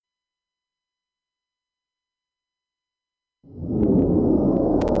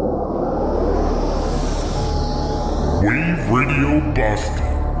Radio Boston.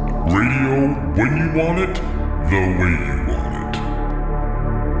 Radio when you want it, the way you want it.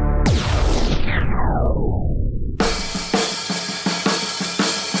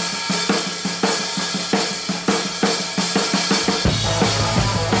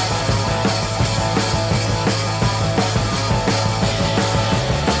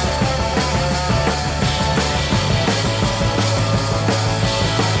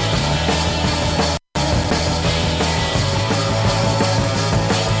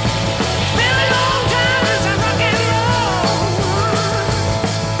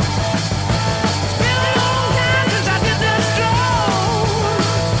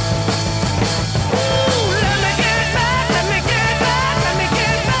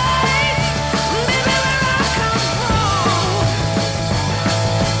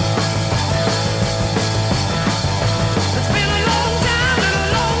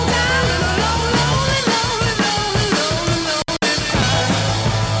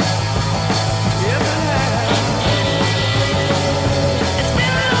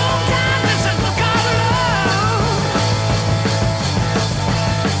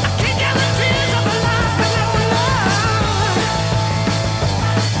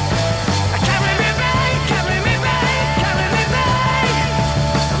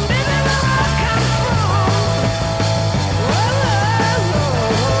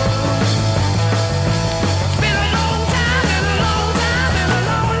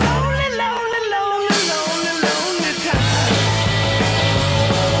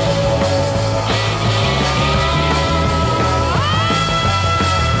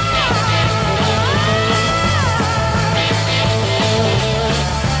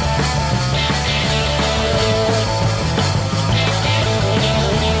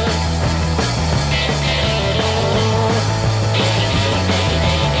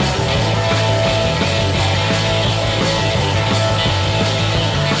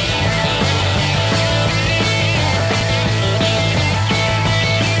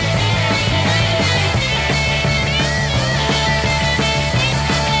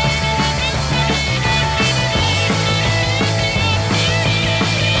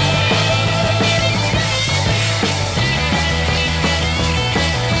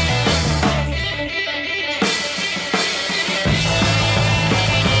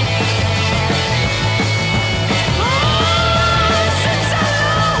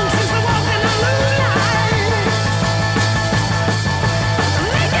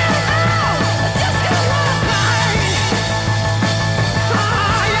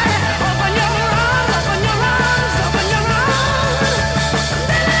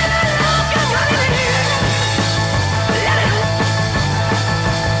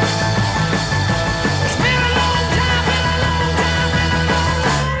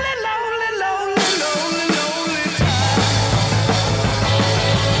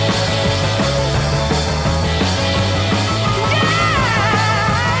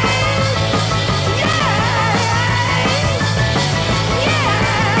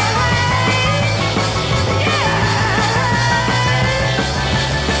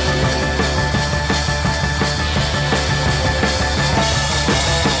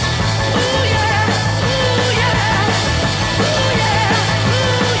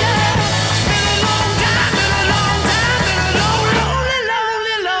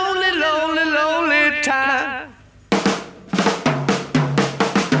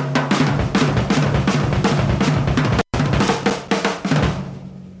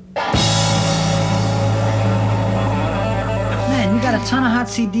 ton of hot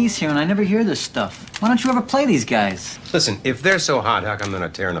CDs here, and I never hear this stuff. Why don't you ever play these guys? Listen, if they're so hot, how come they're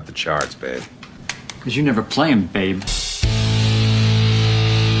not tearing up the charts, babe? Because you never play them, babe.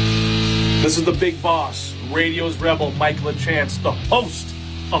 This is the big boss, radio's rebel, Michael LaChance, the host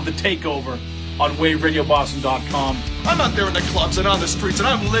of the TakeOver on waveradioboston.com. I'm out there in the clubs and on the streets, and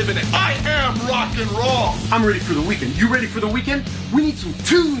I'm living it. I am rock and roll. I'm ready for the weekend. You ready for the weekend? We need some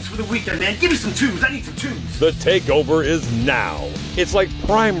tunes for the weekend, man. Give me some tunes. I need some tunes. The TakeOver is now. It's like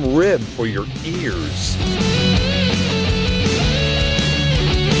prime rib for your ears.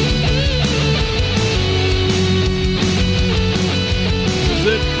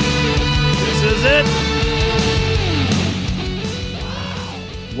 This is it.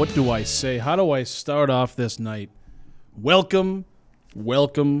 What do I say? How do I start off this night? Welcome,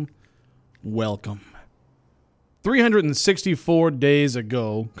 welcome, welcome. 364 days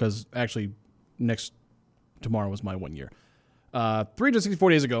ago, because actually tomorrow was my 1 year. 364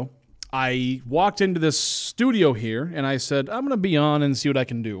 days ago, I walked into this studio here and I said, I'm going to be on and see what I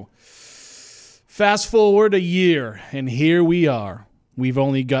can do. Fast forward a year, and here we are. We've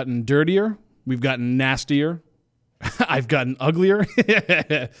only gotten dirtier, we've gotten nastier, I've gotten uglier,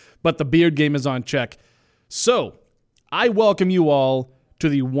 but the beard game is on check. So, I welcome you all to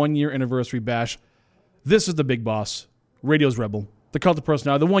the 1-year anniversary bash. This is the big boss, Radio's Rebel, the cult of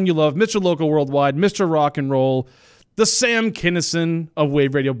personality, the one you love, Mr. Local Worldwide, Mr. Rock and Roll, the Sam Kinison of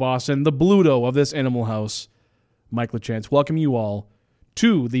Wave Radio Boston, the Bluto of this Animal House, Mike LaChance. Welcome you all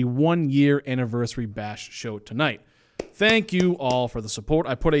to the 1-year anniversary bash show tonight. Thank you all for the support.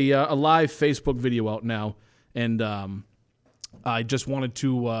 I put a live Facebook video out now, and I just wanted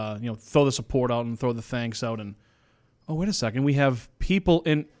to throw the support out and throw the thanks out. And oh, wait a second, we have people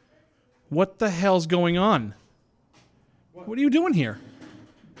in. What the hell's going on? What are you doing here?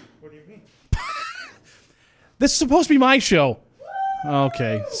 What do you mean? This is supposed to be my show.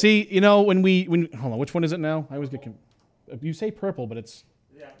 Okay. See, when hold on, which one is it now? I always get you say purple, but it's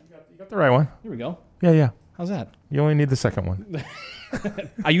you got the right one. Here we go. Yeah. How's that? You only need the second one.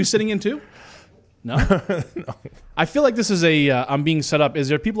 Are you sitting in too? No? No. I feel like this is I'm being set up. Is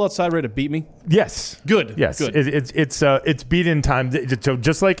there people outside ready to beat me? Yes. Good. Yes. Good. It's beat in time. So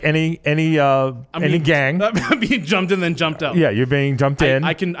just like any gang. I'm being jumped in then jumped out. Yeah, you're being jumped in.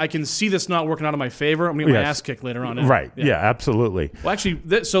 I can see this not working out in my favor. I'm going to get my ass kicked later on. Right. Yeah, absolutely. Well, actually,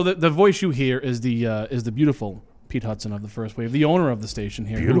 the voice you hear is the beautiful Pete Hudson of the First Wave, the owner of the station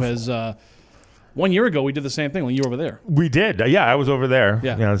here, Beautiful. who has 1 year ago we did the same thing when you were over there. We did. Yeah, I was over there.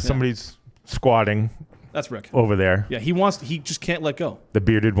 Yeah. Somebody's squatting That's Rick. over there. Yeah, he just can't let go. The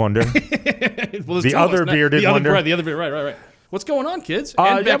bearded wonder. Well, The other bearded wonder. Right. What's going on, kids?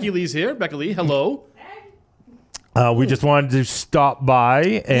 And Becky Lee's here. Becky Lee, hello. We just wanted to stop by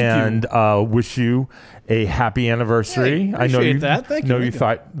and wish you a happy anniversary. Hey, I know you. that. Thank you. You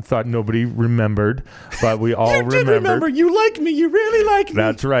thought nobody remembered, but we all You did remember. You like me. You really like me.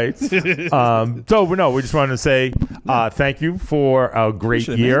 That's right. We just wanted to say thank you for a great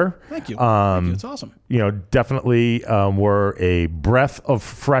Appreciate it, year. man. Thank you. Thank you. It's awesome. Definitely were a breath of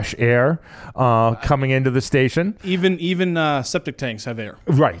fresh air coming into the station. Even septic tanks have air.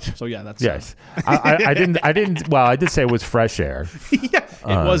 Right. So yeah, that's yes. I didn't. Well, I did say it was fresh air. Yeah,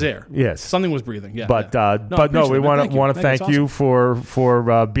 it was air. Yes. Something was breathing. Yeah. But yeah. we want to thank you for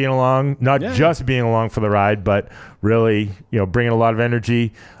being along, not just being along for the ride, but really bringing a lot of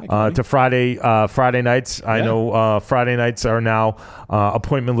energy to Friday nights. I know Friday nights are now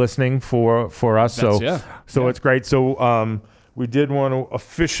appointment listening for us. So it's great. So we did want to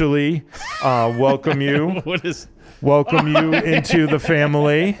officially welcome you. Welcome you into the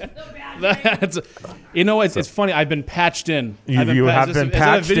family. It's funny. I've been patched in. Have been patched in. Is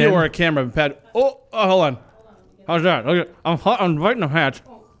that a video or a camera? I've been hold on. How's that? Okay. I'm biting a patch.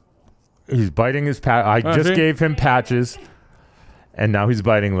 He's biting his patch. I just gave him patches, and now he's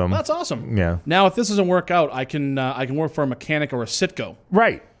biting them. That's awesome. Yeah. Now, if this doesn't work out, I can work for a mechanic or a Sitco.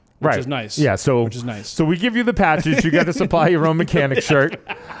 Right. Which is nice. Yeah. Which is nice. So we give you the patches. You got to supply your own mechanic shirt.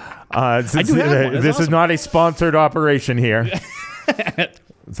 I do have one. This is not a sponsored operation here.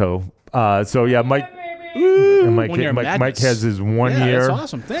 So yeah, Mike. Mike has his 1 year. That's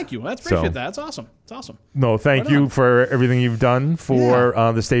awesome. Thank you. I appreciate that. That's awesome. It's awesome. No, thank you for everything you've done for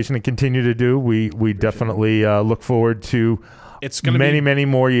the station and continue to do. We definitely look forward to many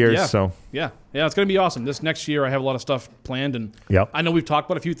more years. Yeah. So yeah, it's going to be awesome. This next year, I have a lot of stuff planned, and I know we've talked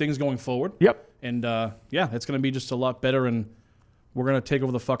about a few things going forward. Yep. And it's going to be just a lot better, and we're going to take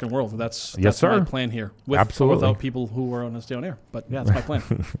over the fucking world. That's sir. my plan here. With Absolutely. or without people who are on to stay on air. But yeah, that's my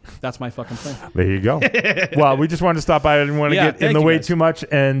plan. That's my fucking plan. There you go. Well, we just wanted to stop by. I didn't want to get in the way too much,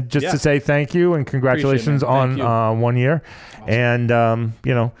 and just to say thank you and congratulations on 1 year. Awesome.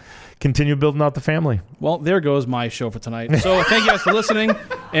 And continue building out the family. Well, there goes my show for tonight. So thank you guys for listening,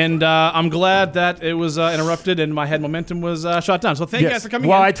 and I'm glad that it was interrupted and my head momentum was shot down. So thank you guys for coming.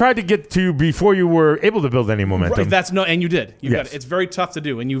 Well, in. I tried to get to before you were able to build any momentum. Right, and you did. You got it. It's very tough to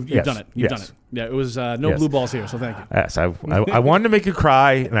do, and you've done it. You've done it. Yeah, it was no blue balls here. So thank you. Yes, I wanted to make you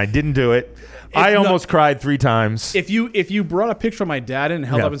cry, and I didn't do it. I almost cried 3 times. If you brought a picture of my dad in and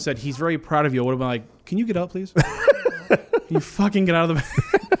held up and said he's very proud of you, I would have been like, can you get out, please? Can you fucking get out of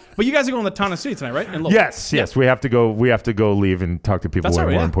the. But you guys are going to the town and city tonight, right? Yes. We have to go. We have to go leave and talk to people who are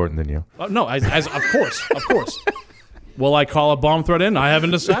more important than you. No, as of course. Will I call a bomb threat in? I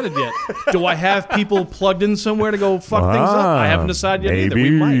haven't decided yet. Do I have people plugged in somewhere to go fuck things up? I haven't decided yet either.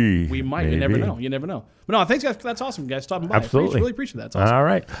 We might. You never know. But no, thanks guys. That's awesome, guys. Stopping by. Absolutely. I really appreciate that. That's awesome. All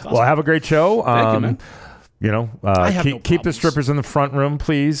right. Awesome. Well, have a great show. Thank you, man. Keep the strippers in the front room,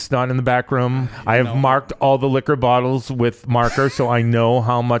 please, not in the back room. I have marked all the liquor bottles with marker, so I know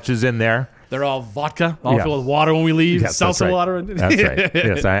how much is in there. They're all vodka, all filled with water when we leave. Yes, that's salsa right. water. That's right.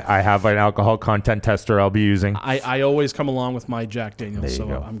 Yes, I have an alcohol content tester I'll be using. I always come along with my Jack Daniels, so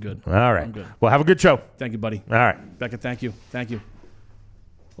go. I'm good. All right. I'm good. Well, have a good show. Thank you, buddy. All right. Becca, thank you. Thank you.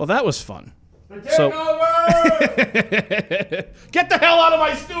 Well, that was fun. TakeOver! Get the hell out of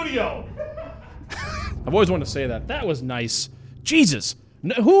my studio! I've always wanted to say that. That was nice. Jesus.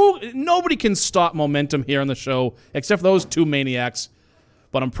 Nobody can stop momentum here on the show except for those two maniacs.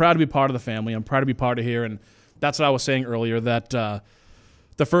 But I'm proud to be part of the family. I'm proud to be part of here. And that's what I was saying earlier, that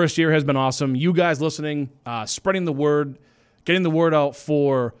the first year has been awesome. You guys listening, spreading the word, getting the word out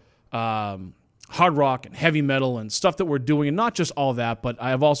for hard rock and heavy metal and stuff that we're doing. And not just all that, but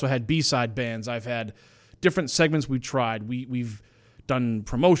I have also had B-side bands. I've had different segments we've tried. We've done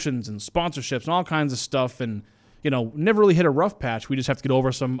promotions and sponsorships and all kinds of stuff. And, never really hit a rough patch. We just have to get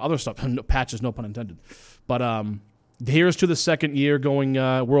over some other stuff. Patches, no pun intended. But here's to the second year going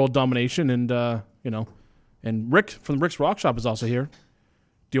world domination, and and Rick from Rick's Rock Shop is also here.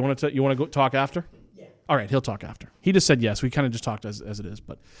 Do you want to go talk after? Yeah. All right, he'll talk after. He just said yes. We kind of just talked as it is,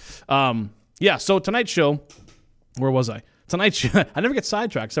 but yeah. So tonight's show, where was I? Tonight's show, I never get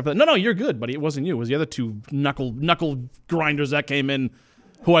sidetracked except for that. No, you're good, buddy. It wasn't you. It was the other two knuckle grinders that came in,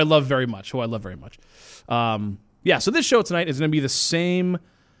 who I love very much. Yeah. So this show tonight is going to be the same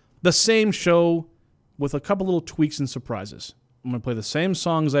show, with a couple little tweaks and surprises. I'm going to play the same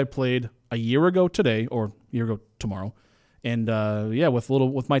songs I played a year ago today, or a year ago tomorrow. And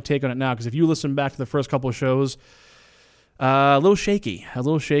with my take on it now, because if you listen back to the first couple of shows, a little shaky,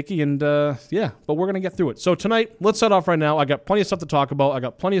 and but we're going to get through it. So tonight, let's start off right now. I got plenty of stuff to talk about. I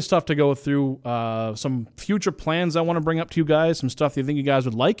got plenty of stuff to go through, some future plans I want to bring up to you guys, some stuff that you think you guys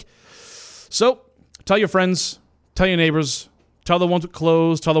would like. So tell your friends, tell your neighbors, tell the ones with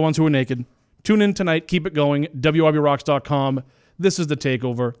clothes, tell the ones who are naked. Tune in tonight. Keep it going. WRBRocks.com. This is the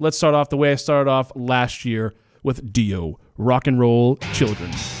Takeover. Let's start off the way I started off last year with Dio, Rock and Roll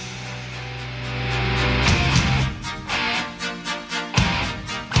Children.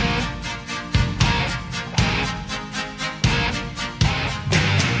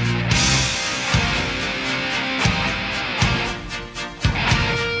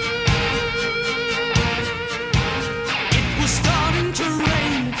 It was starting to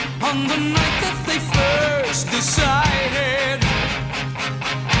rain on the night that they first decided.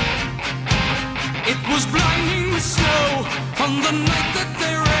 It was blinding with snow on the night that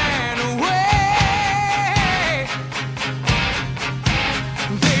they ran.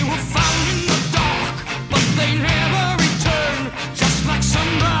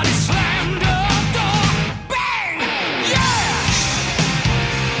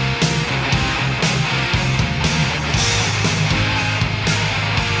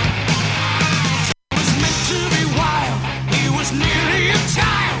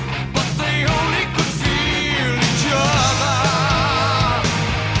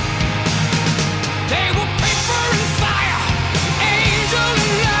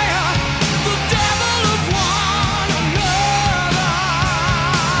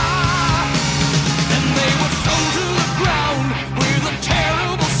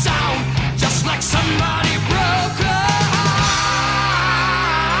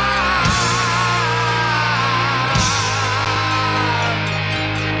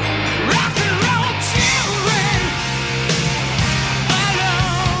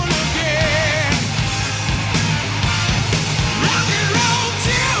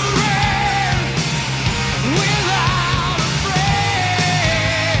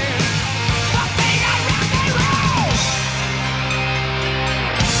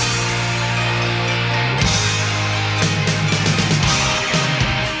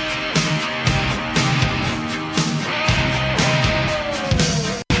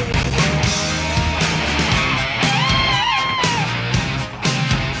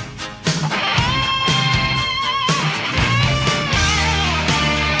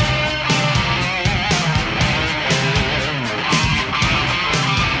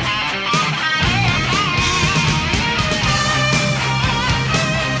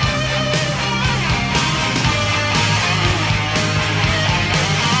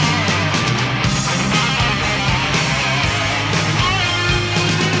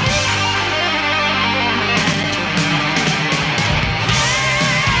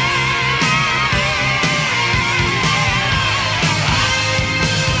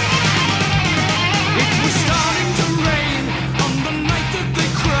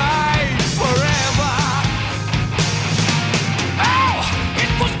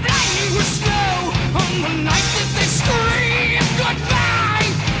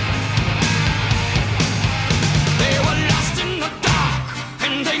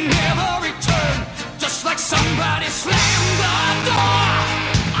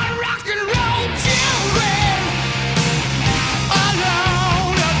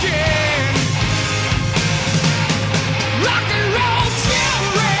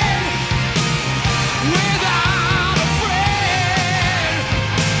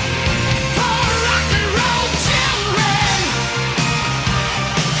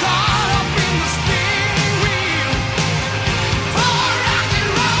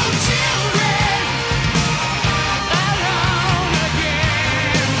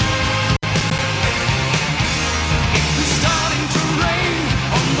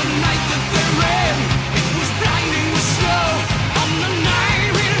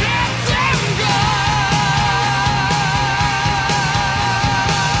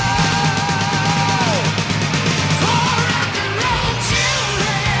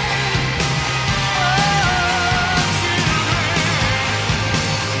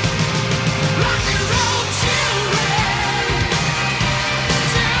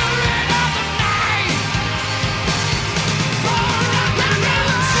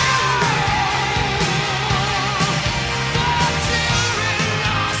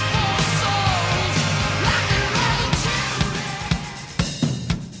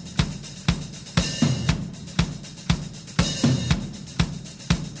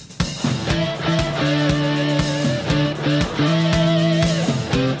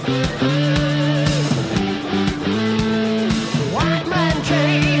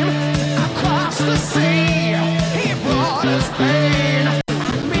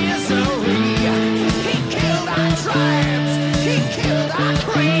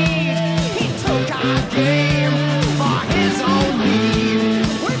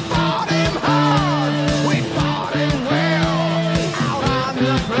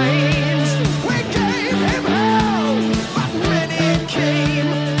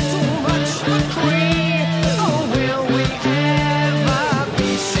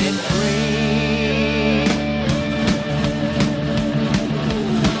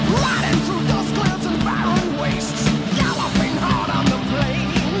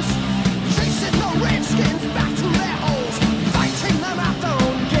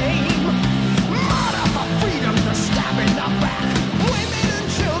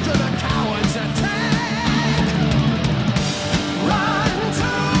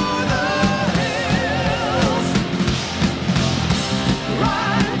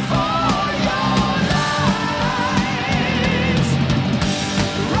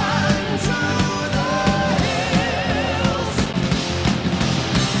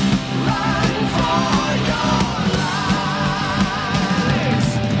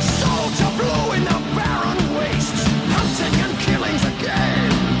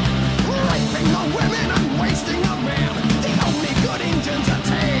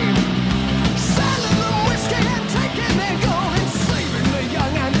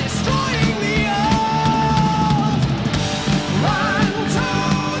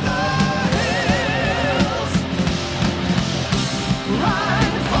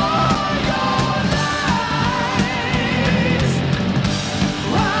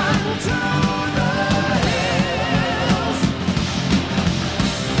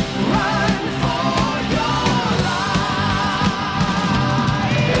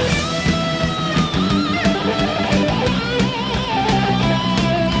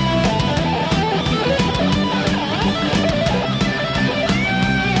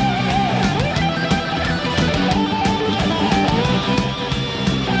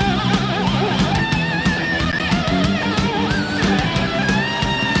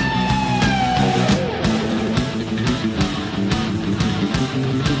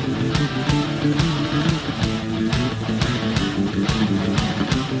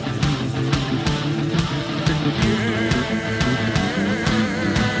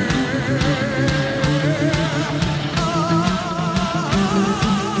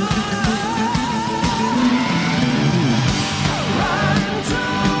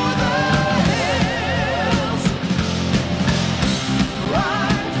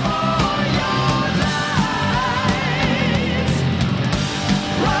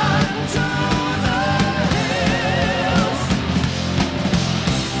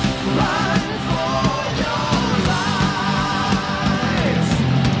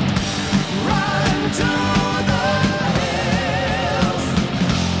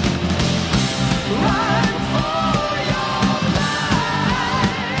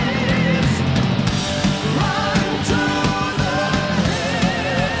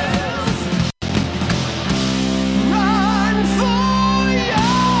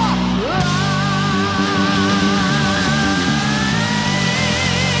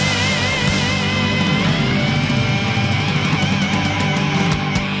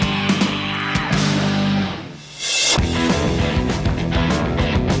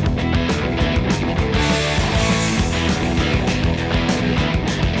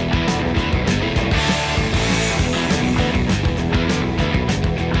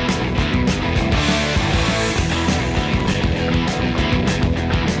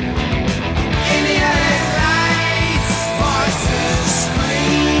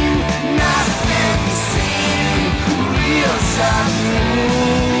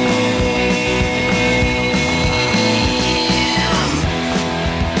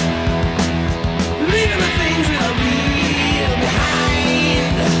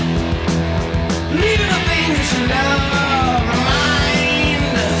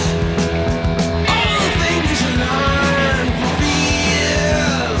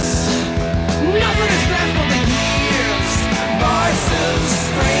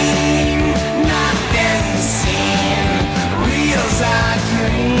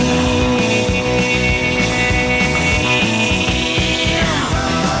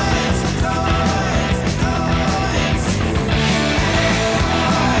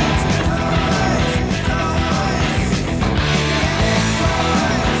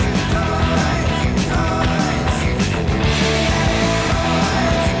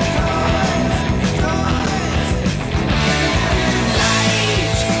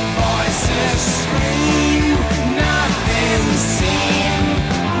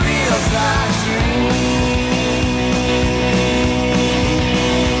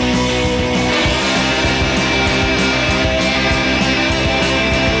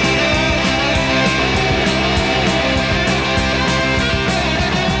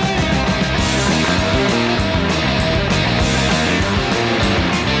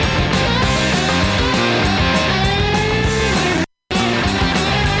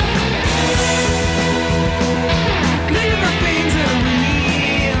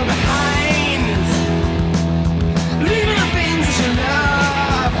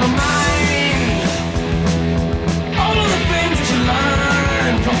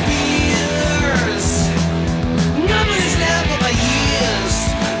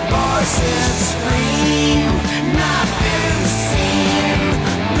 voices scream, nothing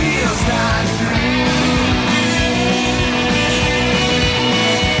seen, wheels that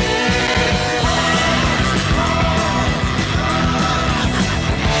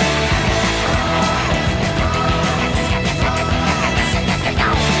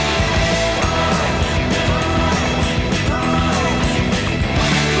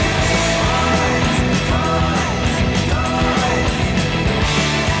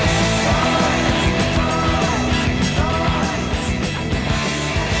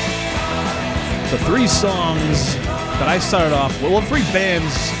The three songs that I started off with, well, three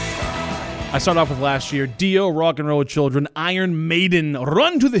bands I started off with last year: Dio, Rock and Roll Children, Iron Maiden,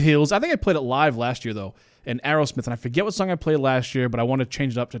 Run to the Hills. I think I played it live last year, though, and Aerosmith. And I forget what song I played last year, but I want to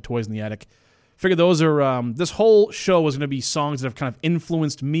change it up to Toys in the Attic. Figure those are, this whole show was going to be songs that have kind of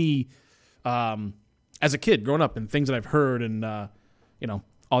influenced me as a kid growing up and things that I've heard and,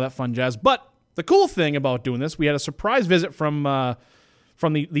 all that fun jazz. But the cool thing about doing this, we had a surprise visit from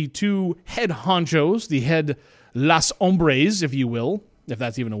the two head honchos, the head Las Hombres, if you will, if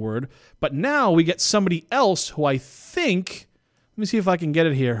that's even a word. But now we get somebody else who I think, let me see if I can get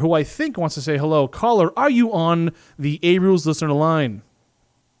it here, who I think wants to say hello. Caller, are you on the A-Rules listener line?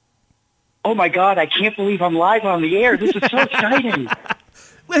 Oh, my God, I can't believe I'm live on the air. This is so exciting.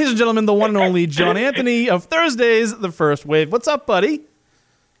 Ladies and gentlemen, the one and only John Anthony of Thursdays, The First Wave. What's up, buddy?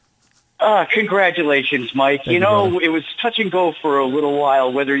 Congratulations, Mike. Thank you, brother. It was touch and go for a little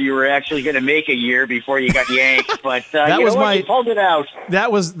while whether you were actually going to make a year before you got yanked, but you pulled it out.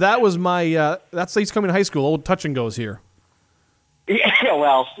 That was my that's he's coming to high school. Old touch and goes here. Yeah,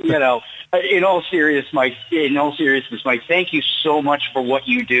 well, in all seriousness, Mike, thank you so much for what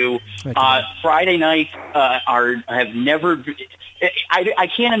you do. Friday nights have never. I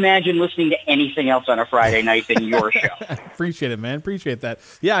can't imagine listening to anything else on a Friday night than your show. Appreciate it, man. Appreciate that.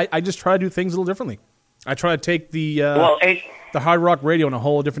 Yeah, I just try to do things a little differently. I try to take the hard rock radio in a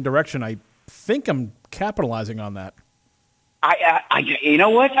whole different direction. I think I'm capitalizing on that. You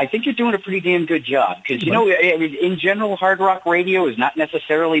know what? I think you're doing a pretty damn good job because, in general, hard rock radio is not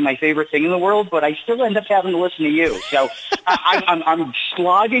necessarily my favorite thing in the world, but I still end up having to listen to you. So I'm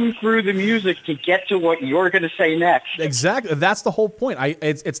slogging through the music to get to what you're going to say next. Exactly. That's the whole point.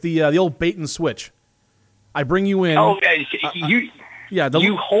 It's the old bait and switch. I bring you in. Oh,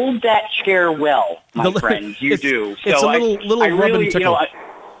 you hold that chair well, my friend. You do. So it's a little rub and tickle.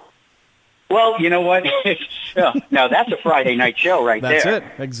 Well, you know what? Now, that's a Friday night show right there. That's it.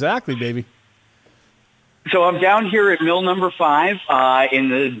 Exactly, baby. So I'm down here at Mill Number 5 in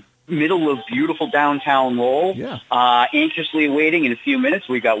the middle of beautiful downtown Lowell. Yeah. Anxiously waiting in a few minutes.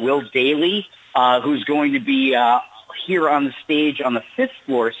 We've got Will Daly, who's going to be here on the stage, on the 5th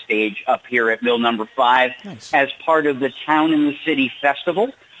floor stage up here at Mill Number 5 as part of the Town in the City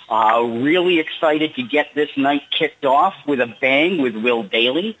Festival. Really excited to get this night kicked off with a bang with Will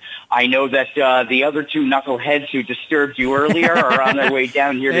Daly. I know that the other two knuckleheads who disturbed you earlier are on their way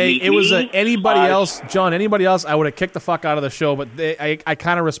down here to meet me. It was anybody else, John, anybody else, I would have kicked the fuck out of the show, but I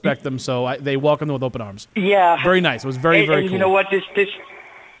kind of respect them, so they welcomed them with open arms. Yeah. Very nice. It was very cool. You know what?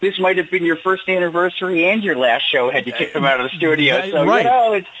 This might have been your first anniversary and your last show had you kicked them out of the studio. So,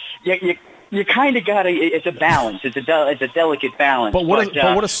 right. You kind of got to. It's a balance. It's a delicate balance. But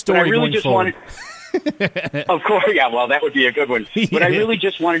what a story I really going just forward. Of course, yeah. Well, that would be a good one. But I really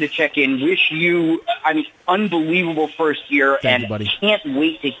just wanted to check in. Wish you, unbelievable first year, Thank you, buddy. Can't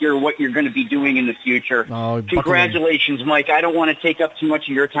wait to hear what you're going to be doing in the future. Oh, congratulations, Mike. I don't want to take up too much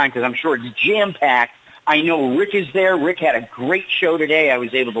of your time because I'm sure it's jam packed. I know Rick is there. Rick had a great show today. I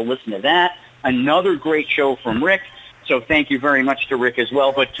was able to listen to that. Another great show from Rick. So thank you very much to Rick as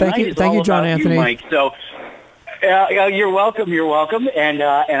well. But tonight is all John about Anthony. you, Mike. So you're welcome. You're welcome. And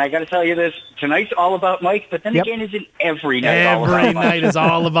I got to tell you this: tonight's all about Mike. But then again, isn't every night all about Mike? Every night is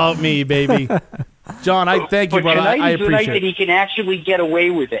all about me, baby. John, I thank you, brother. I appreciate it. Tonight's the night that he can actually get away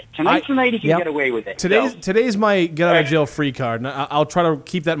with it. Tonight's the night he can get away with it. Today's my get out of jail free card, and I'll try to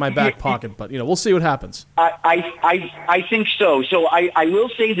keep that in my back pocket. But we'll see what happens. I think so. So I will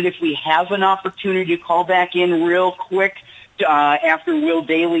say that if we have an opportunity to call back in real quick after Will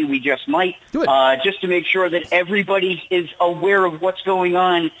Daly, we just might, just to make sure that everybody is aware of what's going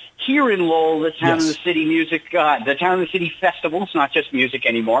on here in Lowell, the Town of the City Music, the Town of the City Festival. It's not just music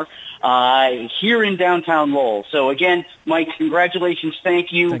anymore. Here in downtown Lowell. So again, Mike, congratulations.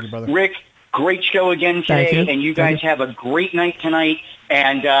 Thank you, brother. Rick. Great show again today, and you guys have a great night tonight.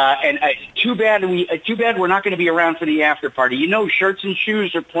 And too bad we're not going to be around for the after party. Shirts and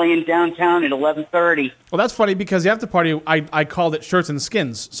Shoes are playing downtown at 11:30. Well, that's funny because the after party I called it Shirts and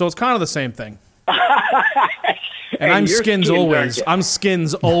Skins, so it's kind of the same thing. And I'm your skins skin always. dark. I'm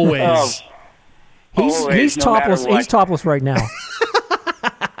skins always. He's no matter topless. what. He's topless right now.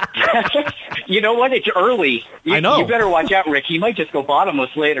 You know what? It's early. I know. You better watch out, Rick. He might just go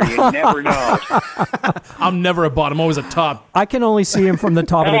bottomless later. You never know. I'm never a bottom. Always a top. I can only see him from the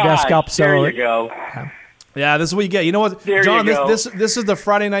top of the desk up. So there you go. Yeah, this is what you get. You know what, There John? you go. This is the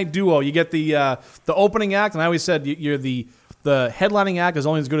Friday night duo. You get the opening act, and I always said you're the headlining act is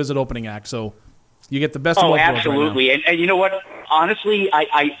only as good as an opening act. So you get the best of Oh, both worlds absolutely. right And you know what? Honestly,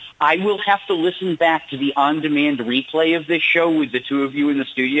 I will have to listen back to the on-demand replay of this show with the two of you in the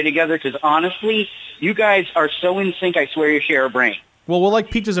studio together because, honestly, you guys are so in sync, I swear you share a brain. Well, we're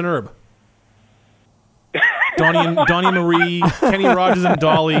like Peaches and Herb. Donnie Marie, Kenny Rogers and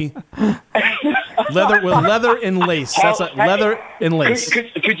Dolly. Leather and lace. That's like leather and lace.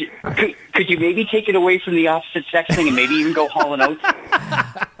 Could you maybe take it away from the opposite sex thing and maybe even go Hall & Oates?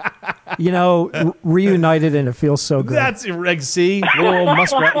 Reunited and it feels so good. That's Reg C. Little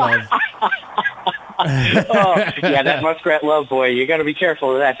muskrat love. Yeah, that muskrat love, boy. You got to be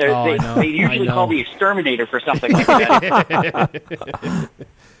careful of that. They usually call the exterminator for something like that.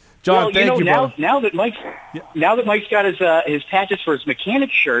 John, thank you, brother. Now that Mike's got his patches for his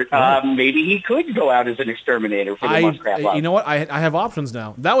mechanic shirt, maybe he could go out as an exterminator for the muskrat love. You know what? I have options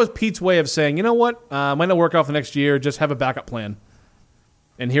now. That was Pete's way of saying, you know what? Might not work out the next year. Just have a backup plan.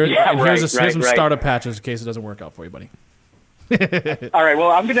 And here's some starter patches in case it doesn't work out for you, buddy. All right. Well,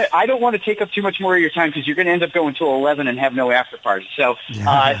 I don't want to take up too much more of your time because you're going to end up going till 11 and have no after party. So,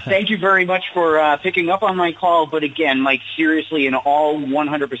 thank you very much for picking up on my call. But again, Mike, seriously, in all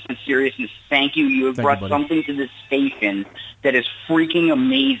 100% seriousness, thank you. You have brought something to this station that is freaking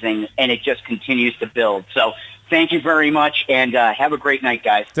amazing, and it just continues to build. So, thank you very much, and have a great night,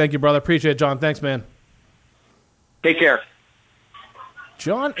 guys. Thank you, brother. Appreciate it, John. Thanks, man. Take care.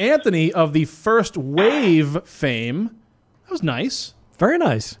 John Anthony of the First Wave fame. That was nice. Very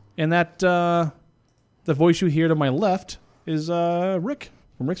nice. And that the voice you hear to my left is Rick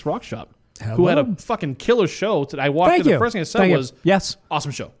from Rick's Rock Shop, who had a fucking killer show. I walked in, the first thing I said was, yes,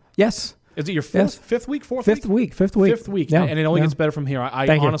 awesome show. Yes. Is it your fifth week? Fifth week. Fifth week. Yeah. And it only gets better from here.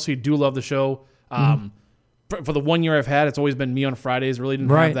 I honestly do love the show. For the 1 year I've had, it's always been me on Fridays. Really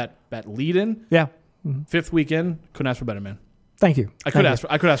didn't have that lead in. Yeah. Fifth week in, couldn't ask for better, man. Thank you. I could ask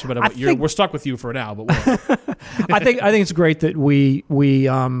for better. But we're stuck with you for now. But I think it's great that we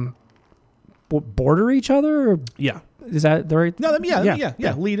border each other. Or yeah, is that the right? No,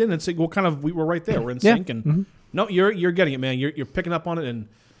 yeah. Lead in and say, well, kind of, we're right there. We're in sync, and no, you're getting it, man. You're picking up on it, and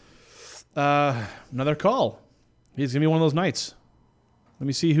another call. He's gonna be one of those nights. Let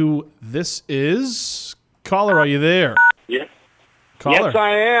me see who this is. Caller, are you there? Yeah. Caller. Yes, I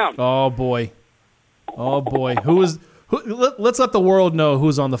am. Oh boy. Who is? Let's let the world know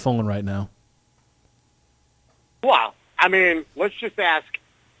who's on the phone right now. Well, I mean, let's just ask,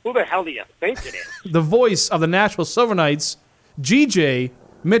 who the hell do you think it is? The voice of the Nashville Silver Knights, GJ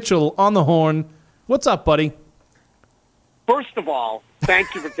Mitchell on the horn. What's up, buddy? First of all,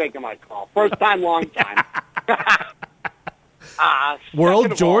 thank you for taking my call. First time, long time.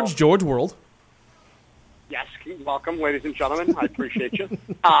 World, George World. Yes, welcome, ladies and gentlemen. I appreciate you.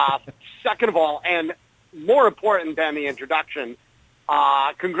 Second of all, and more important than the introduction,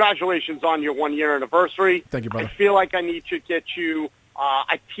 congratulations on your 1 year anniversary. Thank you, brother. I feel like I need to get you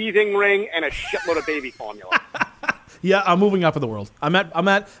a teething ring and a shitload of baby formula. Yeah, I'm moving up in the world. I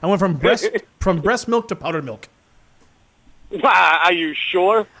went from breast milk to powdered milk. Are you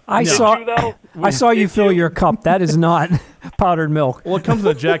sure? I saw you fill your cup. That is not powdered milk. Well, it comes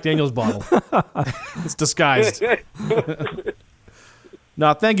in a Jack Daniels bottle. It's disguised.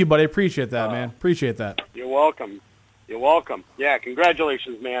 No, thank you, buddy. Appreciate that, man. Appreciate that. You're welcome. Yeah,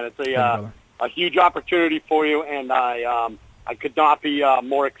 congratulations, man. It's a huge opportunity for you, and I could not be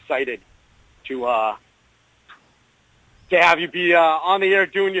more excited to have you be on the air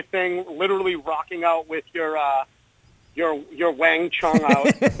doing your thing, literally rocking out with your Wang Chung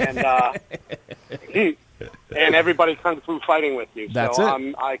out, and everybody kung fu fighting with you. That's so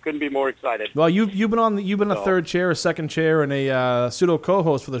it. I couldn't be more excited. Well, you've been a third chair, a second chair, and a pseudo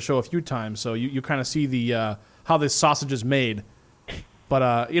co-host for the show a few times. So you kind of see the how this sausage is made. But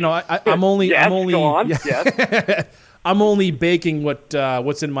I'm only go on. Yes. I'm only baking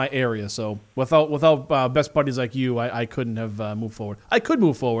what's in my area. So without best buddies like you, I couldn't have moved forward. I could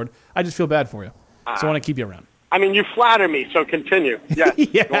move forward. I just feel bad for you. So I want to keep you around. I mean, you flatter me, so continue. Yes,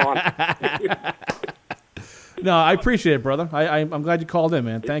 yeah. Go on. No, I appreciate it, brother. I'm glad you called in,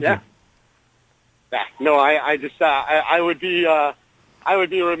 man. Thank you. Yeah. No, I just I would be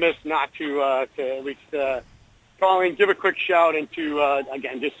remiss not to at least call and give a quick shout and to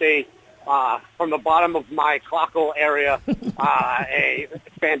again just say from the bottom of my clockle area, a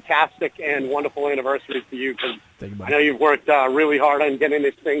fantastic and wonderful anniversary to you, because I know you've worked really hard on getting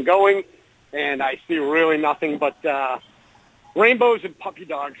this thing going, and I see really nothing but rainbows and puppy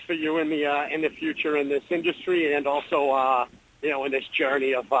dogs for you in the future in this industry, and also in this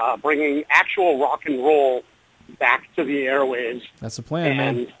journey of bringing actual rock and roll back to the airwaves. That's the plan,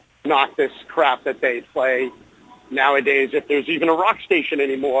 and man. Not this crap that they play nowadays, if there's even a rock station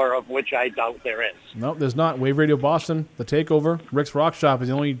anymore, of which I doubt there is. Nope, there's not. Wave Radio Boston, the Takeover, Rick's Rock Shop is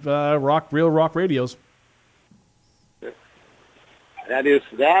the only real rock radios.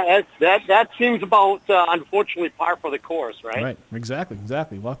 That seems about unfortunately par for the course, right? Right, exactly.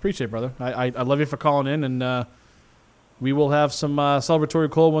 Well, I appreciate it, brother. I love you for calling in, and we will have some celebratory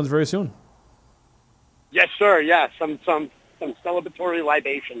cold ones very soon. Yes, sir. Yeah, some celebratory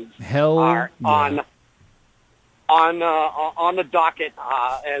libations are yeah. on the docket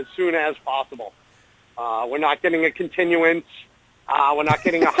as soon as possible. We're not getting a continuance. We're not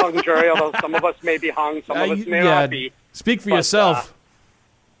getting a hung jury, although some of us may be hung, some of us may not be. Speak for yourself.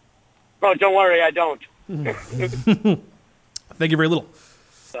 Oh, don't worry, I don't. Thank you very little.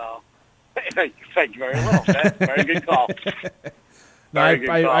 So, thank you very little. Very good call.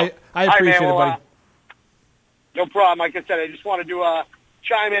 I appreciate it, buddy. No problem. Like I said, I just wanted to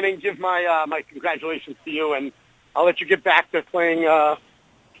chime in and give my congratulations to you, and I'll let you get back to playing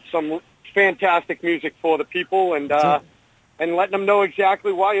some fantastic music for the people, and letting them know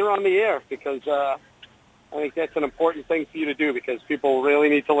exactly why you're on the air, because I think that's an important thing for you to do, because people really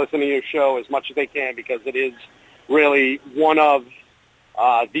need to listen to your show as much as they can, because it is really one of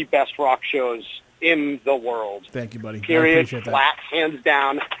the best rock shows in the world. Thank you, buddy. Period. I appreciate that. Flat, hands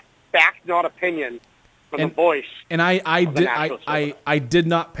down. Fact, not opinion. From the voice. And I did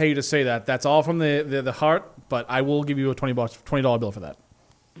not pay to say that. That's all from the heart, but I will give you a $20 bill for that.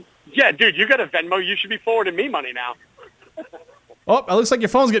 Yeah, dude, you got a Venmo. You should be forwarding me money now. Oh, it looks like your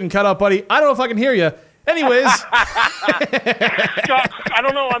phone's getting cut out, buddy. I don't know if I can hear you. Anyways. I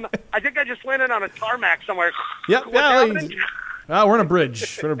don't know. I think I just landed on a tarmac somewhere. Yep. We're in a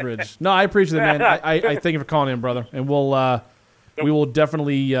bridge. No, I appreciate it, man. I thank you for calling in, brother. And we will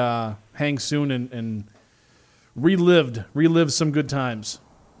definitely hang soon and relive some good times.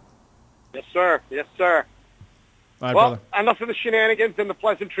 Yes, sir. All right, well, brother. Enough of the shenanigans and the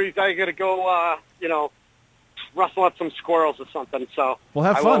pleasantries. I got to go, rustle up some squirrels or something. So we'll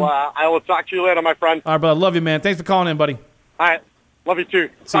have fun. I will talk to you later, my friend. All right, brother. Love you, man. Thanks for calling in, buddy. All right. Love you, too.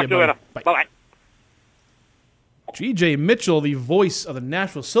 Talk to you later. Bye-bye. G.J. Mitchell, the voice of the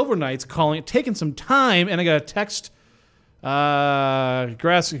Nashville Silver Knights, taking some time, and I got a text.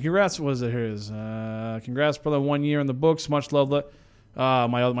 Congrats, what is it? Here it is. Congrats, brother, 1 year in the books. Much love.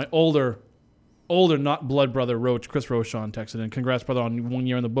 My older, not blood brother, Chris Rochon texted in. Congrats, brother, on 1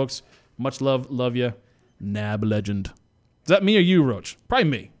 year in the books. Much love you. NAB legend. Is that me or you, Roach? Probably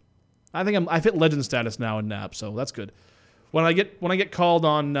me. I think I've hit legend status now in NAB, so that's good. When I get called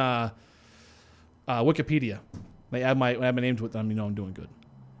on Wikipedia, they add my name to it, then I'm doing good.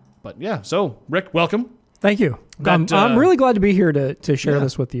 But yeah, so Rick, welcome. Thank you. I'm really glad to be here to share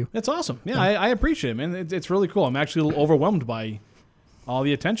this with you. It's awesome. Yeah, I appreciate it, man. It's really cool. I'm actually a little overwhelmed by all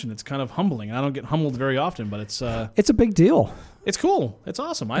the attention. It's kind of humbling, and I don't get humbled very often, but it's a big deal. It's cool. It's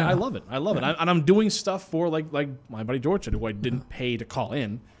awesome. I love it. And I'm doing stuff for like my buddy George, who I didn't pay to call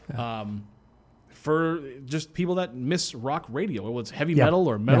in, for just people that miss rock radio. It was heavy metal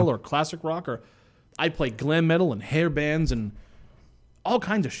or classic rock, or I play glam metal and hair bands and all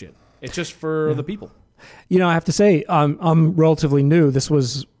kinds of shit. It's just for the people. I have to say, I'm relatively new. This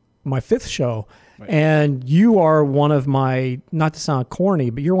was my 5th show, and you are one of my, not to sound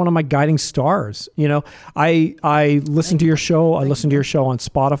corny, but you're one of my guiding stars. I listen to your show. I listen to your show on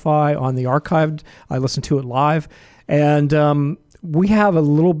Spotify, on the archived. I listen to it live, and we have a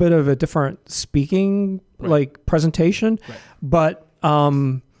little bit of a different speaking presentation, but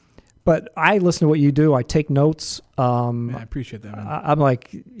I listen to what you do. I take notes. Man, I appreciate that, man. I'm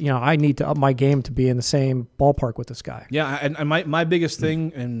like, I need to up my game to be in the same ballpark with this guy. Yeah, and my biggest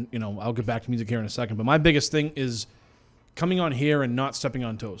thing, and I'll get back to music here in a second, but my biggest thing is coming on here and not stepping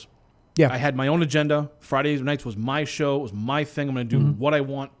on toes. Yeah. I had my own agenda. Friday nights was my show. It was my thing. I'm going to do what I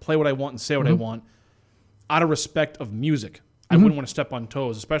want, play what I want, and say what I want out of respect of music. I wouldn't want to step on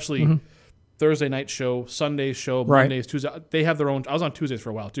toes, especially Thursday night show, Sunday show, Mondays, Tuesdays. They have their own. I was on Tuesdays for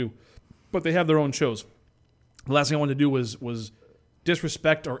a while, too. But they have their own shows. The last thing I wanted to do was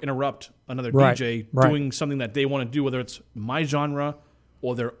disrespect or interrupt another DJ doing something that they want to do, whether it's my genre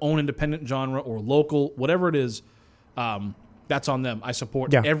or their own independent genre or local, whatever it is. That's on them. I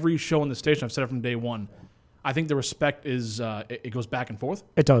support every show on the station. I've said it from day one. I think the respect is it goes back and forth.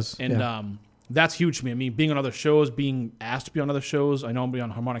 It does, and that's huge to me. I mean, being on other shows, being asked to be on other shows. I know I'm being on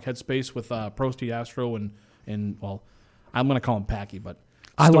Harmonic Headspace with Prosty Astro and well, I'm going to call him Packy, but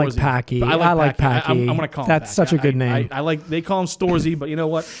I like Packy. I like Packy. I'm going to call him That's Packy. such a good name. I like. They call him Storzy, but you know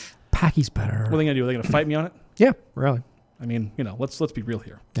what? Packy's better. What are they going to do? Are they going to fight me on it? Yeah, really. I mean, let's be real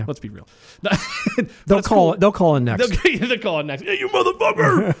here. Yeah. Let's be real. They'll call in next. They'll call in next. Hey, you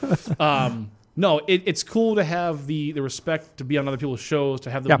motherfucker! No, it's cool to have the respect to be on other people's shows,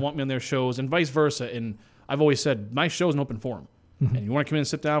 to have them want me on their shows, and vice versa. And I've always said my show's an open forum. Mm-hmm. And you want to come in and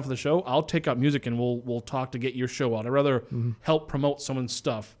sit down for the show, I'll take out music and we'll talk to get your show out. I'd rather help promote someone's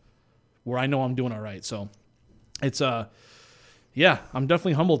stuff where I know I'm doing all right. So it's I'm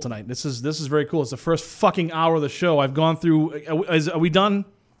definitely humbled tonight. This is very cool. It's the first fucking hour of the show. I've gone through. Are we done?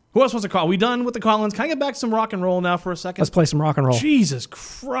 Who else wants to call? Are we done with the call-ins? Can I get back some rock and roll now for a second? Let's play some rock and roll. Jesus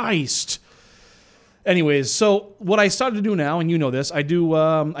Christ. Anyways, so what I started to do now, and you know this, I do.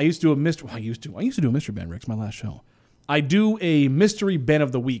 I used to do a mystery. I used to do a mystery band, Rick. It's my last show. I do a mystery band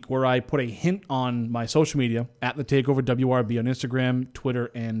of the week where I put a hint on my social media at the TakeOver WRB on Instagram,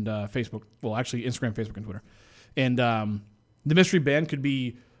 Twitter, and Facebook. Well, actually, Instagram, Facebook, and Twitter. And the mystery band could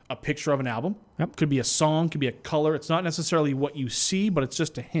be a picture of an album. Yep. Could be a song. Could be a color. It's not necessarily what you see, but it's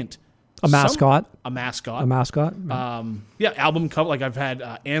just a hint. A mascot. A mascot. Album cover. Like I've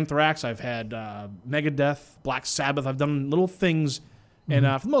had Anthrax. I've had Megadeth, Black Sabbath. I've done little things, and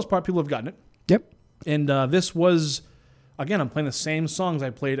for the most part, people have gotten it. Yep. And this was, again, I'm playing the same songs I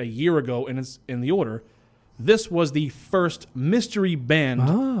played a year ago, and it's in the order. This was the first mystery band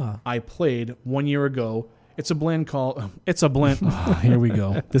I played 1 year ago. It's a blend called. It's a blend. Oh, here we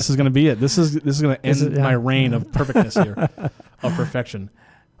go. This is going to be it. This is going to end my reign of perfectness here, of perfection.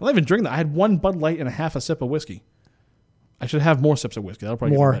 I'm not even drinking that. I had one Bud Light and a half a sip of whiskey. I should have more sips of whiskey. That'll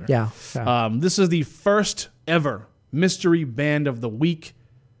probably get better. Yeah. This is the first ever mystery band of the week.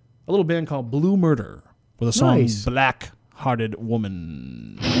 A little band called Blue Murder with a song Black Hearted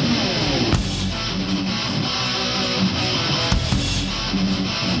Woman.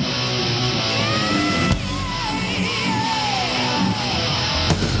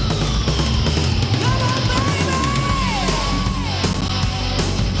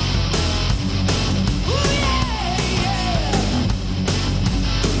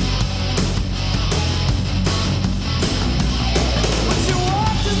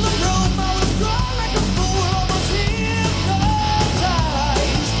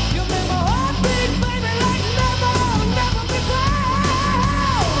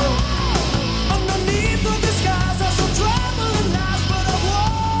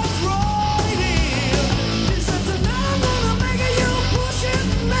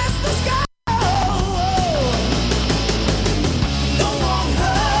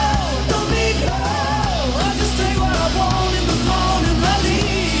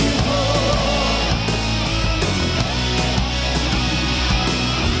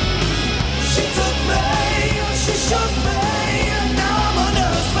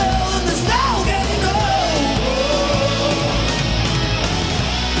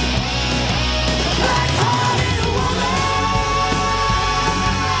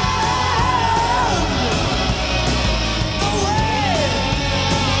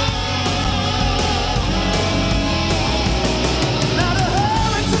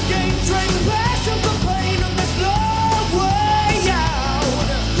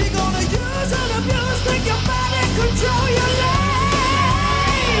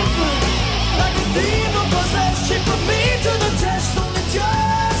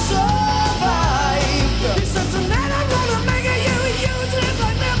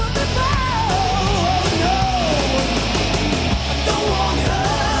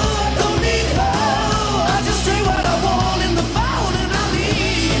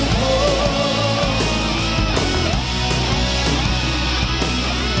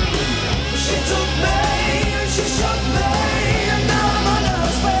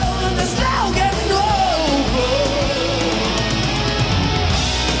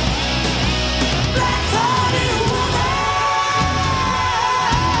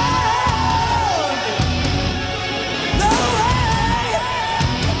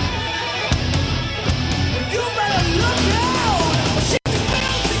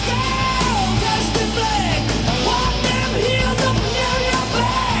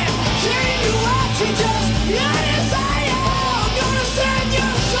 You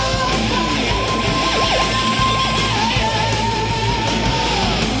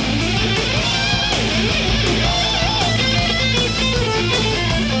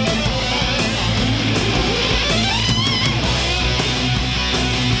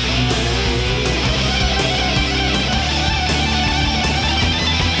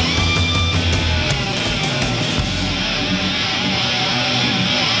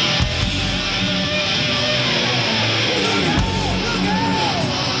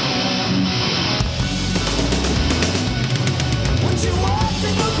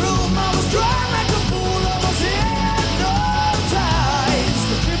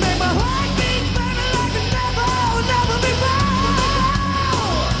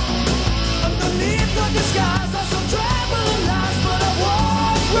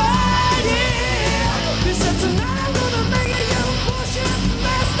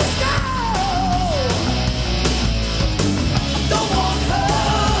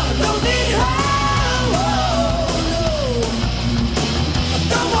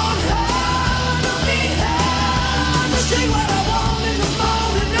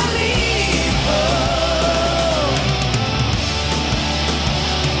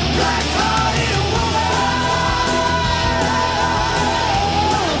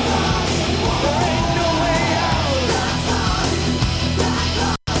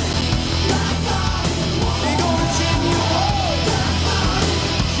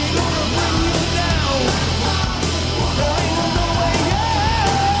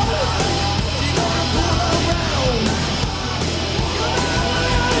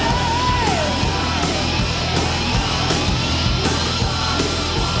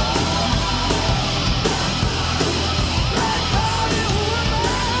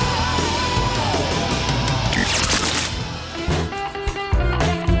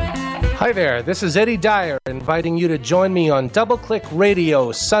Hi there, this is Eddie Dyer inviting you to join me on Double Click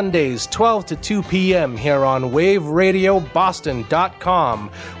Radio Sundays 12 to 2 p.m. here on waveradioboston.com,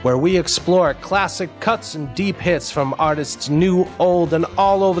 where we explore classic cuts and deep hits from artists new, old, and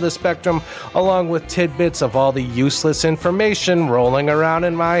all over the spectrum, along with tidbits of all the useless information rolling around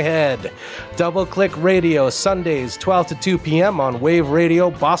in my head. Double Click Radio Sundays 12 to 2 p.m. on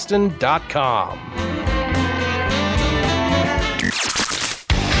waveradioboston.com.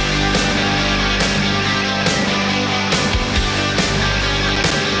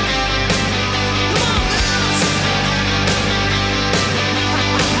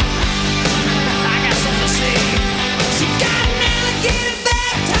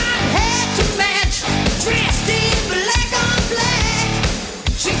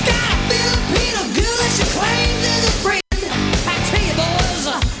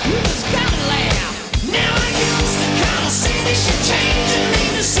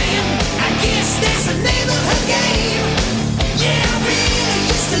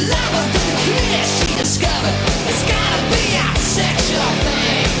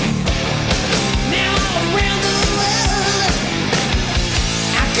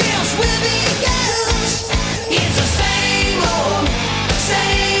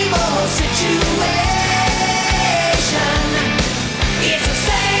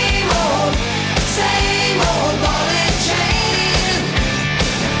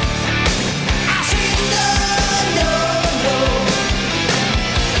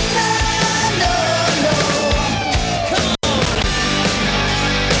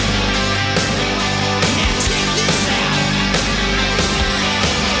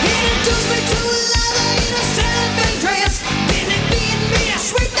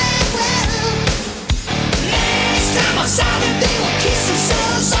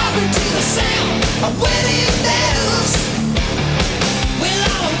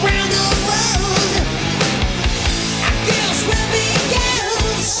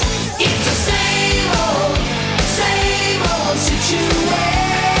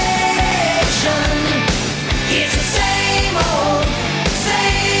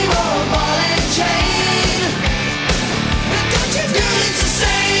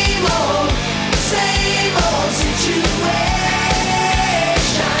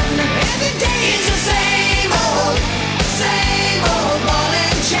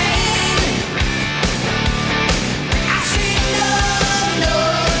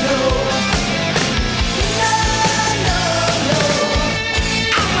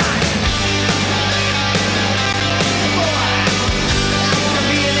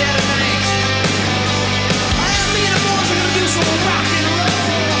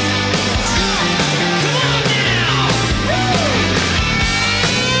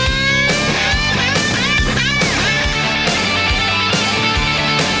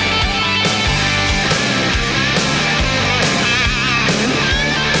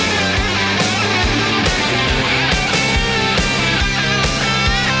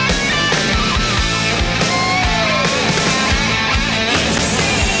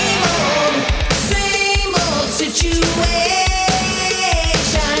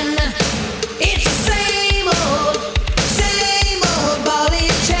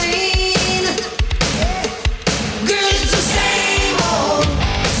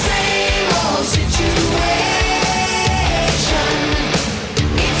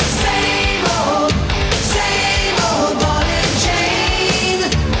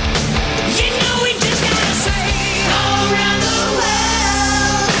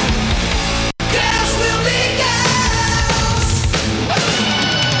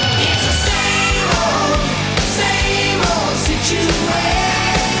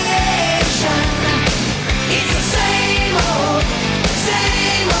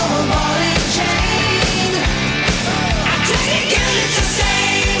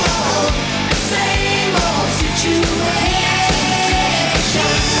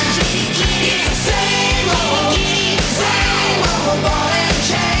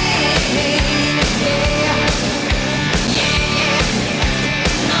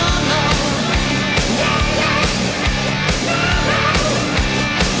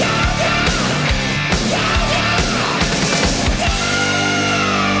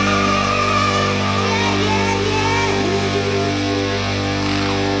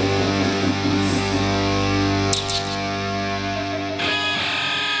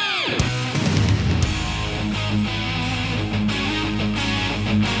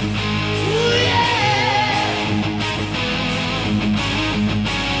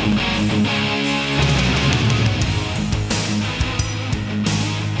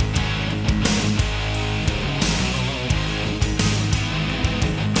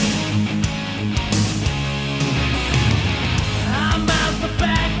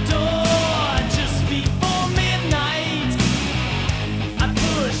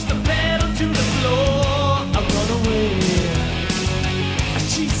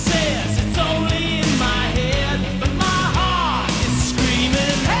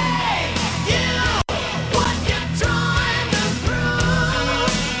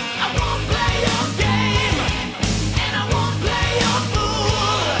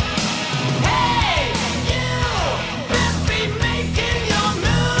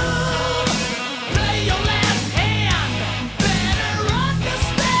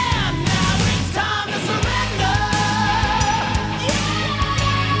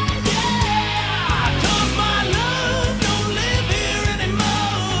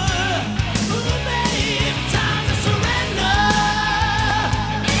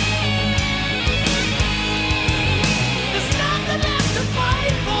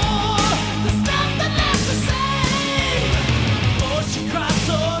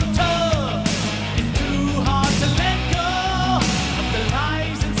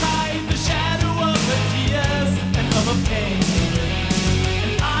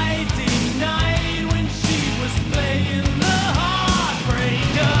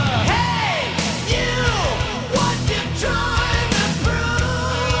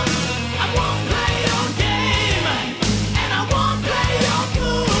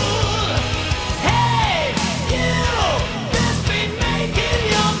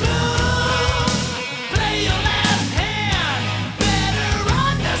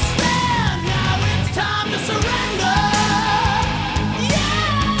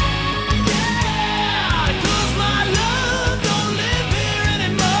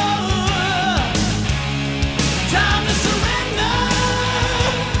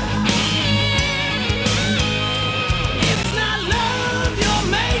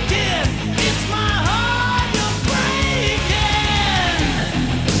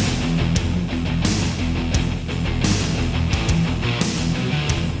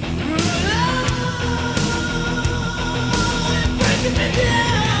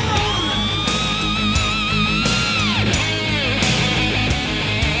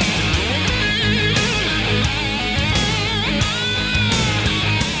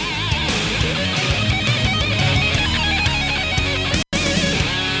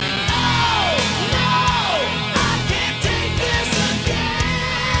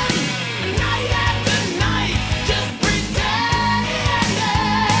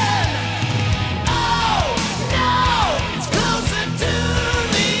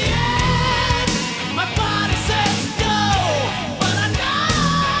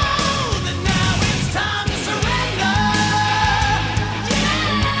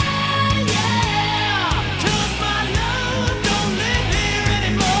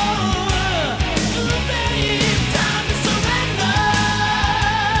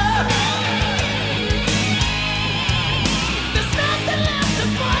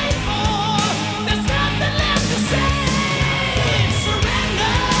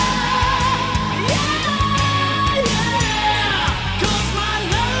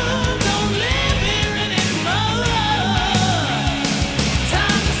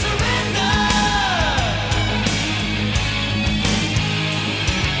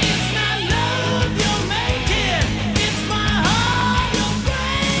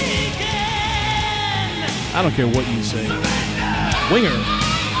 I don't care what you say. Winger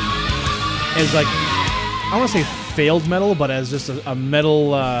is like, I don't want to say failed metal, but as just a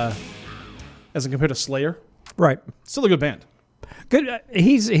metal, as compared to Slayer. Right. Still a good band. Good.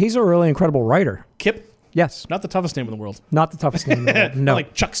 He's a really incredible writer. Kip? Yes. Not the toughest name in the world. Not the toughest name in the world. No.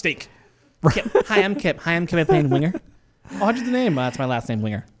 Like Chuck Steak. Kip. Hi, I'm Kip. I'm playing Winger. Oh, how'd you get the name? That's my last name,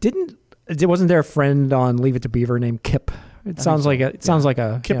 Winger. Wasn't there a friend on Leave It to Beaver named Kip? It sounds like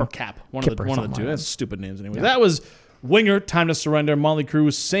a Kip or Cap. One of the two. Like That's stupid names anyway. Yeah. That was Winger, Time to Surrender, Motley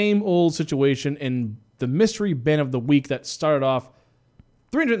Crue, same old situation in the mystery band of the week that started off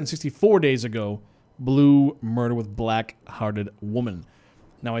 364 days ago, Blue Murder with Black-Hearted Woman.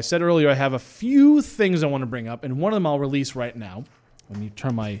 Now, I said earlier I have a few things I want to bring up, and one of them I'll release right now. Let me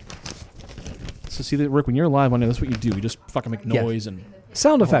turn my... So see, that Rick, when you're live on there, that's what you do. You just fucking make noise and...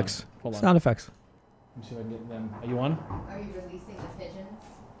 Sound effects. Hold on. Sound effects. Let me see if I can get them. Are you on? Are you releasing the pigeons?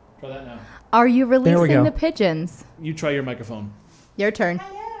 Try that now. Are you There we releasing go. the pigeons? You try your microphone. Your turn.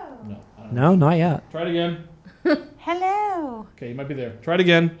 No, not yet. Try it again. Hello. Okay, you might be there. Try it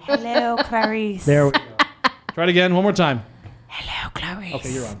again. Hello, Clarice. There we go. Try it again. One more time. Hello, Clarice.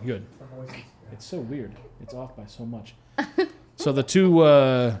 Okay, you're on. Good. It's so weird. It's off by so much. So the two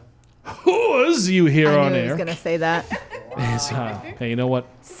whoas you hear I on knew air. he was gonna say that. Is, hey, you know what?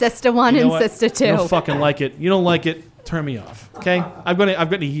 Sister 1 You know and what? Sister 2. You don't fucking like it. You don't like it. Turn me off. Okay? I've got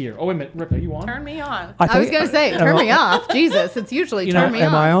a year. Oh wait a minute, Rick, are you on? Turn me on. I was gonna say, turn me off. Jesus, it's usually turn me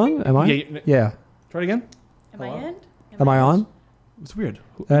Am off. I on? Am I? Yeah. Try it again. Am I in? Am I on? It's weird.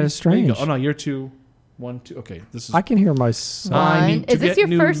 That is There you go. strange. Oh no, you're 2, 1, 2. Okay, this is. I can hear myself. I need to Is this get your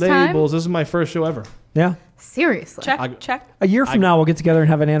new first time? labels. This is my first show ever. Yeah. Seriously. Check. A year from now, we'll get together and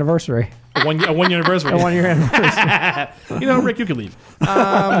have an anniversary. A one year anniversary. A 1 year anniversary. You know, Rick, you can leave.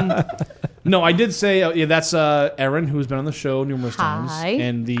 No, I did say that's Erin, who's been on the show numerous times, Hi.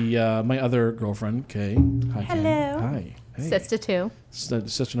 and the my other girlfriend, Kay. Hi, Kay. Hello. Hi. Hey. Sister 2.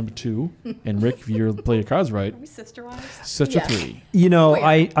 Sister number 2, and Rick, if you play your cards right, Are we sister wives? Sister 3. You know,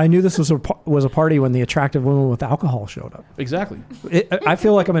 I knew this was a party when the attractive women with alcohol showed up. Exactly. I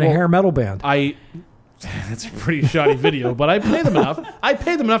feel like I'm in a hair metal band. That's a pretty shoddy video, but I pay them enough. I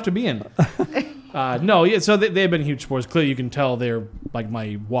pay them enough to be in. No, yeah. So they've been huge supporters. Clearly, you can tell they're like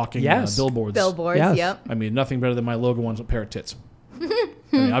my walking billboards. Billboards, Yes. yep. I mean, nothing better than my logo on a pair of tits. I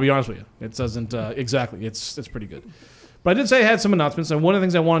mean, I'll be honest with you. It doesn't exactly. It's pretty good. But I did say I had some announcements, and one of the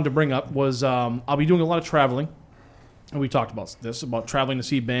things I wanted to bring up was I'll be doing a lot of traveling, and we talked about this, about traveling to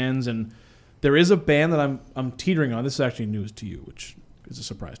see bands, and there is a band that I'm teetering on. This is actually news to you, which is a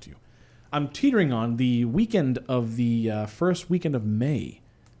surprise to you. I'm teetering on the weekend of the first weekend of May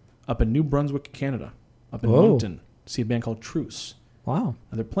up in New Brunswick, Canada, up in Whoa. Moncton, to see a band called Truce. Wow.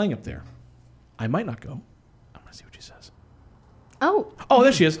 And they're playing up there. I might not go. I'm going to see what she says. Oh. Oh,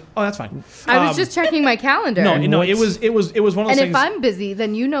 there she is. Oh, that's fine. I was just checking my calendar. No, it was one of those And things. if I'm busy,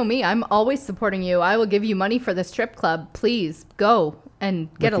 then you know me. I'm always supporting you. I will give you money for the strip club. Please go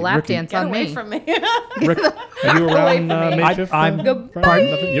and get a lap Ricky. dance Get on away me. from me. Rick, are you around May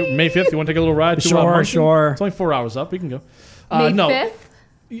 5th? May 5th, you want to take a little ride to Sure, Moncton? sure. It's only 4 hours up. We can go. May no, 5th?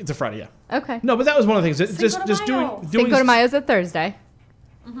 It's a Friday, yeah. Okay. No, but that was one of the things. Just doing. Cinco de Mayo's a Thursday.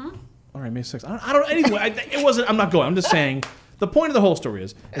 All right, May 6th. I don't. Anyway, it wasn't. I'm not going. I'm just saying. The point of the whole story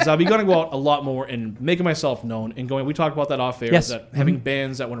is I'll be going to go out a lot more and making myself known and going. We talked about that off air. Yes. That having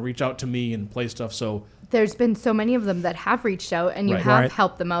bands that want to reach out to me and play stuff. So There's been so many of them that have reached out, and you Right. have Right.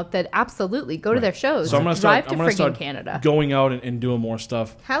 helped them out. That absolutely go to their shows. So I'm gonna Drive start. to I'm gonna friggin' start Canada. going out and doing more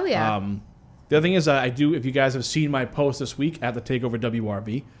stuff. Hell yeah. The other thing is I do. If you guys have seen my post this week at the TakeOver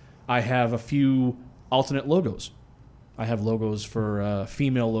WRB, I have a few alternate logos. I have logos for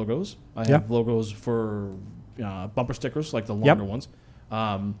female logos. I have logos for bumper stickers, like the longer ones.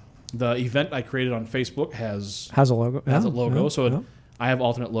 The event I created on Facebook has a logo. Has a Yeah, logo. yeah, So yeah. I have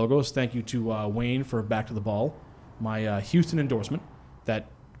alternate logos. Thank you to Wayne for Back to the Ball, my Houston endorsement that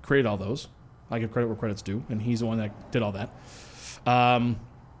created all those. I give credit where credit's due, and he's the one that did all that. I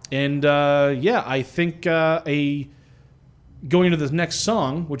think going into this next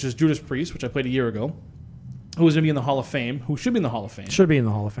song, which is Judas Priest, which I played a year ago, who is going to be in the Hall of Fame, who should be in the Hall of Fame. Should be in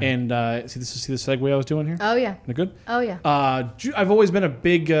the Hall of Fame. And see the segue I was doing here? Oh, yeah. Isn't it good? Oh, yeah. I've always been a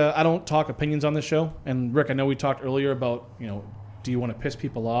big, I don't talk opinions on this show. And Rick, I know we talked earlier about, do you want to piss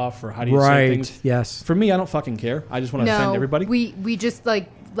people off or how do you say things? Yes. For me, I don't fucking care. I just want to offend everybody. We just like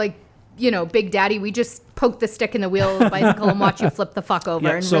Big Daddy, we just poke the stick in the wheel of the bicycle and watch you flip the fuck over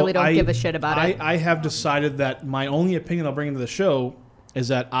and really don't give a shit about it. I have decided that my only opinion I'll bring into the show is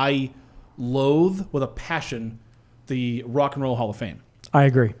that I loathe with a passion the Rock and Roll Hall of Fame. I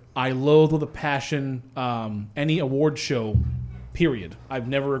agree. I loathe with a passion any award show, period. I've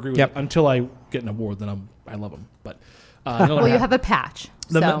never agreed with it until I get an award, then I love them. But well, you have a patch.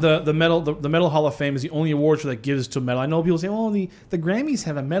 The Metal Hall of Fame is the only award show that gives to metal. I know people say, "Oh, the Grammys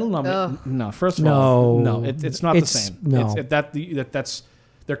have a metal nomination." No, first of all, no, it's not the same. No, that's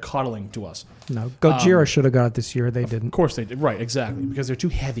they're coddling to us. No, Gojira should have got it this year. They didn't. Of course they did. Right, exactly, because they're too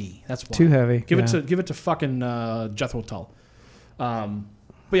heavy. That's why. Too heavy. Give it to fucking Jethro Tull.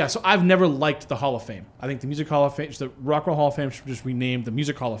 But yeah, so I've never liked the Hall of Fame. I think the Music Hall of Fame, the Rock and Roll Hall of Fame should just rename the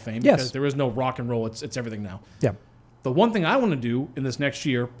Music Hall of Fame because there is no rock and roll. It's everything now. Yeah. The one thing I want to do in this next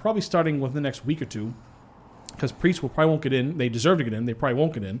year, probably starting within the next week or two, because Priest probably won't get in. They deserve to get in. They probably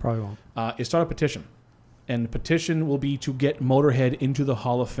won't get in. Probably won't. Is start a petition. And the petition will be to get Motorhead into the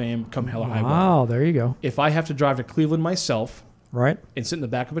Hall of Fame come hell or high water. Wow, there you go. If I have to drive to Cleveland myself right, and sit in the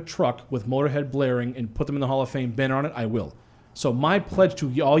back of a truck with Motorhead blaring and put them in the Hall of Fame banner on it, I will. So my pledge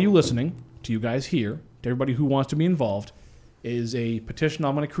to all you listening, to you guys here, to everybody who wants to be involved, is a petition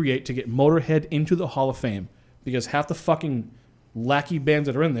I'm going to create to get Motorhead into the Hall of Fame. Because half the fucking lackey bands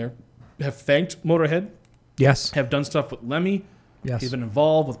that are in there have thanked Motorhead. Yes. Have done stuff with Lemmy. Yes. He's been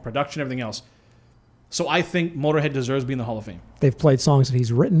involved with production, everything else. So I think Motorhead deserves to be in the Hall of Fame. They've played songs that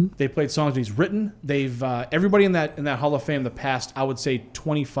he's written. They've played songs that he's written. They've everybody in that Hall of Fame the past, I would say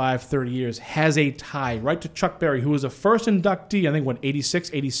 25, 30 years, has a tie right to Chuck Berry, who was the first inductee, I think,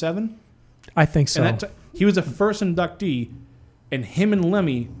 86, 87? I think so. He was the first inductee, and him and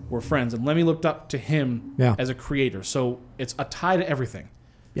Lemmy were friends, and Lemmy looked up to him as a creator. So it's a tie to everything.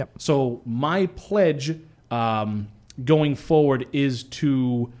 Yep. So my pledge going forward is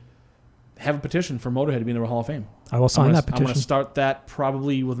to have a petition for Motorhead to be in the Hall of Fame. I will sign that petition. I'm going to start that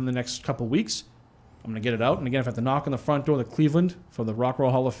probably within the next couple of weeks. I'm going to get it out. And again, if I have to knock on the front door of the Cleveland for the Rock and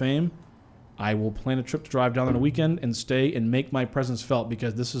Roll Hall of Fame, I will plan a trip to drive down on a weekend and stay and make my presence felt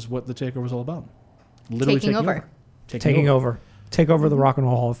because this is what the TakeOver is all about. Literally taking over. Taking over. Take over the Rock and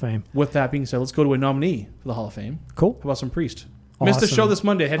Roll Hall of Fame. With that being said, let's go to a nominee for the Hall of Fame. Cool. How about some Priest? Awesome. Missed the show this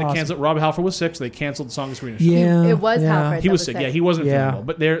Monday. Had to cancel it. Rob Halford was sick, so they canceled the Song of Serena show. Yeah, it was Halford. He was sick. Yeah, he wasn't feeling well.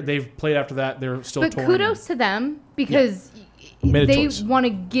 But they've played after that. They're still touring. But kudos to them because they want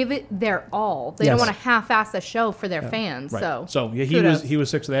to give it their all. They don't want to half-ass a show for their fans. Right. So yeah, he was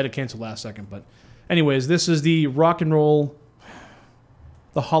sick, so they had to cancel last second. But anyways, this is the Rock and Roll,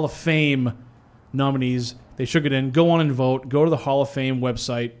 the Hall of Fame nominees. They should get in. Go on and vote. Go to the Hall of Fame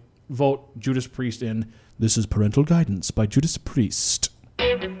website. Vote Judas Priest in. This is Parental Guidance by Judas Priest.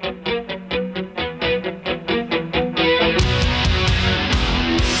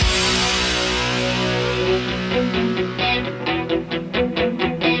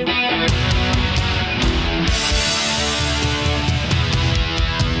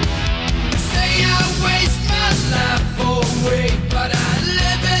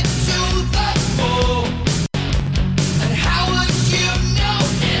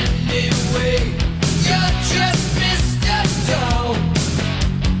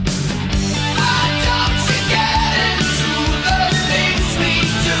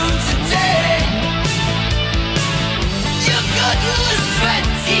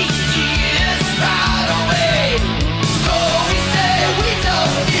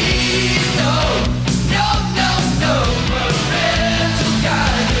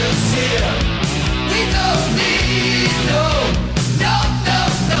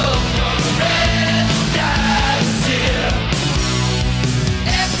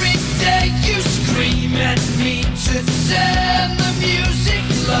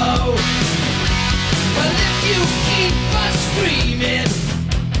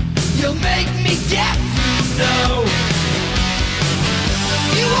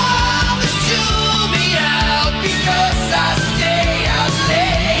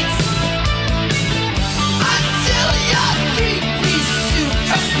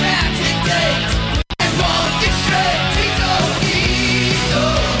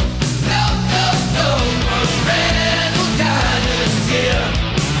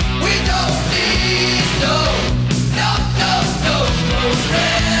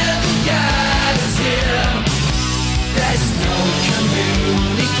 Yeah.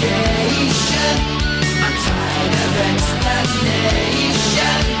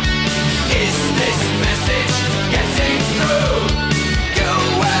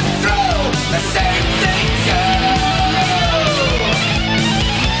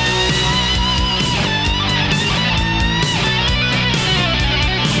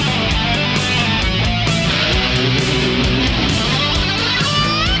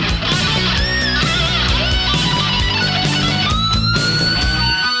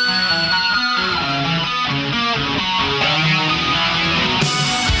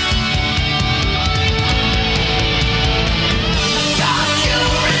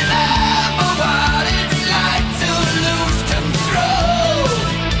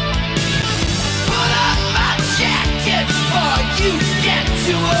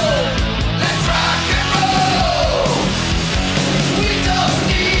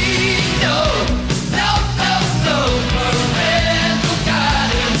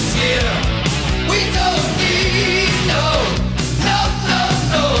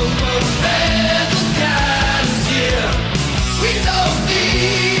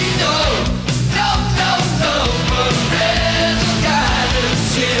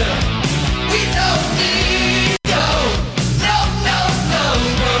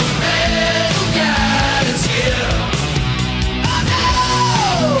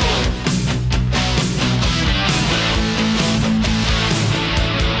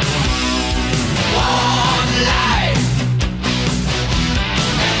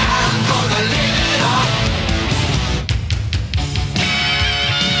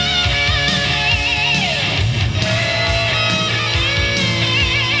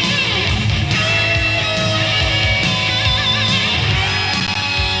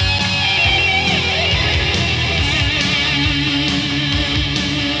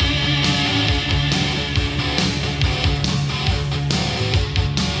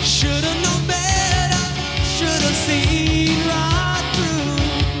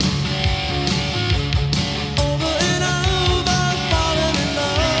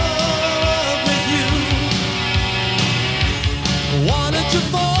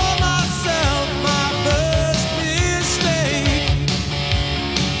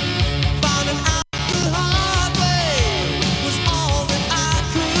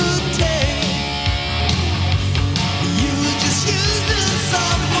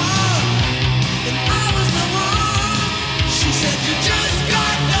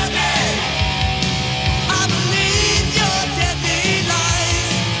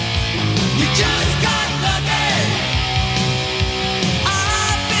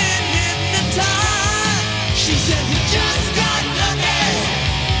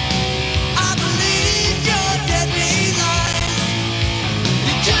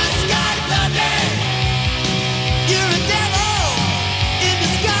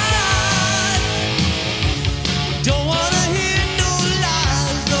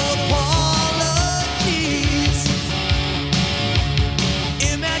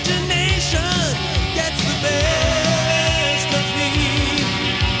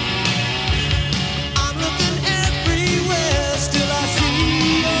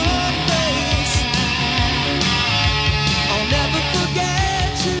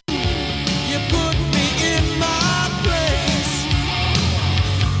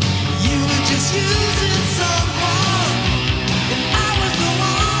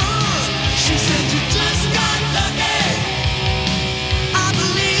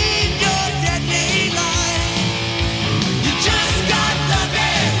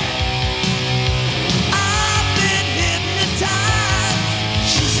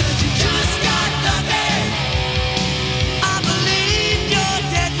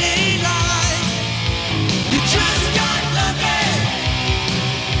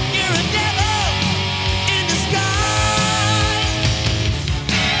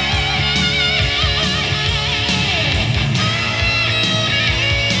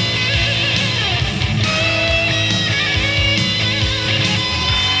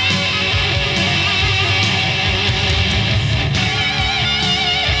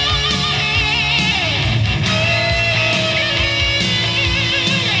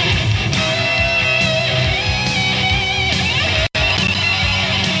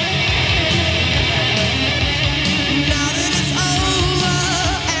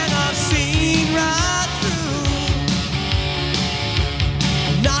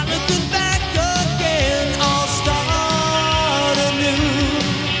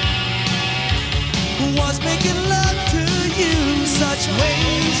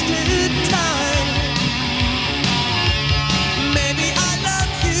 wasted time. Maybe I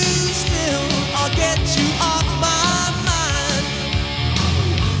love you still. I'll get you off my mind.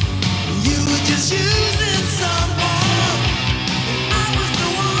 You were just using someone. I was the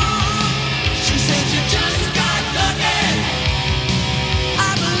one. She said you just got lucky.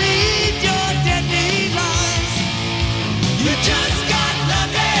 I believe your deadly lies. You just got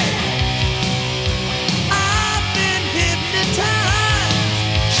lucky. I've been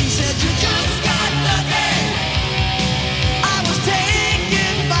hypnotized. She said you just got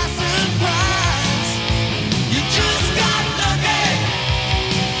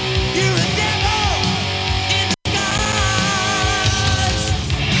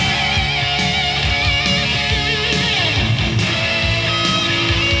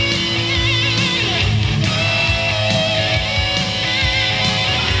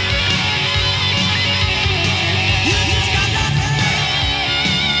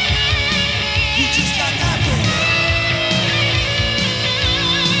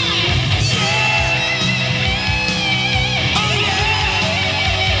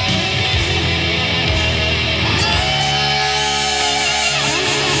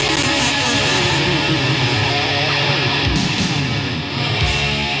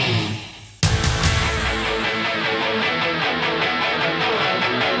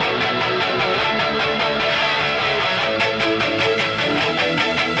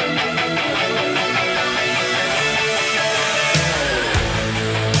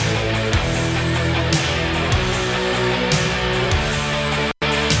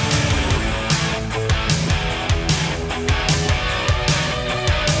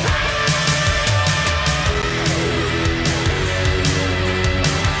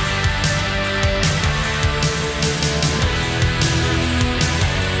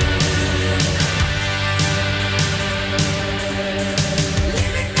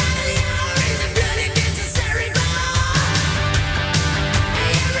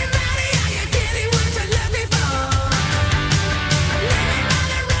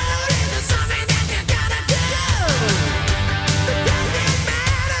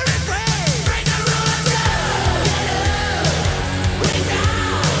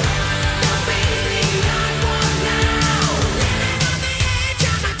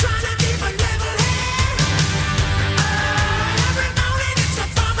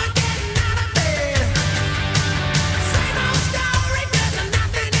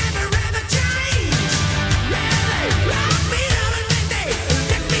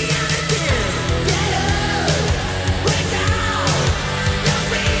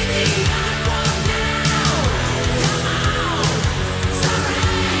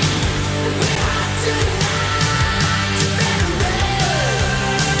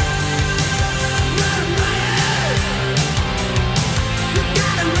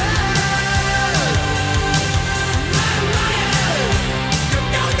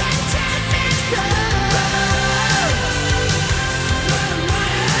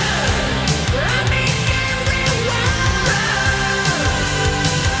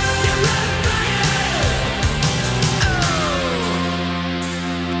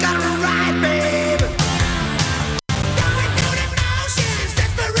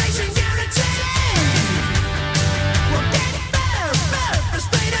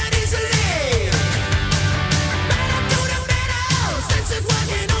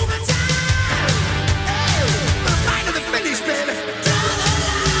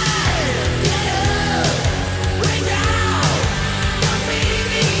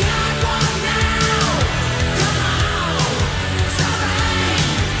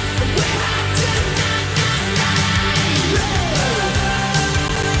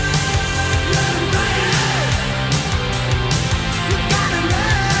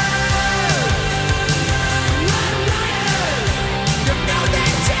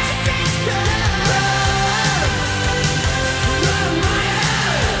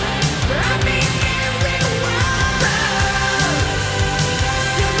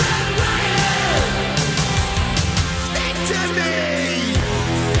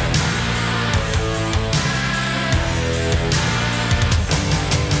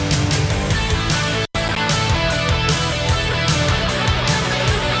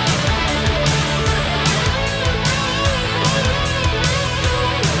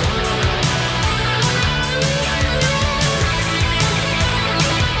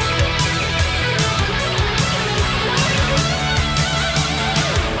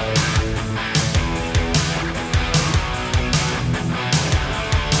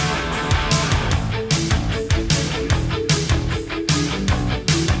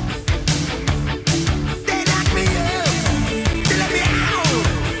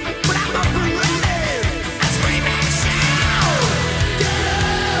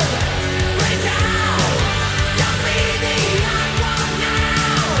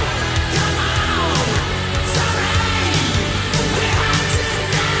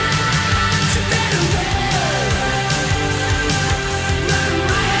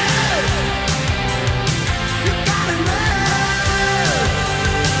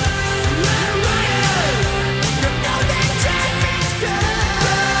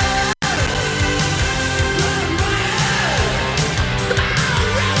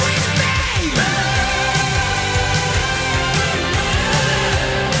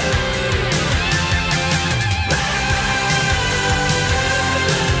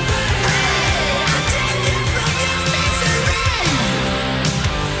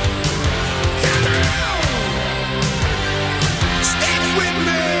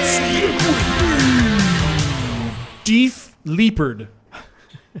Leopard.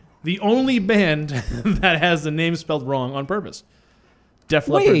 The only band that has the name spelled wrong on purpose. Def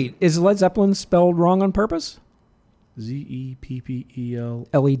Leppard. Wait, is Led Zeppelin spelled wrong on purpose? Zeppel.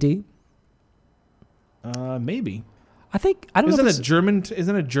 LED? Maybe. I don't know.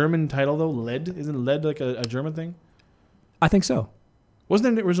 Isn't a German title though? Lead? Isn't lead like a German thing? I think so.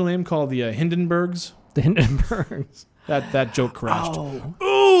 Wasn't there an original name called the Hindenburgs? The Hindenburgs. That joke crashed. Oh.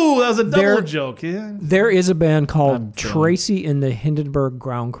 Ooh, that was a double joke. Yeah. There is a band called Tracy and the Hindenburg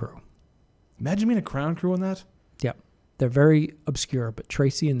Ground Crew. Imagine being a ground crew on that. Yep. They're very obscure, but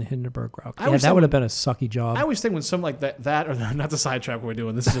Tracy and the Hindenburg Ground Crew. I Yeah, always that think would have been a sucky job. I always think when something like that or not the sidetrack what we're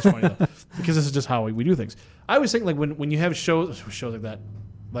doing, this is just funny though, because this is just how we do things. I always think like when you have shows like that,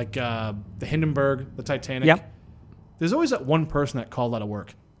 like the Hindenburg, the Titanic. Yep. There's always that one person that called out of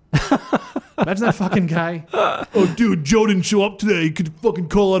work. Imagine that fucking guy. Oh, dude, Joe didn't show up today. He could fucking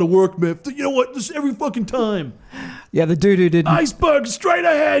call out of work, man. You know what? This is every fucking time. Yeah, the dude who did iceberg straight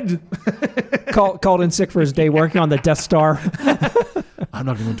ahead. called in sick for his day working on the Death Star. I'm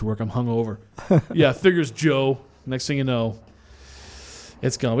not going to go to work. I'm hungover. Yeah, figures Joe. Next thing you know,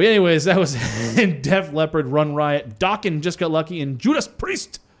 it's gone. But anyways, that was Def Leppard, Run Riot, Dokken, Just Got Lucky, and Judas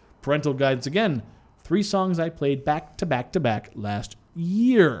Priest. Parental Guidance again. 3 songs I played back to back to back last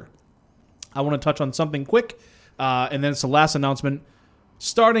year. I want to touch on something quick, and then it's the last announcement.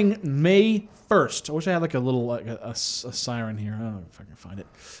 Starting May 1st, I wish I had like a little a siren here. I don't know if I can find it.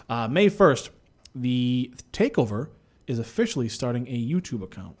 May 1st, the TakeOver is officially starting a YouTube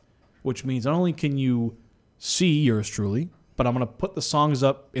account, which means not only can you see yours truly, but I'm going to put the songs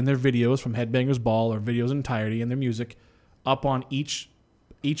up in their videos from Headbangers Ball or videos in entirety and their music up on each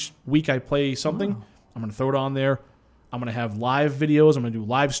week I play something. Oh. I'm going to throw it on there. I'm going to have live videos. I'm going to do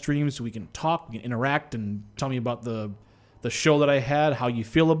live streams so we can talk, we can interact, and tell me about the show that I had, how you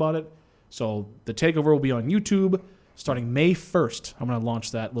feel about it. So the TakeOver will be on YouTube starting May 1st. I'm going to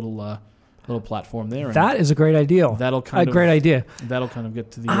launch that little platform there. That is a great idea. That'll kind of great idea. That'll kind of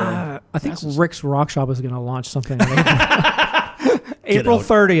get to the. I think Rick's Rock Shop is going to launch something. April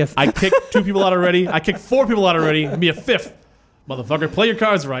 30th. I kicked 2 people out already. I kicked 4 people out already. It'll be a 5th. Motherfucker, play your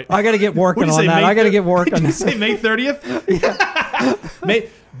cards right. I got to get working on that. I got to get working. Did you say May 30th? Yeah.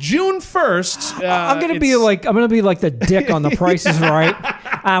 June 1st. I'm gonna be like the dick on The Price is Right.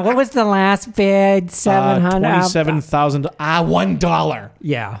 What was the last bid? $700. $27,000. $1.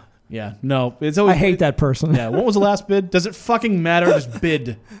 Yeah. Yeah. No. It's always. I hate that person. Yeah. What was the last bid? Does it fucking matter? Just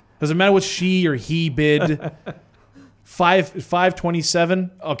bid. Does it matter what she or he bid?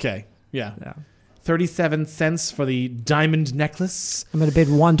 527. Okay. Yeah. 37 cents for the diamond necklace. I'm going to bid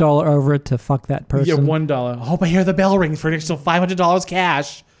 $1 over it to fuck that person. Yeah, $1. I hope I hear the bell ring for an additional $500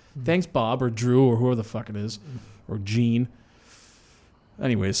 cash. Thanks, Bob or Drew or whoever the fuck it is. Or Gene.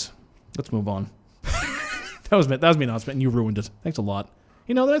 Anyways, let's move on. that was my announcement and you ruined it. Thanks a lot.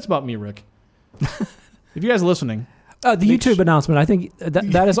 You know, that's about me, Rick. If you guys are listening. The YouTube announcement, I think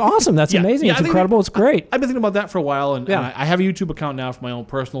that is awesome. That's amazing. It's incredible. It's great. I've been thinking about that for a while, and I have a YouTube account now for my own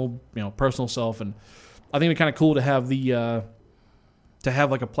personal self, and I think it'd be kind of cool to have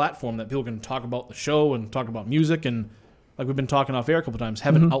like a platform that people can talk about the show and talk about music, and like we've been talking off air a couple times,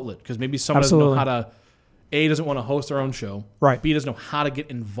 have an outlet because maybe someone doesn't know how to. A, doesn't want to host their own show. Right. B, doesn't know how to get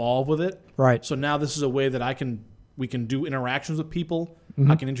involved with it. Right. So now this is a way that we can do interactions with people.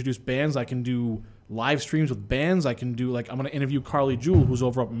 I can introduce bands. I can do live streams with bands. I can do I'm going to interview Carly Jewell, who's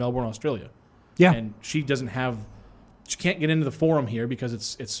over up in Melbourne, Australia. Yeah. And she can't get into the forum here because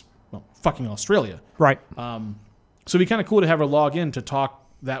it's fucking Australia. Right. So it'd be kind of cool to have her log in to talk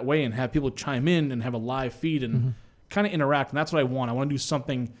that way and have people chime in and have a live feed and kind of interact. And that's what I want. I want to do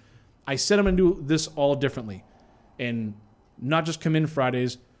something. I said I'm going to do this all differently and not just come in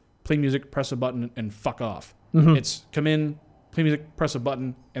Fridays, play music, press a button, and fuck off. It's come in, play music, press a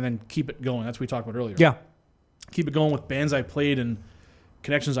button, and then keep it going. That's what we talked about earlier. Yeah. Keep it going with bands I played and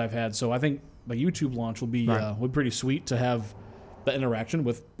connections I've had. So I think the YouTube launch will be pretty sweet to have the interaction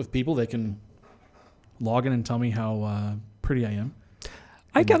with people. They can log in and tell me how pretty I am.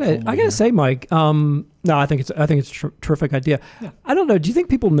 I gotta say, Mike. No, I think it's a terrific idea. Yeah. I don't know. Do you think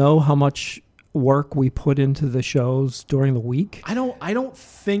people know how much work we put into the shows during the week? I don't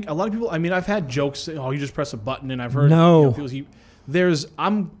think a lot of people. I mean, I've had jokes. Say, oh, you just press a button, and I've heard I'm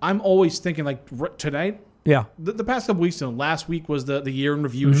always thinking like tonight. Yeah. The past couple weeks, last week was the year in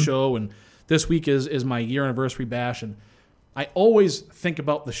review show, and this week is my year anniversary bash, and I always think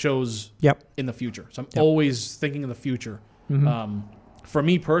about the shows in the future. So I'm always thinking of the future. For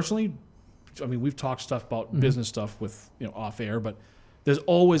me personally, I mean, we've talked stuff about business stuff with off air, but I'm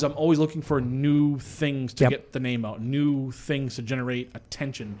always looking for new things to get the name out, new things to generate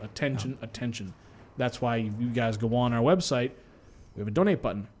attention. That's why you guys go on our website. We have a donate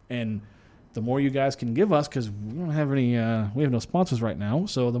button. And the more you guys can give us, because we don't have any, we have no sponsors right now.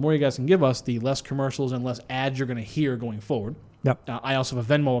 So the more you guys can give us, the less commercials and less ads you're going to hear going forward. Yep. I also have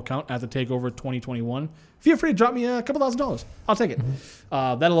a Venmo account at the TakeOver 2021. Feel free to drop me a couple $1,000s. I'll take it.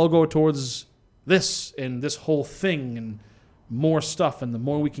 That'll all go towards this and this whole thing and more stuff. And the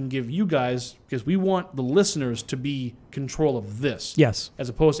more we can give you guys, because we want the listeners to be control of this. Yes. As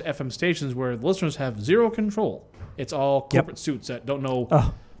opposed to FM stations where the listeners have zero control. It's all corporate suits that don't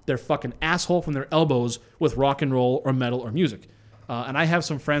know their fucking asshole from their elbows with rock and roll or metal or music. And I have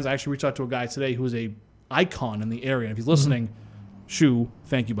some friends. I actually reached out to a guy today who's a icon in the area. And if he's listening, Shu,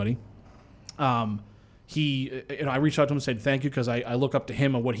 thank you, buddy. I reached out to him and said thank you because I look up to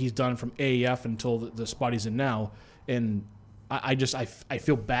him and what he's done from AAF until the spot he's in now. And I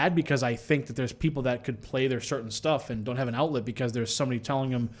feel bad because I think that there's people that could play their certain stuff and don't have an outlet because there's somebody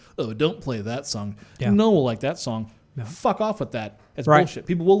telling them, oh, don't play that song. Yeah. No one will like that song. No. Fuck off with that. It's bullshit.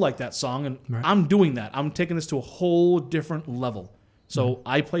 People will like that song, and I'm doing that. I'm taking this to a whole different level. So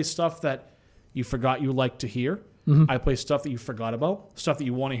I play stuff that you forgot you liked to hear. I play stuff that you forgot about, stuff that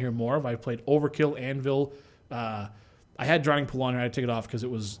you want to hear more of. I played Overkill, Anvil. I had Drowning Pool on here. I had to take it off because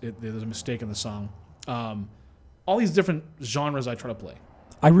there's a mistake in the song. All these different genres I try to play.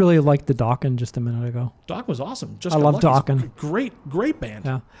 I really liked the Dokken just a minute ago. Dokken was awesome. I love Dokken. Great band.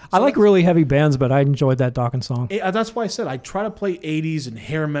 Yeah, I like really heavy bands, but I enjoyed that Dokken song. That's why I said I try to play 80s and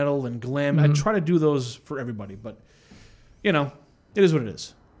hair metal and glam. I try to do those for everybody, but it is what it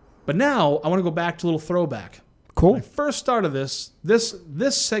is. But now I want to go back to a little throwback. Cool. When I first started this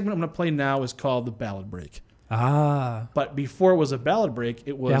segment I'm going to play now is called the Ballad Break. But before it was a ballad break,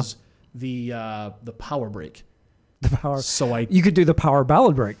 it was the power break. The power. So you could do the power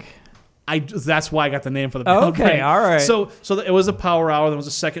ballad break. That's why I got the name for the ballad break. Okay, all right. So it was a power hour. There was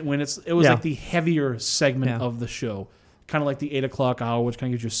a second win. It was like the heavier segment of the show, kind of like the 8 o'clock hour, which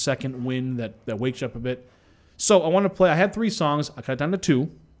kind of gives you a second win that wakes you up a bit. So I wanted to play. I had 3 songs. I cut it down to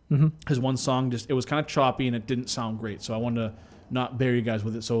 2 because one song it was kind of choppy and it didn't sound great. So I wanted to not bury you guys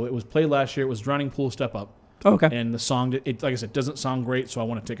with it. So it was played last year. It was Drowning Pool, Step Up. Okay. And the song, like I said, doesn't sound great, so I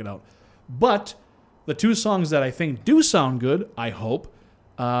want to take it out. But the 2 songs that I think do sound good, I hope,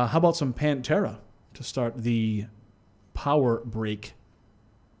 how about some Pantera to start the power break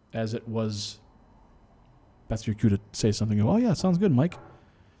as it was. That's your cue to say something. Oh, yeah, it sounds good, Mike.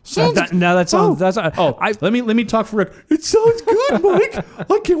 Let me talk for Rick. It sounds good, Mike.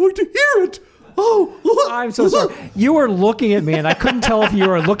 I can't wait to hear it. Oh, I'm so sorry. You were looking at me, and I couldn't tell if you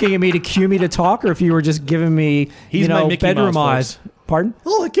were looking at me to cue me to talk or if you were just giving me, my Mickey bedroom Mouse, eyes. Pardon?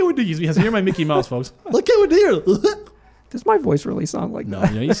 Oh, I can't wait to use. Yes, you're my Mickey Mouse, folks. I can't wait to hear it. Does my voice really sound like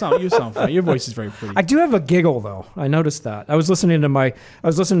that? No, you sound fine. Your voice is very pretty. I do have a giggle though. I noticed that. I was listening to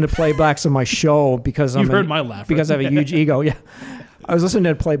playbacks of my show because You've heard my laugh, because right? I have a huge ego. Yeah, I was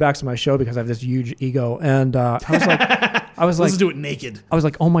listening to playbacks of my show because I have this huge ego, and I was like, let's do it naked. I was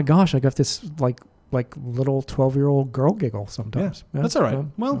like, oh my gosh, I got this like little 12-year-old girl giggle sometimes. Yeah, that's all right.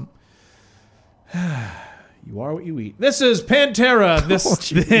 Well, you are what you eat. This is Pantera.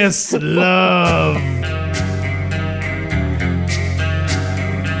 This love.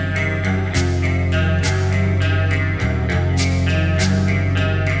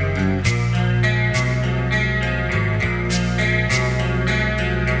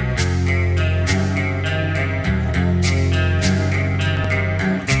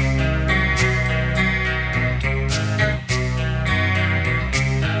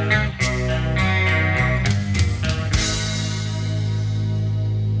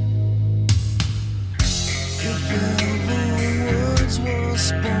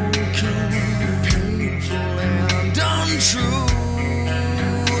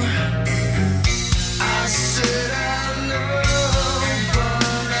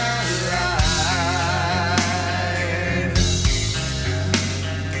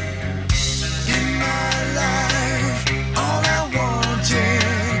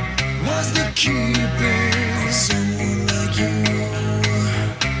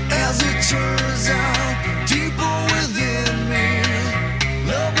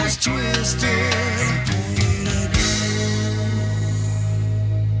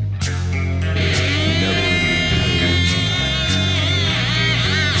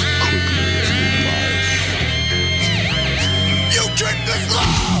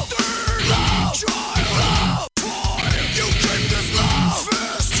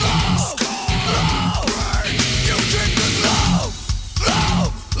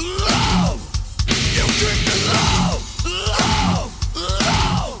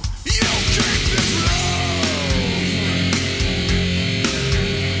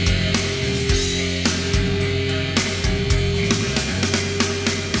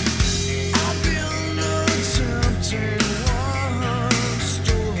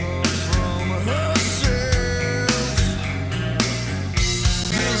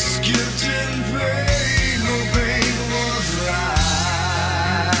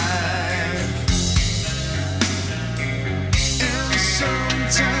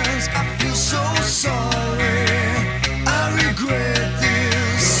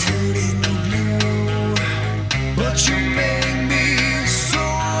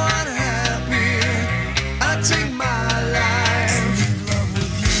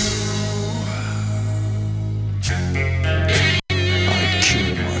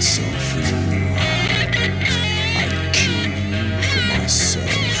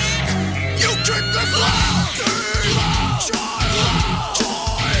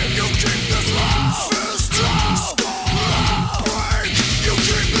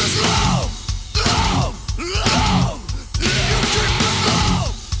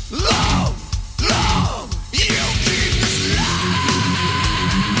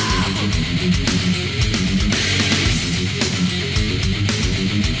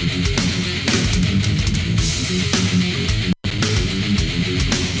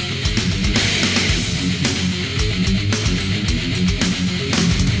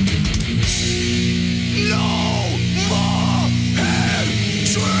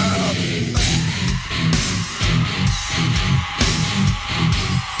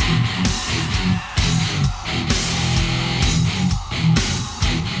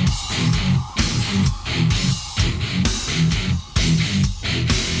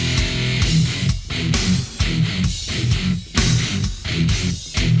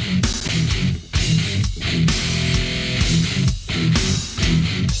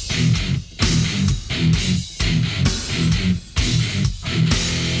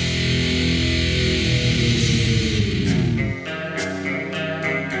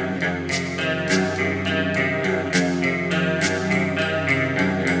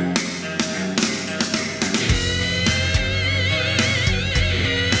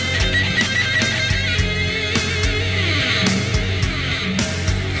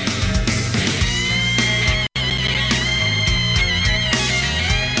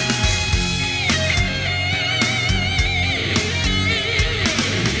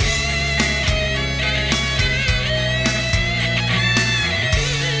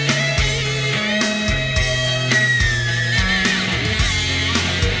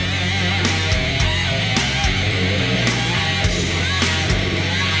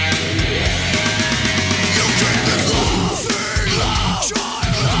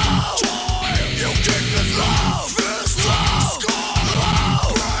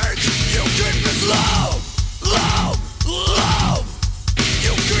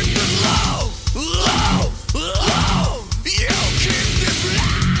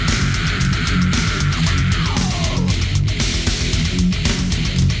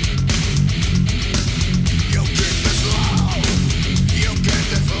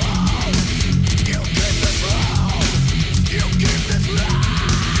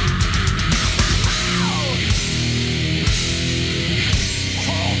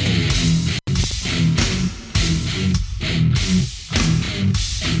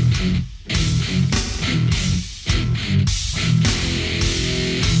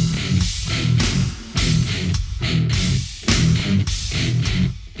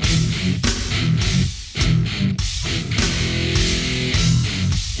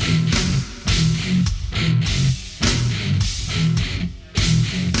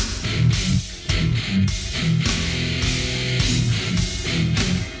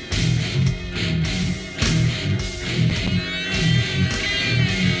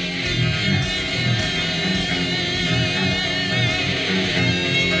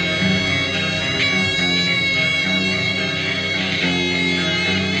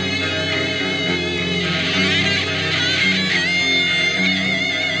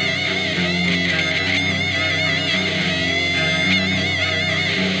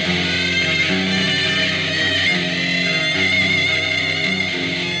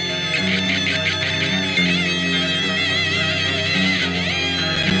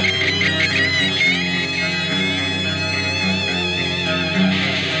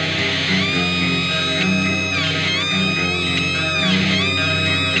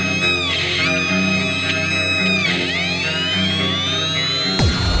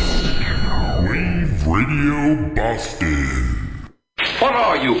 What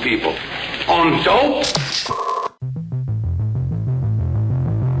are you people? On dope?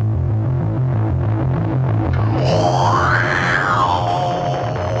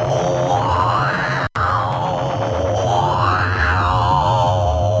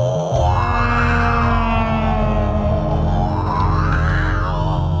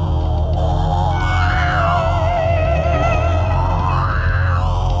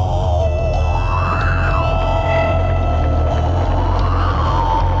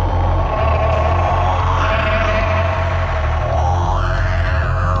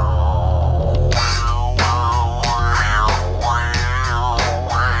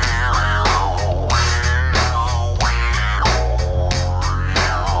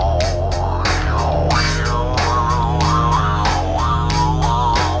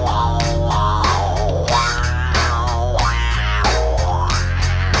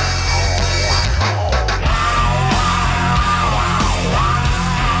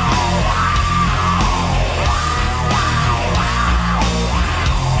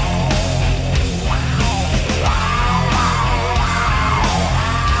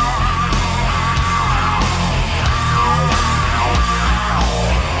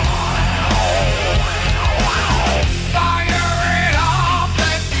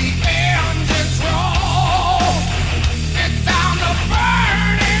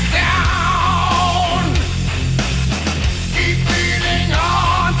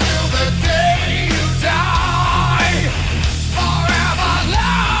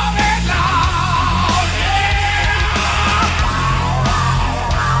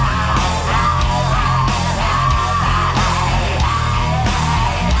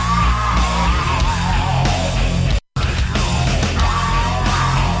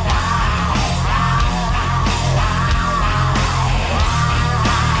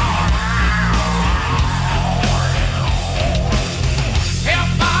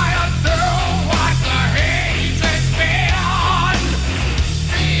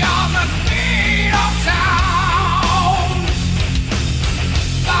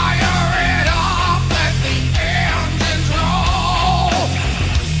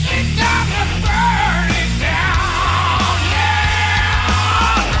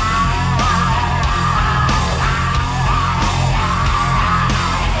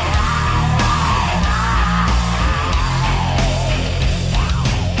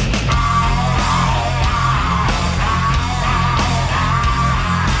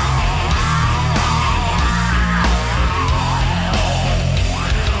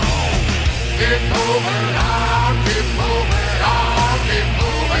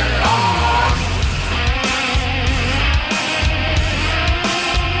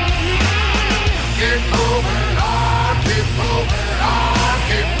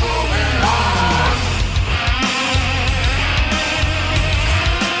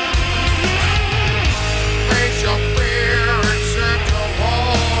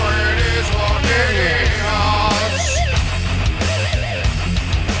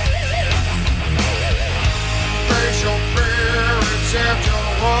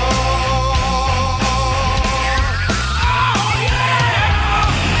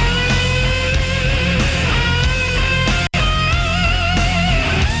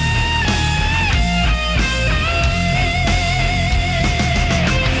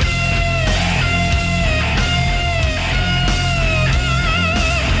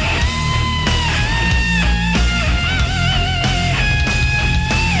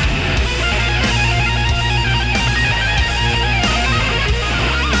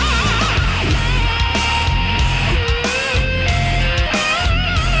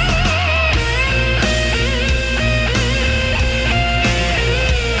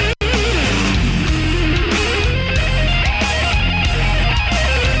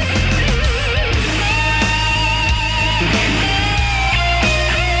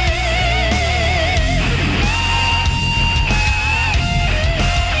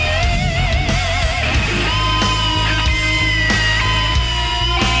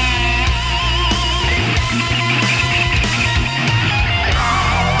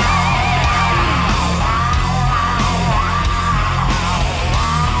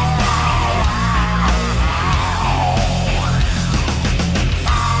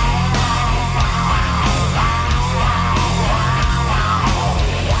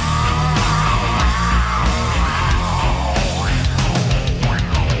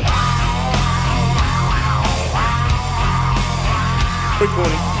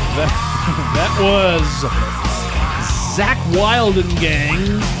 That was Zach Wild and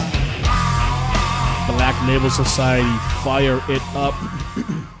Gang. Black Label Society, Fire It Up.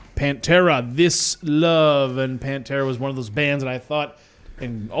 Pantera, This Love. And Pantera was one of those bands that I thought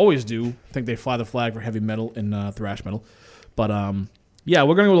and always do think they fly the flag for heavy metal and thrash metal. But yeah,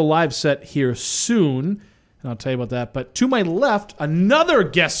 we're going to go to a live set here soon, and I'll tell you about that. But to my left, another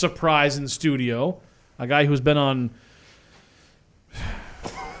guest surprise in studio, a guy who's been on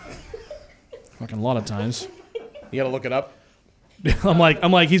fucking a lot of times. You got to look it up. I'm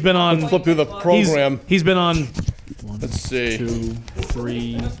like he's been on. Let's flip through the program. He's been on. Let's see. 2,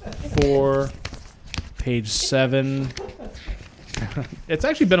 3, 4, page 7. It's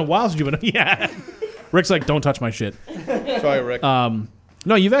actually been a while since you've been. Yeah. Rick's like, don't touch my shit. Sorry, Rick.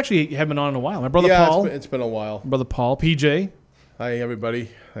 No, you've actually haven't been on in a while. My brother Paul. It's been a while. Brother Paul, PJ. Hi, everybody.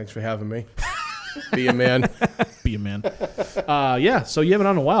 Thanks for having me. Be a man. Be a man. Yeah. So you haven't been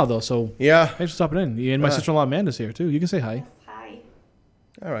on in a while though. So yeah. Thanks for stopping in. And my sister-in-law Amanda's here too. You can say hi.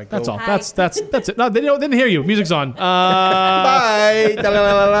 All right, that's cool. all. That's it. No, they didn't hear you. Music's on. Bye.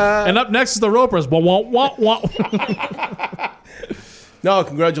 And up next is the Ropers. Wah, wah, wah, wah. No,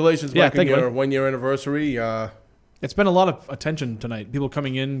 congratulations, Yeah, Mike, on thank you, your man. 1-year anniversary. It's been a lot of attention tonight. People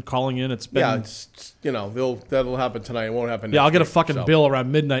coming in, calling in. It's been. Yeah, it's that'll happen tonight. It won't happen. Yeah, next I'll get a week, fucking so. bill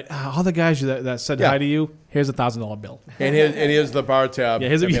around midnight. All the guys that said hi to you, here's a $1,000 bill. And here's the bar tab. Yeah,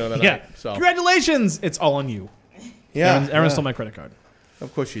 at the end of the night, so. Congratulations! It's all on you. Yeah, Aaron stole my credit card.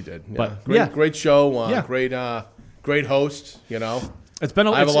 Of course she did. Yeah. But great show. Yeah. Great host. You know, it's been.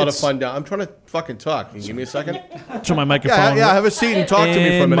 I have a lot of fun down. I'm trying to fucking talk. Can you give me a second? Turn my microphone. Yeah, have a seat and talk to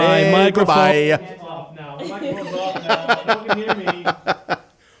me for a minute. My Hey, microphone. goodbye. Off now. The microphone's off now. No one can hear me.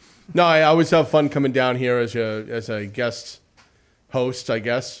 No, I always have fun coming down here as a guest host. I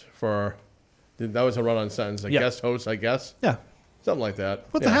guess that was a run-on sentence. A guest host, I guess. Yeah, something like that.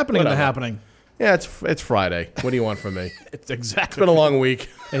 What's the happening in the whatever. happening? Yeah, it's Friday. What do you want from me? It's exactly. It's been a long week.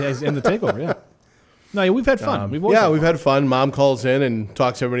 In the takeover, yeah. No, we've had fun. We've had fun. Mom calls in and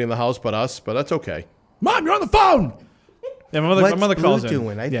talks to everybody in the house but us, but that's okay. Mom, you're on the phone. Yeah, my mother calls in.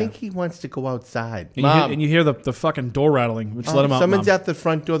 doing? I Yeah. think he wants to go outside. And Mom, you hear the fucking door rattling. Which let him out. someone's Mom. at the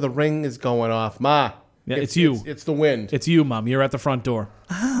front door. The ring is going off. Ma. Yeah, it's you. It's the wind. It's you, Mom. You're at the front door.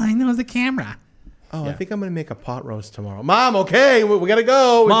 Oh, I know the camera. Oh, I think I'm going to make a pot roast tomorrow. Mom, okay, we got to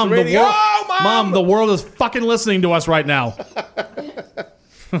go. Mom, it's the radio. world, Mom, the world is fucking listening to us right now.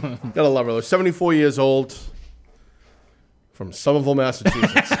 Gotta love her. Though. 74 years old, from Somerville,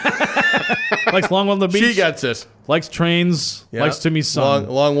 Massachusetts. Likes long on the beach. She gets it. Likes trains. Yeah. Likes Timmy's son.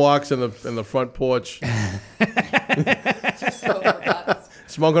 Long walks in the front porch.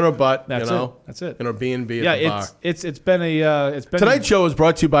 Smoking her butt. That's you know. it. That's it. In her B&B Yeah, at the bar. it's been a Tonight's show is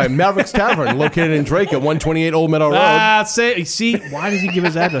brought to you by Maverick's Tavern, located in Drake at 128 Old Meadow Road. See, why does he give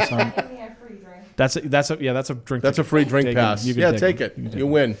his address on? That's a drink. That's a free drink Take pass. it. You can Yeah, take take it. You can You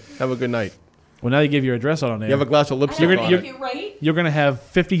win. Have a good night. Well, now you give your address on there. You have a glass of lipstick on it. You're gonna have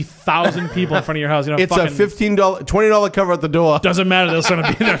 50,000 people in front of your house. You know, It's a $20 cover at the door. Doesn't matter. There's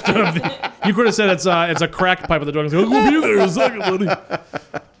gonna be there. You could have said it's a crack pipe at the door. It's like, "I'll be there in a second, buddy."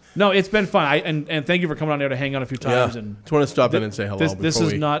 No, it's been fun. And thank you for coming on there to hang out a few times. Yeah. And Just want to stop in and say hello. This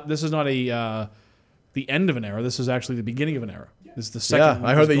is not a the end of an era. This is actually the beginning of an era. This is the second. Yeah,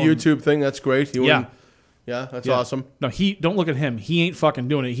 I heard the YouTube thing. That's great. Yeah, that's awesome. No, don't look at him. He ain't fucking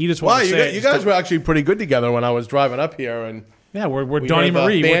doing it. He just Wow, wants to say you guys were actually pretty good together when I was driving up here, and we're we Donnie had the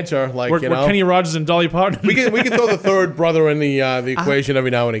Marie. banter, we're Kenny Rogers and Dolly Parton. we can throw the third brother in the equation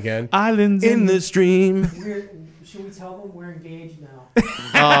every now and again. Islands in the stream. Should we tell them we're engaged now?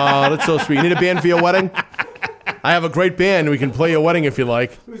 Oh, that's so sweet. You need a band for your wedding? I have a great band. We can play your wedding if you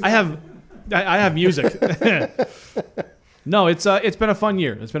like. I have music. No, it's been a fun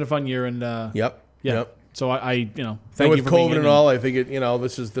year. It's been a fun year, and Yep. So I thank and you with for being COVID in and all. I think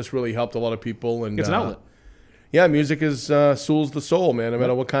this really helped a lot of people, and It's an outlet. Yeah, music is soothes the soul, man. No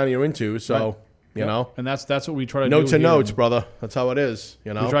matter what kind you're into, so. Right. You know, and that's what we try to do. Notes and here. notes, brother. That's how it is.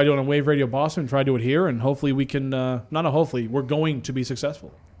 You know, we try doing on Wave Radio Boston, try to do it here, and hopefully we can. We're going to be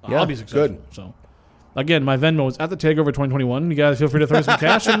successful. Yeah, I'll be successful. good. So, again, my Venmo is at the TakeOver 2021. You guys feel free to throw some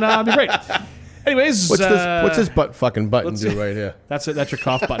cash, and it'll be great. Anyways, what's this fucking button do right here? That's it. That's your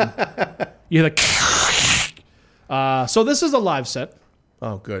cough button. You hear the. So this is a live set.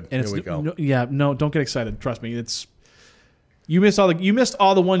 Oh, good. And Here we go. No, don't get excited. Trust me, it's. You missed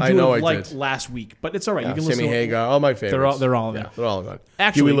all the ones you liked last week, but it's all right. Yeah, you can Sammy listen. Hagar, all my favorites. They're all there. They're all good.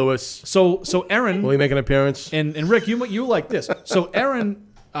 Actually, Huey Lewis. So Aaron, will he make an appearance? And Rick, you like this. So Aaron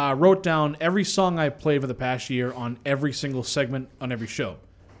wrote down every song I played for the past year on every single segment on every show,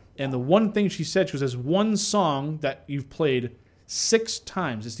 and the one thing she said, she was, "There's one song that you've played 6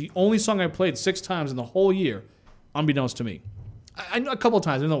 times. It's the only song I played 6 times in the whole year, unbeknownst to me. I know a couple of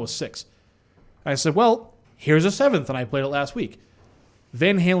times, I know it was 6. I said, well. Here's a 7th, and I played it last week.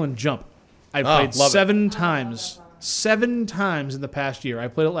 Van Halen Jump. I played 7 times 7 times in the past year. I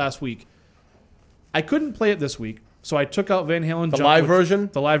played it last week. I couldn't play it this week, so I took out Van Halen. The Jump, live version?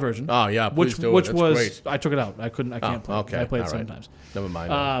 The live version. Oh, yeah, please do it. Which That's was great. I took it out. I can't play it. Okay. I played it All 7 right. times. Never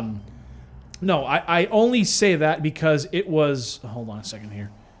mind. No, I only say that because it was. Hold on a second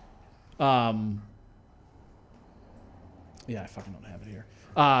here. Yeah, I fucking don't have it here.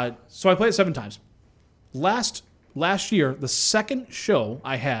 So I played it 7 times. Last year, the second show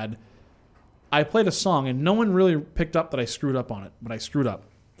I had, I played a song and no one really picked up that I screwed up on it, but I screwed up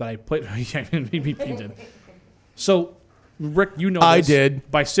that I played. Yeah, he did. So, Rick, you know I this.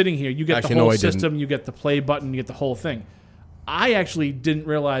 did. By sitting here, you get Actually, the whole no, I didn't. system, you get the play button, you get the whole thing. I actually didn't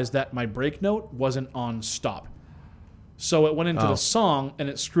realize that my break note wasn't on stop. So it went into the song and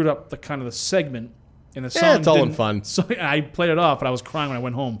it screwed up the kind of the segment. And the song it's all in didn't- fun. So I played it off, but I was crying when I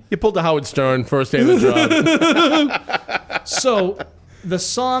went home. You pulled the Howard Stern first day of the job. So the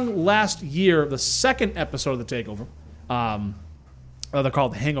song last year, the second episode of the Takeover, they're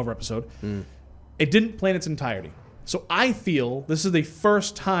called the Hangover episode. It didn't play in its entirety. So I feel this is the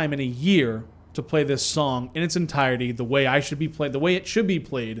first time in a year to play this song in its entirety, the way it should be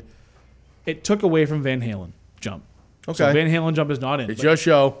played. It took away from Van Halen Jump. Okay. So Van Halen Jump is not in. It's but your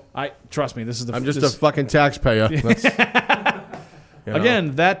show. Trust me, this is the. I'm just a fucking taxpayer. Let's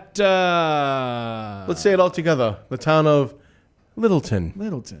Again, that. Let's say it all together. The town of Littleton.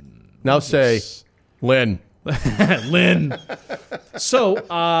 Now say, Lynn. Lynn. So,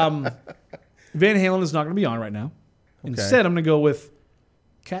 Van Halen is not going to be on right now. Instead, I'm going to go with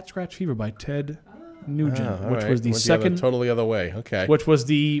Cat Scratch Fever by Ted Nugent, which was the second. Totally other way. Okay. Which was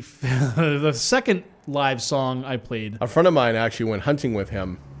the the second live song I played. A friend of mine actually went hunting with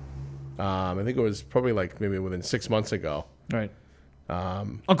him. I think it was probably maybe within 6 months ago. Right.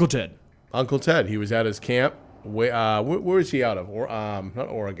 Uncle Ted. Uncle Ted. He was at his camp. Where is he out of? Not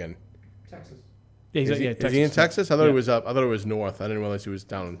Oregon. Texas. Yeah, Is he in Texas? I thought it was up. I thought it was north. I didn't realize he was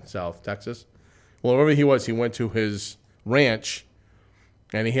down south, Texas. Well, wherever he was, he went to his ranch,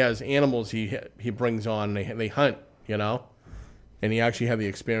 and he has animals he brings on. And they hunt, and he actually had the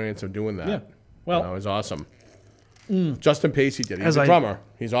experience of doing that. Yeah. Well, it was awesome. Justin Pacey did. He's a drummer.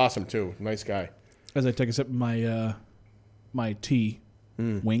 He's awesome too. Nice guy. As I take a sip of my my tea,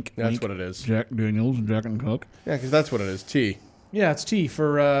 wink. That's wink, what it is. Jack Daniels and Jack and Coke. Yeah, because that's what it is. Tea. Yeah, it's tea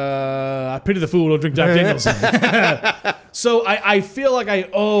for I pity the fool who drink Jack Daniels. So I feel like I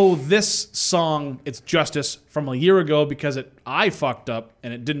owe this song its justice from a year ago because I fucked up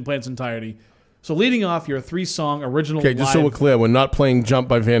and it didn't play in its entirety. So leading off your 3-song original. Okay, just so we're clear, we're not playing "Jump"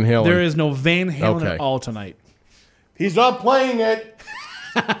 by Van Halen. There is no Van Halen at all tonight. He's not playing it.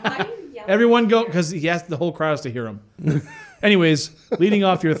 Everyone go, because the whole crowd has to hear him. Anyways, leading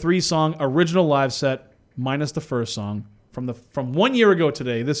off your 3-song original live set minus the first song from 1 year ago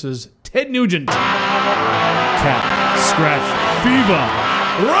today. This is Ted Nugent. Cat Scratch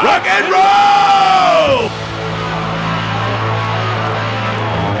Fever. Rock and roll!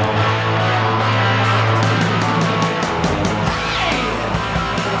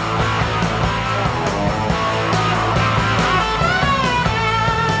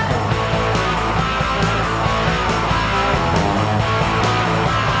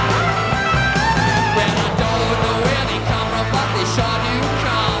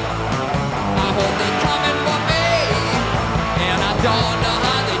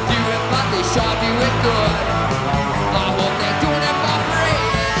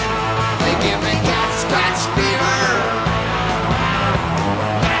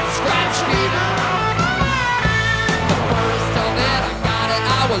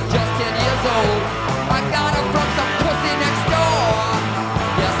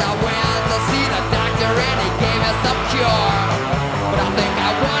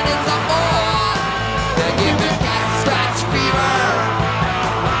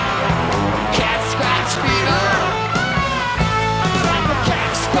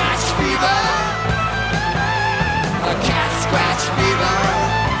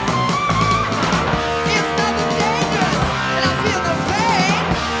 It's nothing dangerous, and I feel no pain.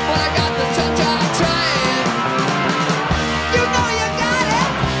 But I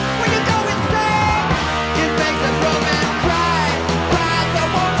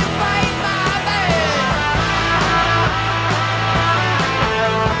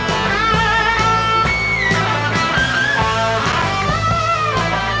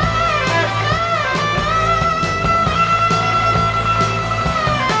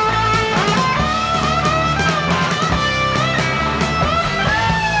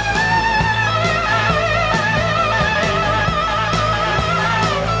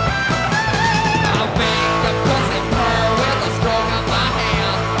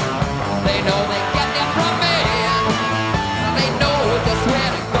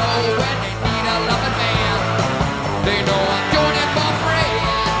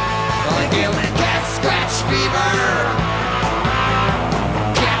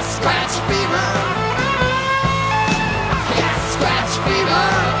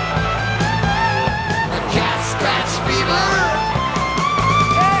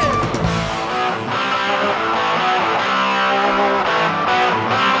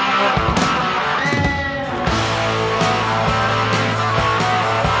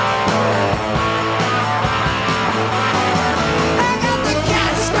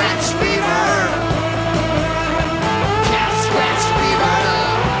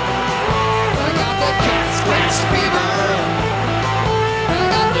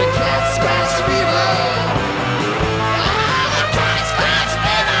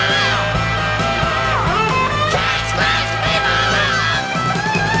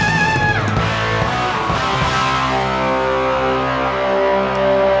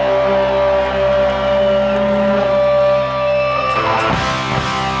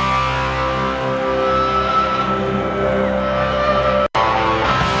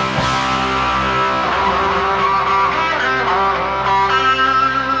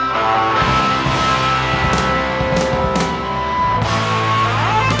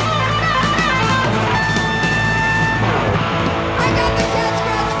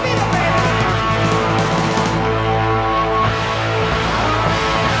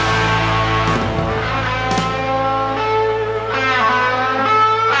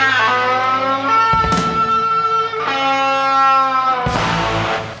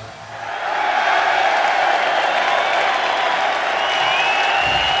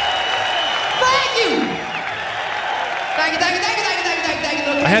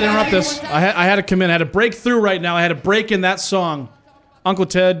I had to interrupt this. I had to come in. I had to break through right now. I had to break in that song. Uncle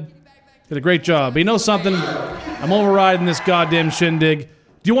Ted did a great job. But you know something? I'm overriding this goddamn shindig.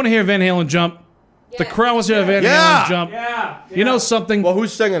 Do you want to hear Van Halen jump? Yeah. The crowd wants to hear Van Halen jump. Yeah. You know something? Well,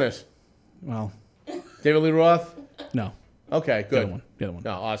 who's singing this? Well, David Lee Roth? No. Okay, good. The other one.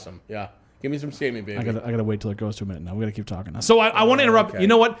 No, awesome. Yeah. Give me some Sammy, baby. I gotta wait till it goes to a minute now. We gotta keep talking now. So I want to interrupt. Okay. You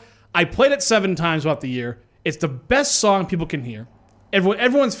know what? I played it 7 times throughout the year. It's the best song people can hear.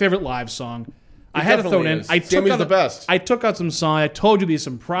 Everyone's favorite live song. I had to throw it in. Sammy's the best. I took out some songs. I told you there'll be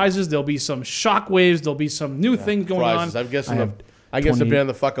some prizes. There'll be some shockwaves. There'll be some new things going on. I guess I've been in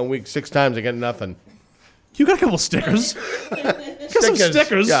the fucking week 6 times. I get nothing. You got a couple stickers. Got some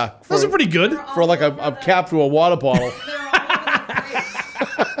stickers. Yeah, those are pretty good. For like a cap to a water bottle.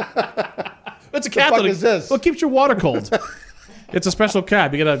 It's a cap. What the fuck is this? Well, it keeps your water cold. It's a special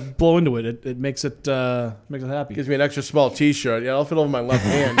cap. You gotta blow into it. It makes it happy. Gives me an extra small T-shirt. Yeah, I'll fit over my left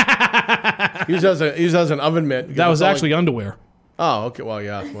hand. Use as an oven mitt. That was actually underwear. Oh, okay. Well,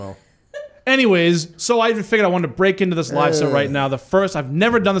 yeah. Well. Anyways, so I figured I wanted to break into this live set right now. I've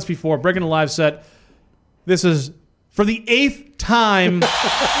never done this before. Breaking a live set. This is for the 8th time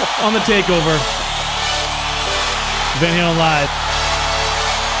on the TakeOver. Van Halen live.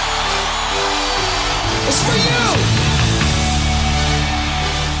 It's for you.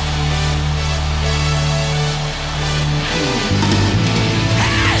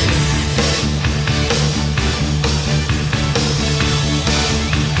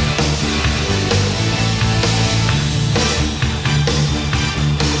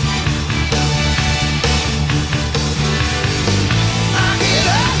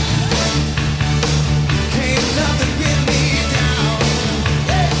 Nothing get me down.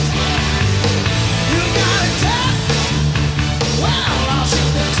 You gotta test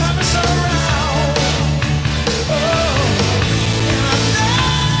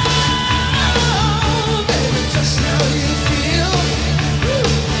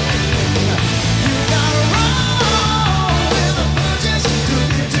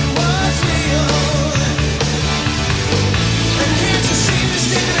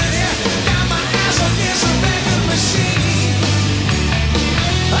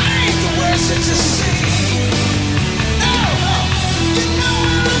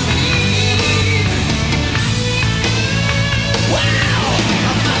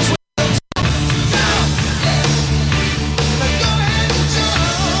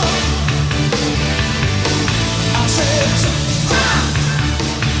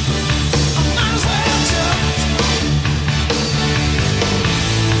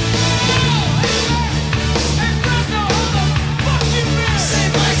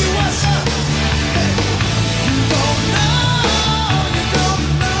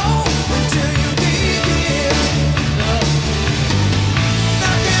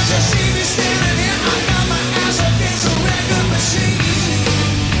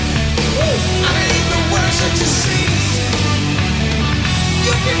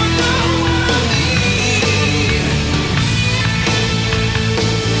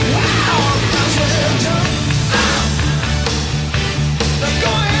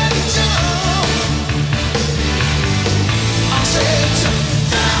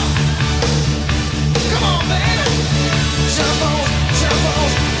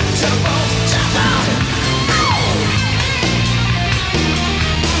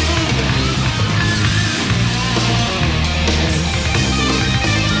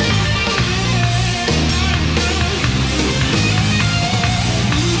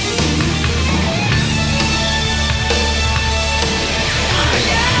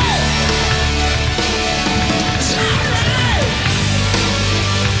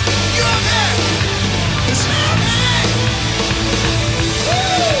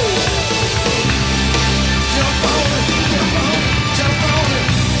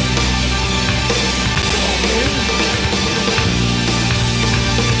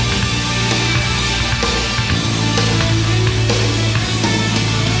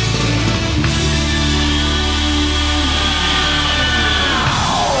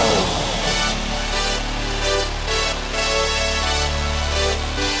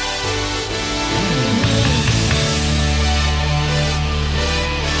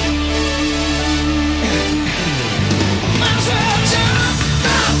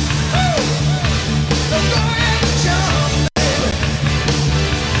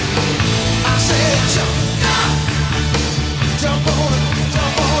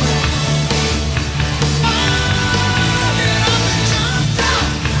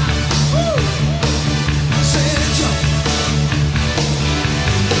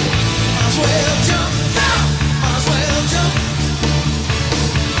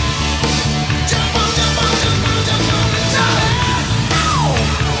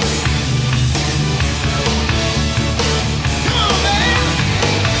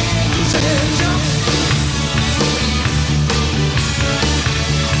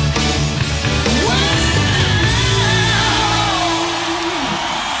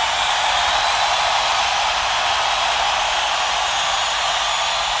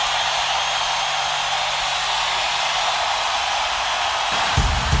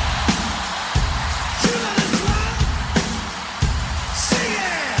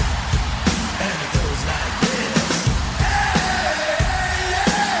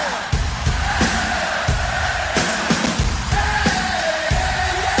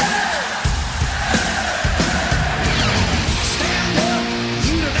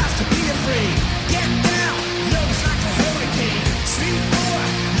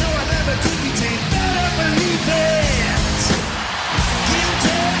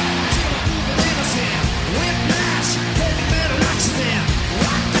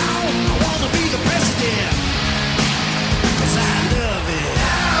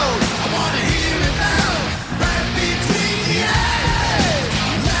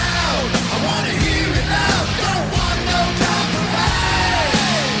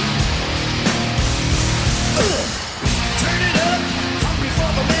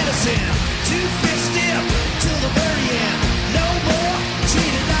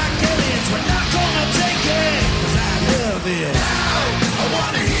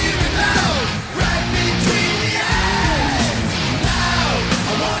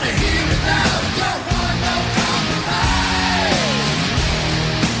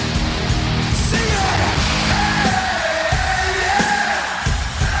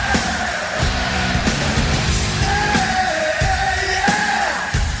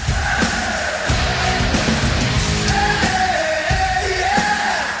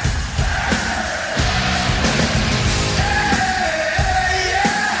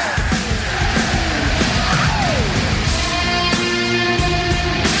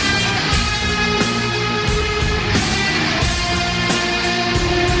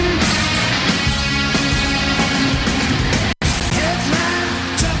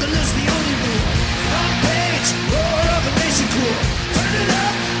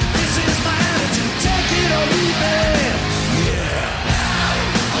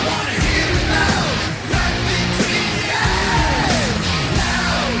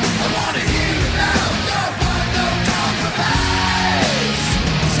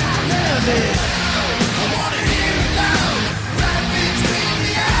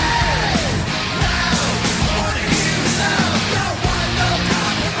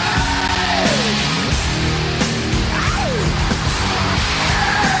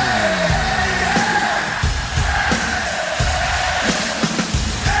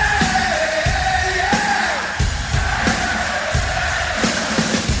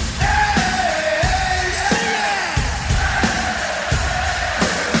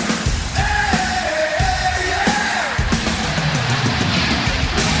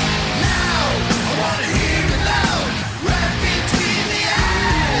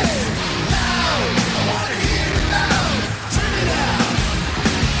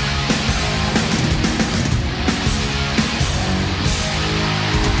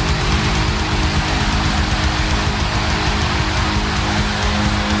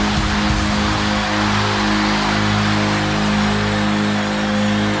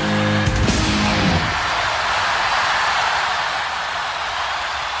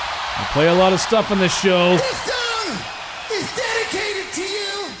Play a lot of stuff on this show. This song is dedicated to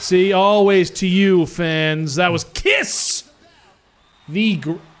you. See, always to you, fans. That was Kiss.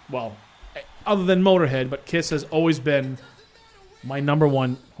 Other than Motorhead, but Kiss has always been my number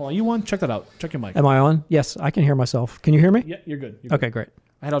one. Hold on, you on? Check that out. Check your mic. Am I on? Yes, I can hear myself. Can you hear me? Yeah, you're good. Okay, great.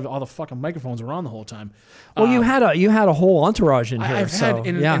 I had all the fucking microphones around the whole time. Well, you had a whole entourage in here. I've so, had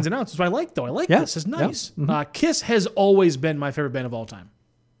ins and outs. That's what I like, though. I like Yeah. this. It's nice. Yeah. Mhm. Kiss has always been my favorite band of all time.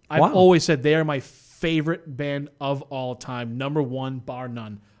 I've Wow. always said they are my favorite band of all time. Number one, bar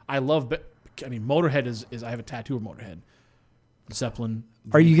none. I love. Motorhead is. I have a tattoo of Motorhead. Zeppelin.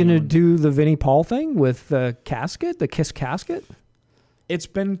 Are you Van going to Halen. do the Vinnie Paul thing with the casket, the Kiss casket? It's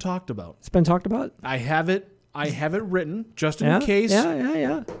been talked about. It's been talked about? I have it written just in Yeah, case.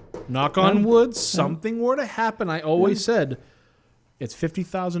 Yeah. Knock on wood, something were to happen. I always said it's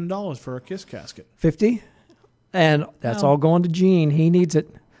 $50,000 for a Kiss casket. 50? And that's No. all going to Gene. He needs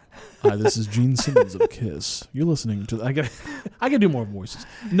it. Hi, this is Gene Simmons of Kiss. You're listening to. I can do more voices.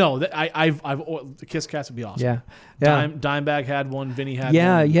 No, the Kiss cast would be awesome. Yeah. Dimebag had one. Vinny had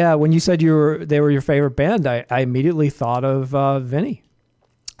one. Yeah. When you said they were your favorite band, I immediately thought of Vinny.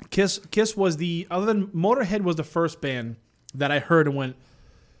 Kiss was other than Motorhead was the first band that I heard and went,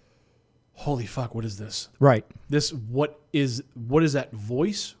 holy fuck, what is this? Right. What is that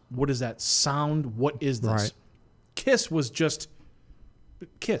voice? What is that sound? What is this? Right. Kiss was just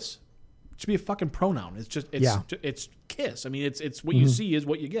Kiss. It should be a fucking pronoun. It's Kiss. I mean, it's what you see is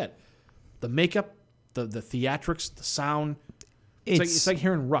what you get. The makeup, the theatrics, the sound. It's like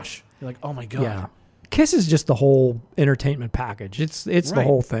hearing Rush. You're like, oh my god. Yeah. Kiss is just the whole entertainment package. It's the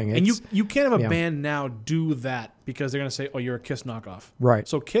whole thing. And you can't have a band now do that because they're gonna say, oh, you're a Kiss knockoff. Right.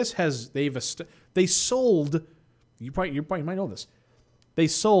 So Kiss they sold. You probably might know this. They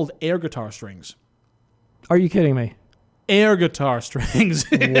sold air guitar strings. Are you kidding me? Air guitar strings.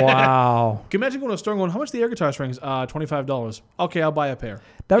 Wow. Can you imagine going to a store and going, how much are the air guitar strings? $25. Okay, I'll buy a pair.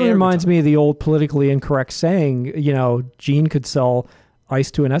 That Air reminds guitar. me of the old politically incorrect saying, Gene could sell ice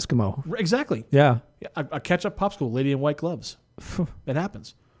to an Eskimo. Exactly. Yeah. A ketchup popsicle, lady in white gloves. It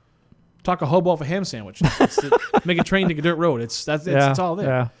happens. Talk a hobo off a ham sandwich. Make a train, take a dirt road. It's all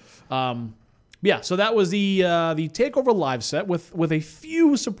there. Yeah. So that was the TakeOver live set with a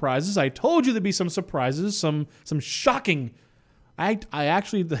few surprises. I told you there'd be some surprises, some shocking. I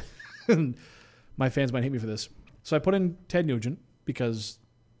actually, my fans might hate me for this. So I put in Ted Nugent because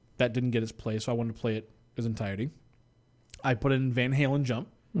that didn't get its play, so I wanted to play it as entirety. I put in Van Halen Jump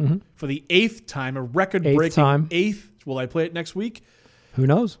for the 8th time, a record-breaking 8th. Will I play it next week? Who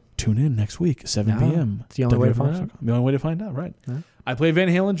knows? Tune in next week, 7 p.m. It's the only way to find out. The only way to find out, right? Yeah. I played Van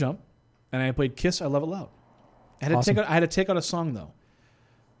Halen Jump, and I played Kiss, I Love It Loud. I had Awesome. to take out a song, though.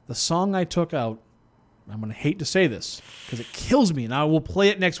 The song I took out, I'm going to hate to say this, because it kills me, and I will play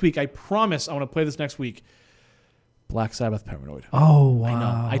it next week. I promise I want to play this next week. Black Sabbath Paranoid. Oh, wow. I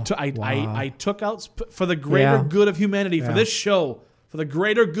know. I took out, for the greater good of humanity, for this show, for the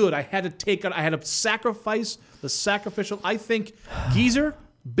greater good, I had to take out, I had to sacrifice the sacrificial. I think Geezer,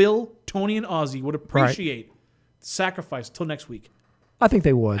 Bill, Tony, and Ozzy would appreciate sacrifice till next week. I think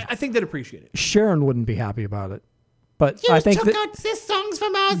they would. I think they'd appreciate it. Sharon wouldn't be happy about it. But I think out this songs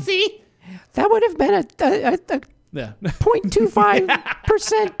from Ozzy. that would have been a Yeah.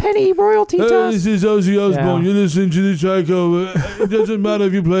 0.25% penny royalty to us. This is Ozzy Osbourne. Yeah. You're listening to the Takeover. It doesn't matter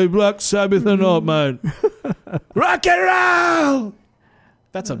if you play Black Sabbath or not, man. Rock and roll.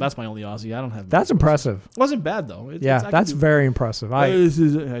 That's my only Ozzy. I don't have. That's impressive. It wasn't bad though. That's very impressive. I want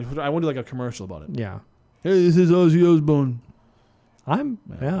to do like a commercial about it. Yeah. Hey, this is Ozzy Osbourne. I'm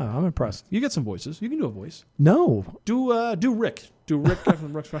impressed. You get some voices. You can do a voice. No. Do Rick. Do Rick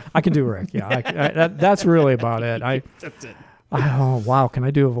from Rick's Right. I can do Rick. Yeah. That's really about it. That's it. Oh, wow. Can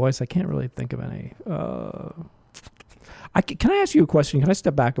I do a voice? I can't really think of any. Can I ask you a question? Can I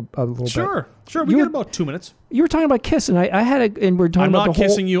step back a little bit? Sure. We got about 2 minutes. You were talking about Kiss, and I had and we're talking I'm about not the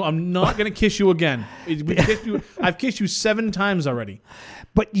kissing you. I'm not going to kiss you again. I've kissed you 7 times already.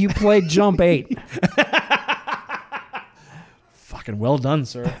 But you played Jump 8. Fucking well done,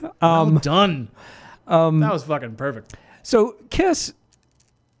 sir. Well done. That was fucking perfect. So Kiss,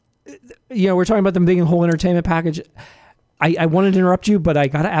 we're talking about them being a whole entertainment package. I wanted to interrupt you, but I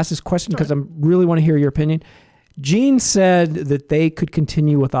got to ask this question because I really want to hear your opinion. Gene said that they could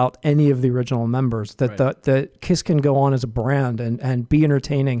continue without any of the original members, that the Kiss can go on as a brand and be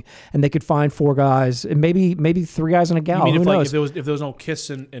entertaining, and they could find 4 guys, and maybe 3 guys and a gal. You mean Who knows? if there was no Kiss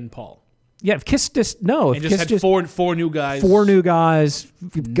and Paul? Yeah, if Kiss just no, and just had four new guys. 4 new guys,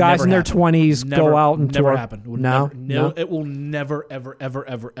 guys in their 20s go out and never tour. Happen. No, it will never,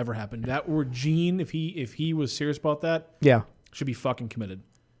 ever happen. That were Gene, if he was serious about that, yeah, should be fucking committed.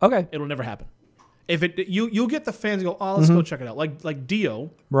 Okay. It'll never happen. If you'll get the fans go, oh, let's go check it out. Like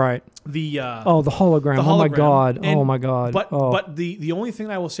Dio. Right. The the hologram. Oh my god. Oh my god. But the only thing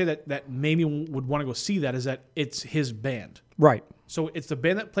I will say that made me would want to go see that is that it's his band. Right. So it's the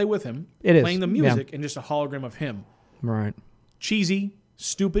band that play with him, It playing is, the music, and just a hologram of him. Right. Cheesy,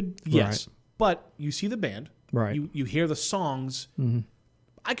 stupid, yes. Right. But you see the band. Right. You hear the songs. Mm-hmm.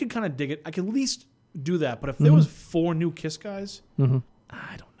 I could kind of dig it. I could at least do that. But if there was 4 new Kiss guys, Mm-hmm.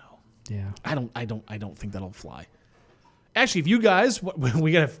 I don't know. Yeah. I don't think that'll fly. Actually, if you guys,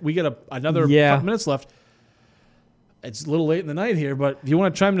 we got another couple minutes left. It's a little late in the night here, but if you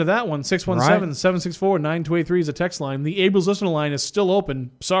want to chime into that one, 617-764-9283 is a text line. The Abel's listener line is still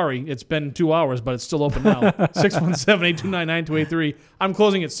open. Sorry, it's been 2 hours, but it's still open now. 617-829-9283. I'm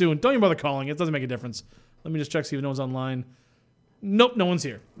closing it soon. Don't even bother calling. It doesn't make a difference. Let me just check, see if no one's online. Nope, no one's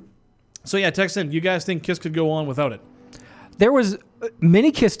here. So yeah, text in. You guys think Kiss could go on without it? There was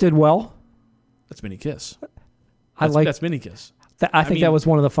Mini Kiss did well. That's Mini Kiss. That's Mini Kiss. I think that was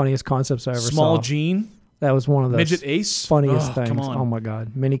one of the funniest concepts I ever saw. Small Gene. That was one of the Midget Ace. funniest things. Come on. Oh my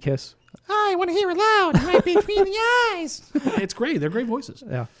god, Mini Kiss. I want to hear it loud, right between the eyes. It's great. They're great voices.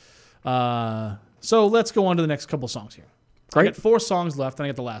 Yeah. So let's go on to the next couple songs here. Great. I got 4 songs left, and I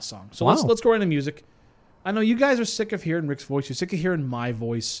got the last song. So Wow. let's go right into music. I know you guys are sick of hearing Rick's voice. You're sick of hearing my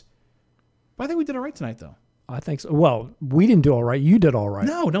voice. But I think we did all right tonight, though. I think so. Well, we didn't do all right. You did all right.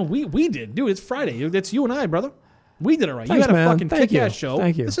 No, we did. Dude, it's Friday. It's you and I, brother. We did all right. Thanks, you had a man. fucking Thank kick-ass you. show.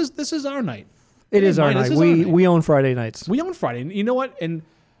 Thank you. This is our night. It is our This night. is our night. We own Friday nights. We own Friday. And you know what? And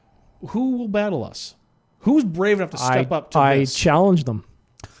who will battle us? Who's brave enough to step up to this? I challenge them.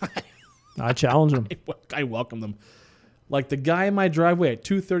 I challenge them. I welcome them. Like the guy in my driveway at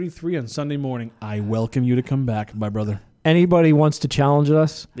 2:33 on Sunday morning, I welcome you to come back, my brother. Anybody wants to challenge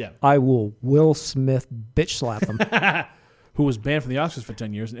us? Yeah. I will Will Smith bitch slap them. Who was banned from the Oscars for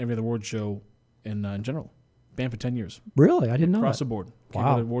 10 years and every other award show in general. Banned for 10 years. Really? I didn't know Across that. the board. Can't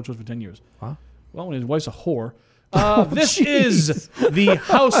Wow. go to award shows for 10 years. Wow. Well, when his wife's a whore. This is the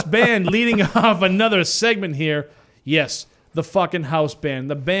house band leading off another segment here. Yes, the fucking house band.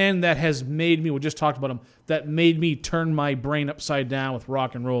 The band that has made me, we just talked about them, that made me turn my brain upside down with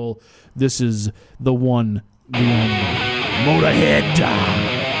rock and roll. This is the one, the only Motorhead.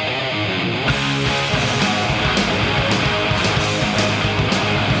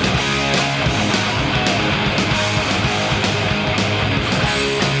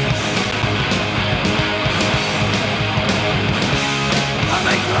 I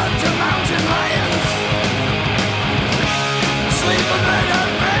make love to mountain lions, sleep a bed of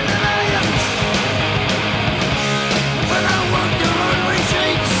abandoned lions. When I walk the lonely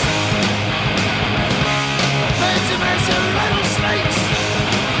streets, beds of massive rattlesnakes,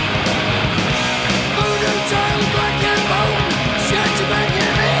 voodoo child, black and bone, shut you back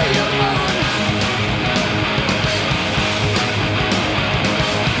in here, you moan.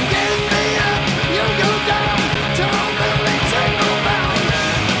 Get me up, you go down, tall buildings ain't no bound.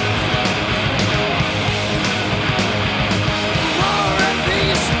 War and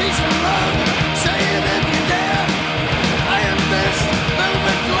peace, peace and love, say it if you dare. I am this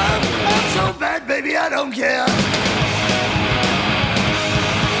velvet glove, I'm so bad, baby, I don't care.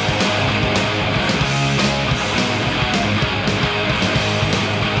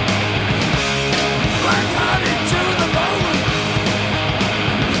 Black-hearted to the bone,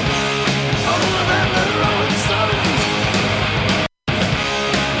 older than the Rolling Stones.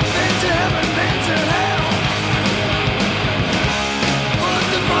 Been to heaven, been to hell. Put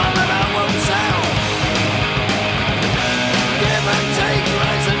the bomb and I won't sell. Give and take,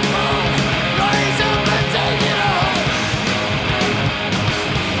 rise and fall. Rise up and take it all.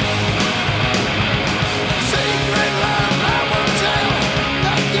 Secret love I won't tell.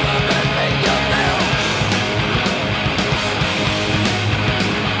 Not give up and make your bell.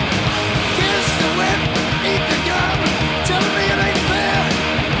 Kiss the whip, eat the gum. Tell me it ain't fair.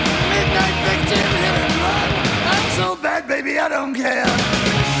 Midnight victim, hit and run. I'm so bad, baby, I don't care.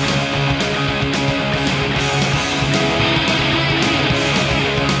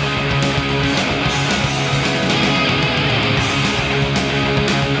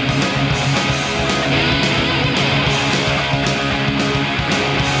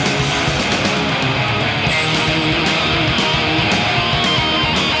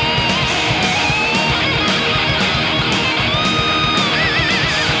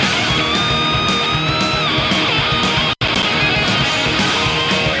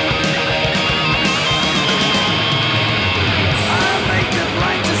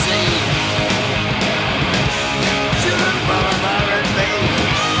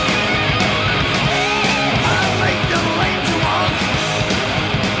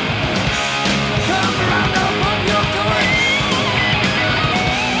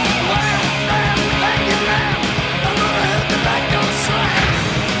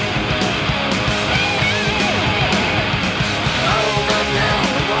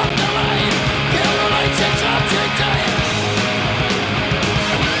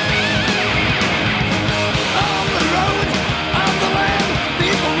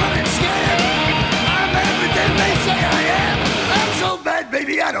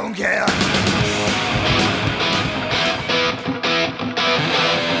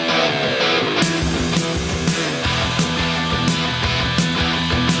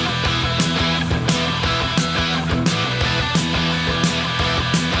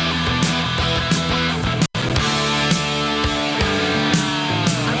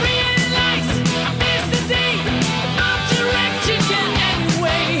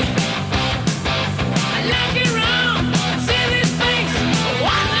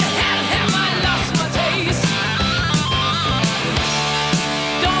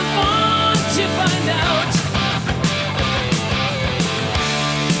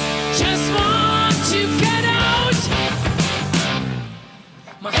 you get out.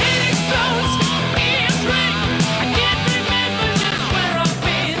 My head explodes, ears ring. I can't remember just where I've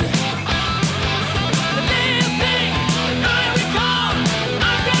been. The last thing I recall,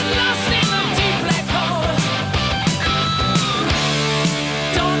 I got lost in a deep black hole.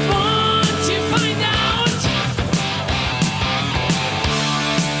 Don't want to find out.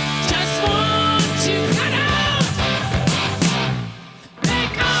 Just want to cut out.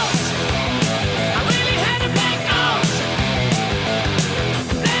 Make out. I really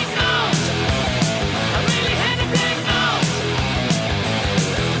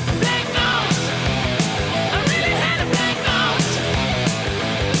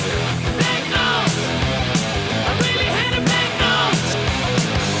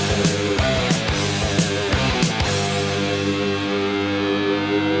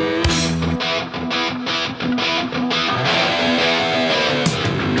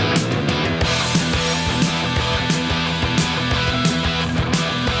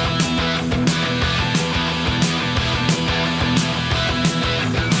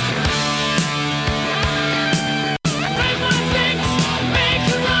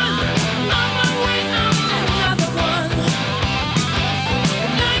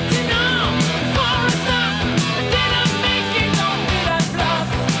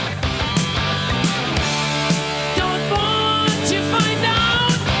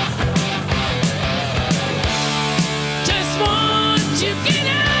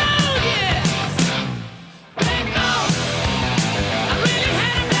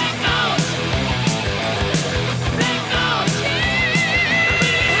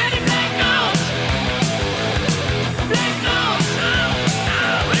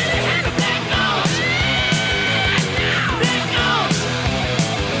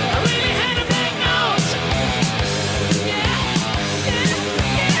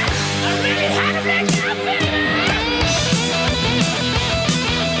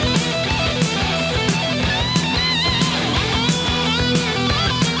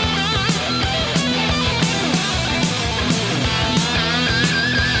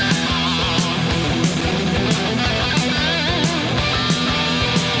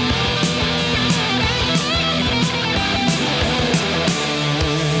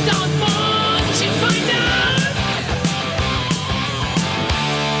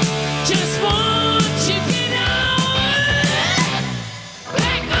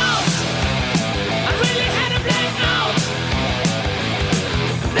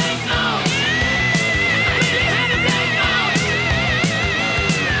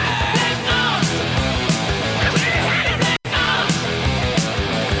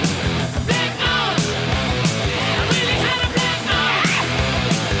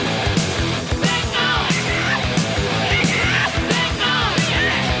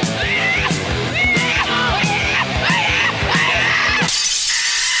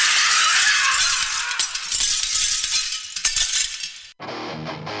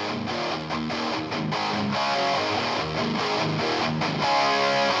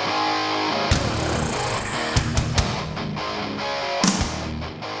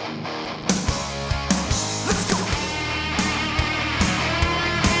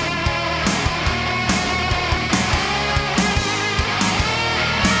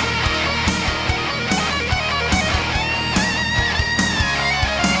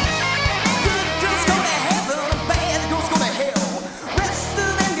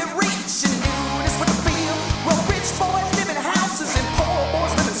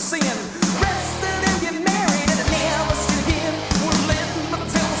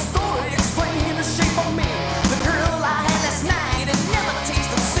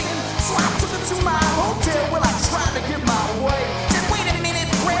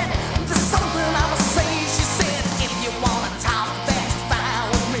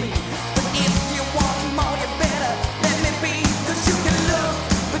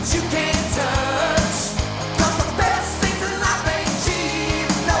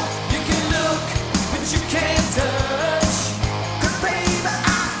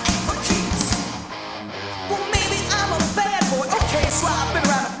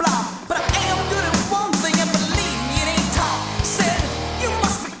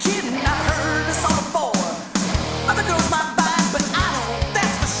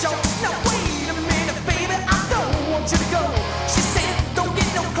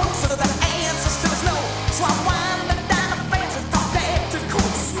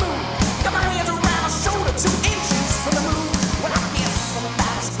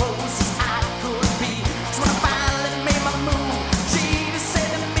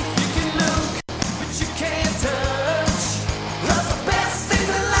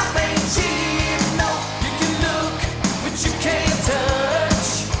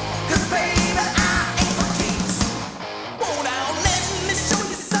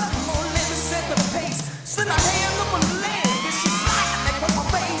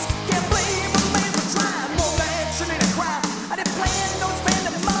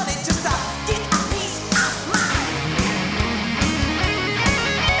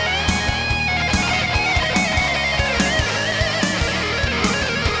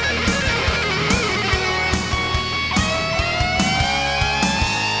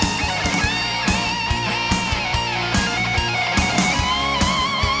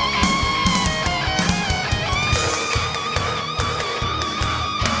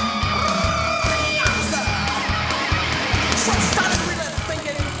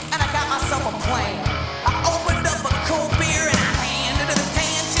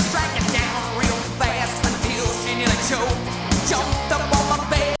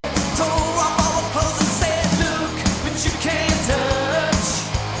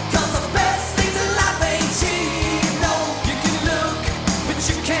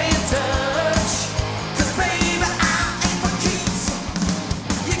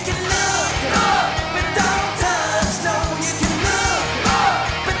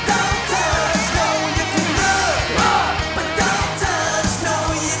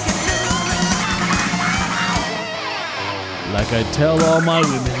Like I tell all my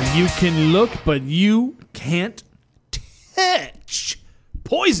women, you can look, but you can't touch.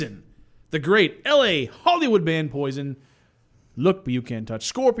 Poison, the great L.A. Hollywood band Poison. Look, but you can't touch.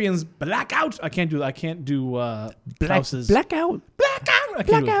 Scorpions, Blackout. I can't do Klaus's. Blackout. I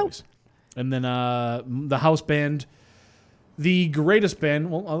can't do his voice. And then the house band, the greatest band.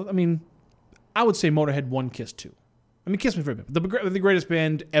 Well, I mean, I would say Motorhead 1, Kiss 2. I mean, Kiss me for a bit. The greatest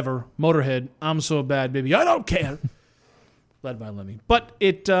band ever, Motorhead. I'm so bad, baby. I don't care. Led by Lemmy. But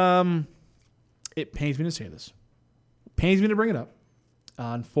it pains me to say this. It pains me to bring it up.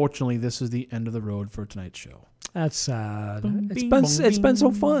 Unfortunately, this is the end of the road for tonight's show. That's sad. It's been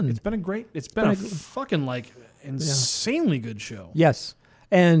so fun. It's been a fucking insanely good show. Yes.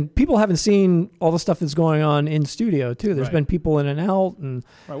 And people haven't seen all the stuff that's going on in studio too. There's been people in and out, and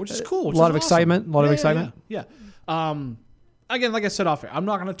which is cool. A lot of excitement. A lot of excitement. Yeah. Again, like I said off air, I'm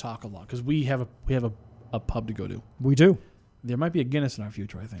not going to talk a lot because we have a pub to go to. We do. There might be a Guinness in our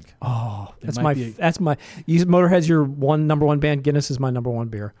future, I think. Oh, that's my. Motorhead's your number one band. Guinness is my number one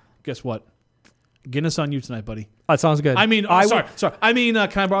beer. Guess what? Guinness on you tonight, buddy. That sounds good. I mean, sorry. I mean,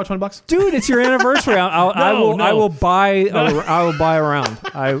 can I borrow $20? Dude, it's your anniversary. I will buy a round.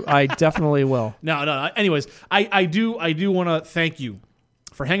 I definitely will. No. Anyways, I do want to thank you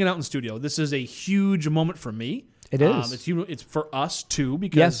for hanging out in the studio. This is a huge moment for me. It is. It's for us too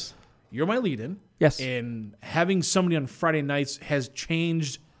because you're my lead-in. Yes. And having somebody on Friday nights has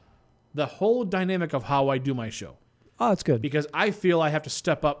changed the whole dynamic of how I do my show. Oh, that's good. Because I feel I have to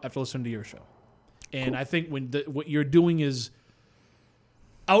step up after listening to your show. And I think what you're doing is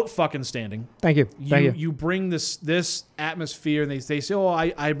out fucking standing. Thank you. You bring this atmosphere, and they say, oh,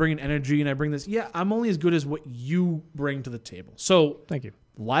 I bring an energy and I bring this. Yeah, I'm only as good as what you bring to the table. So thank you.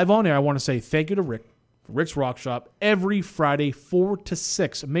 Live on air, I want to say thank you to Rick for Rick's Rock Shop every Friday, 4 to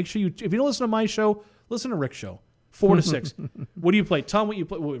 6. Make sure if you don't listen to my show, listen to Rick's show. 4 to 6. What do you play? Tell me what you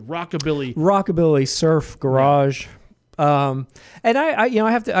play. Rockabilly, surf, garage. And I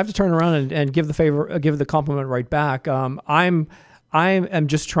have to turn around and give the compliment right back. I am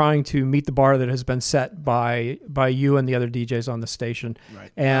just trying to meet the bar that has been set by you and the other DJs on the station. Right.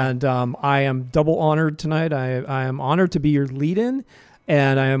 And I am double honored tonight. I am honored to be your lead-in,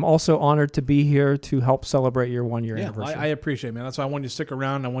 and I am also honored to be here to help celebrate your 1 year anniversary. I appreciate it, man. That's why I wanted you to stick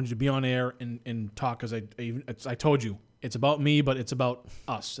around. I wanted you to be on air and talk because I told you. It's about me, but it's about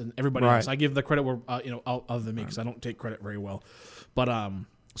us and everybody else. I give the credit where other than me because I don't take credit very well. But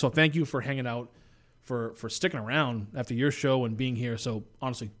so thank you for hanging out, for sticking around after your show and being here. So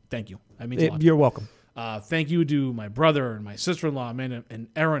honestly, thank you. That means a lot. You're welcome. Thank you to my brother and my sister-in-law, man, and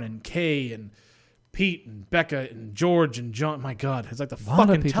Aaron and Kay and Pete and Becca and George and John. My God, it's like the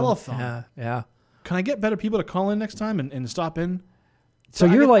fucking telethon. Yeah. Can I get better people to call in next time and stop in? So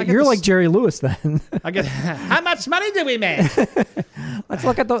you're like Jerry Lewis then. I get how much money do we make? Let's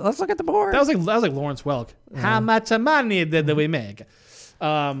look at the board. That was like Lawrence Welk. How much money did we make?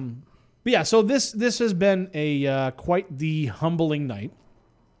 But yeah, so this has been a quite the humbling night.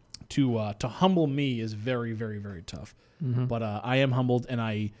 To humble me is very, very, very tough. Mm-hmm. But I am humbled, and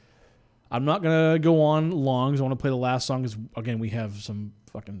I'm not gonna go on long because I want to play the last song. Because again, we have some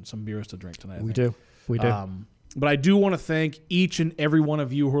beers to drink tonight. We do. But I do want to thank each and every one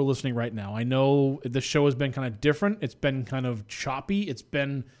of you who are listening right now. I know the show has been kind of different. It's been kind of choppy. It's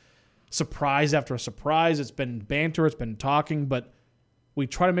been surprise after a surprise. It's been banter. It's been talking. But we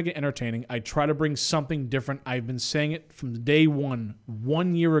try to make it entertaining. I try to bring something different. I've been saying it from day 1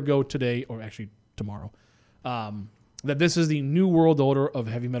 year ago today, or actually tomorrow, that this is the new world order of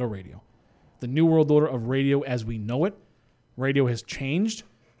heavy metal radio. The new world order of radio as we know it. Radio has changed.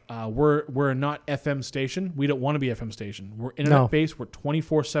 We're not FM station. We don't want to be FM station. We're internet based. We're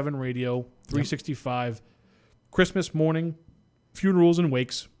 24/7 radio, 365. Yep. Christmas morning, funerals and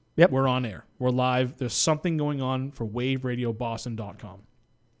wakes. Yep. We're on air. We're live. There's something going on for waveradioboston.com.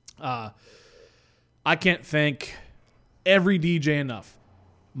 I can't thank every DJ enough.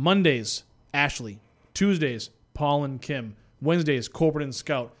 Mondays, Ashley. Tuesdays, Paul and Kim. Wednesdays, Corbett and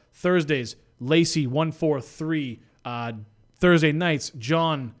Scout. Thursdays, Lacey 143. Thursday nights,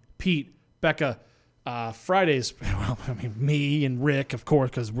 John, Pete, Becca. Fridays, well, I mean, me and Rick, of course,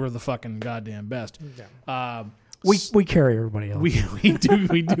 because we're the fucking goddamn best. We carry everybody else. We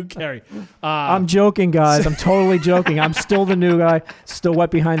do carry. I'm joking, guys. I'm totally joking. I'm still the new guy, still wet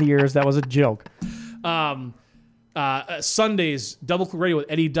behind the ears. That was a joke. Sundays, Double Click Radio with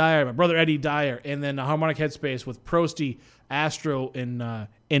Eddie Dyer, my brother Eddie Dyer, and then Harmonic Headspace with Prosty, Astro,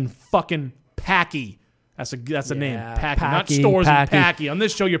 and fucking Packy. That's a name, Packy, not Stores and Packy. On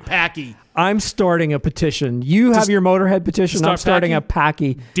this show, you're Packy. I'm starting a petition. You have your Motorhead petition. I'm starting a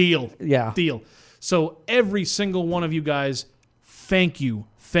Packy deal. Yeah, deal. So every single one of you guys, thank you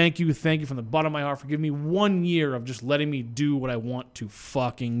from the bottom of my heart for giving me 1 year of just letting me do what I want to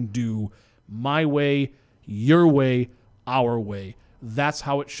fucking do. My way, your way, our way. That's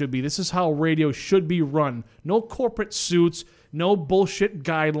how it should be. This is how radio should be run. No corporate suits, no bullshit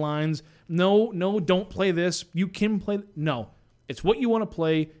guidelines, no, don't play this. You can play. No. It's what you want to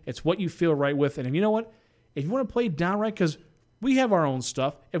play. It's what you feel right with. And you know what? If you want to play downright, because we have our own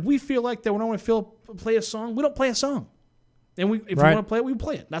stuff. If we feel like that we don't want to play a song, we don't play a song. And if we want to play it, we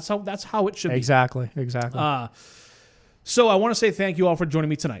play it. That's how it should be. Exactly. So I want to say thank you all for joining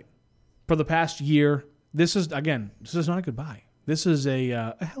me tonight. For the past year, this is not a goodbye. This is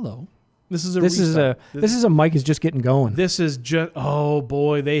a hello. This is a Mike is just getting going. This is just oh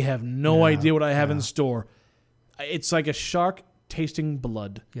boy, they have no idea what I have in store. It's like a shark tasting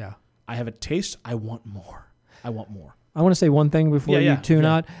blood. Yeah. I have a taste. I want more. I want more. I want to say one thing before you tune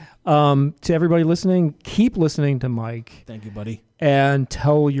out. To everybody listening, keep listening to Mike. Thank you, buddy. And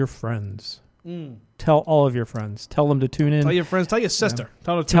tell your friends. Tell all of your friends. Tell them to tune in. Tell your friends. Tell your sister.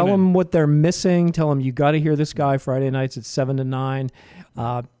 Yeah. Tell them what they're missing. Tell them you got to hear this guy Friday nights at 7 to 9.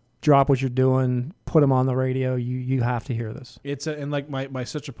 Drop what you're doing. Put him on the radio. You have to hear this. And like my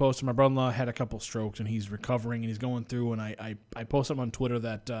sister posted, my brother-in-law had a couple strokes and he's recovering and he's going through. And I posted on Twitter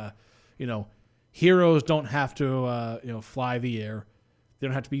that heroes don't have to fly the air. They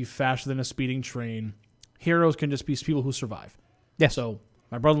don't have to be faster than a speeding train. Heroes can just be people who survive. Yes. So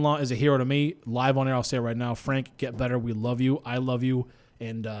my brother-in-law is a hero to me. Live on air, I'll say it right now. Frank, get better. We love you. I love you.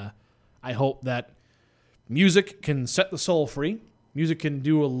 And I hope that music can set the soul free. Music can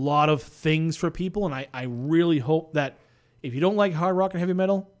do a lot of things for people. And I really hope that if you don't like hard rock and heavy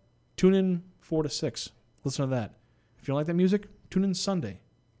metal, tune in 4 to 6. Listen to that. If you don't like that music, tune in Sunday.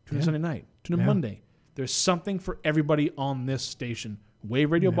 Tune in Sunday night. Tune in Monday. There's something for everybody on this station.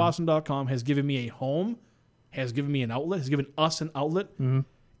 WaveRadioBoston.com has given me a home, has given me an outlet, has given us an outlet. Mm-hmm.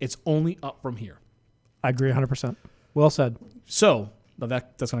 It's only up from here. I agree 100%. Well said. So,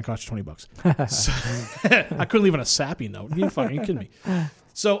 that's going to cost you $20. So, I couldn't leave on a sappy note. Are you kidding me?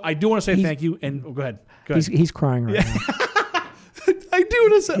 So, I do want to say thank you. And go ahead. He's crying right now. I do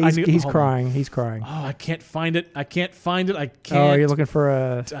want to say he's crying. He's crying. Oh, I can't find it. I can't. Oh, you're looking for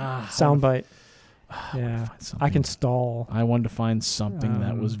a soundbite. Yeah, I can stall. I wanted to find something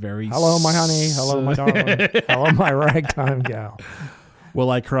that was very. Hello, my honey. Hello, my darling. Hello, my ragtime gal. Will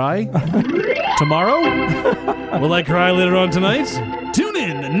I cry tomorrow? Will I cry later on tonight? Tune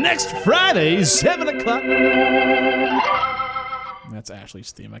in next Friday, 7 o'clock. That's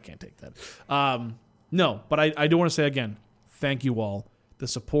Ashley's theme. I can't take that. No, but I do want to say again, thank you all. The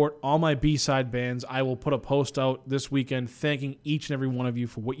support, all my B-side bands. I will put a post out this weekend thanking each and every one of you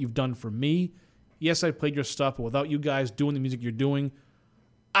for what you've done for me. Yes, I played your stuff, but without you guys doing the music you're doing,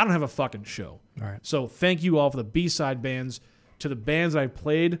 I don't have a fucking show. All right. So thank you all for the B-side bands. To the bands I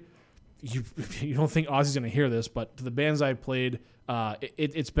played, you don't think Ozzy's going to hear this, but to the bands I played,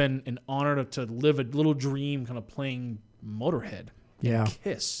 it's been an honor to live a little dream kind of playing Motorhead. Yeah.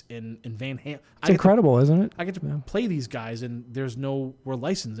 Kiss and Van Halen. It's incredible, isn't it? I get to play these guys, and we're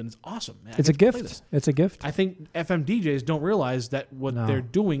licensed, and it's awesome. Man. It's a gift. It's a gift. I think FM DJs don't realize that what they're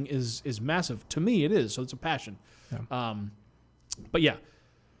doing is massive. To me, it is. So it's a passion. Yeah. But yeah,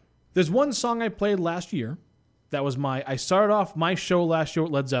 there's one song I played last year that was I started off my show last year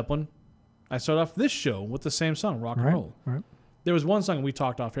with Led Zeppelin. I started off this show with the same song, Rock and Roll. Right. There was one song, and we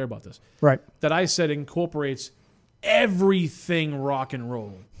talked off air about this. Right. That I said incorporates everything rock and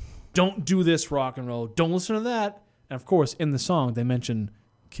roll. Don't do this rock and roll. Don't listen to that. And of course, in the song, they mention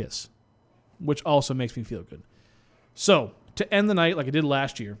Kiss, which also makes me feel good. So, to end the night like I did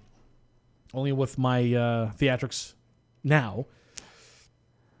last year, only with my theatrics now,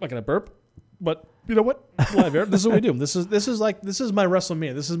 I'm not going to burp, but you know what? Live air. This is what we do. This is my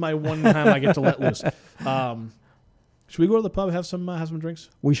WrestleMania. This is my one time I get to let loose. Should we go to the pub and have some drinks?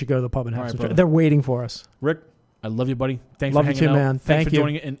 We should go to the pub and have some brother. drinks. They're waiting for us. Rick, I love you, buddy. Thanks love for you hanging too, out. man. Thanks for you.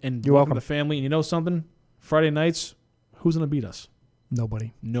 joining it and You're welcome. The family. And you know something? Friday nights, who's going to beat us?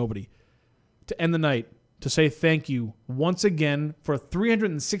 Nobody. To end the night, to say thank you once again for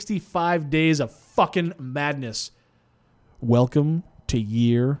 365 days of fucking madness. Welcome to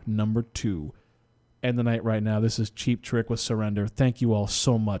year number 2. End the night right now. This is Cheap Trick with Surrender. Thank you all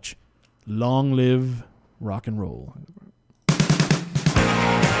so much. Long live rock and roll.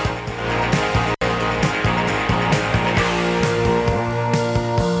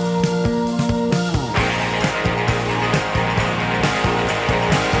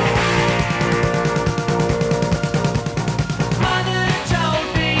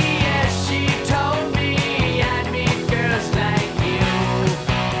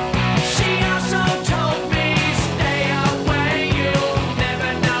 She also told me stay away, you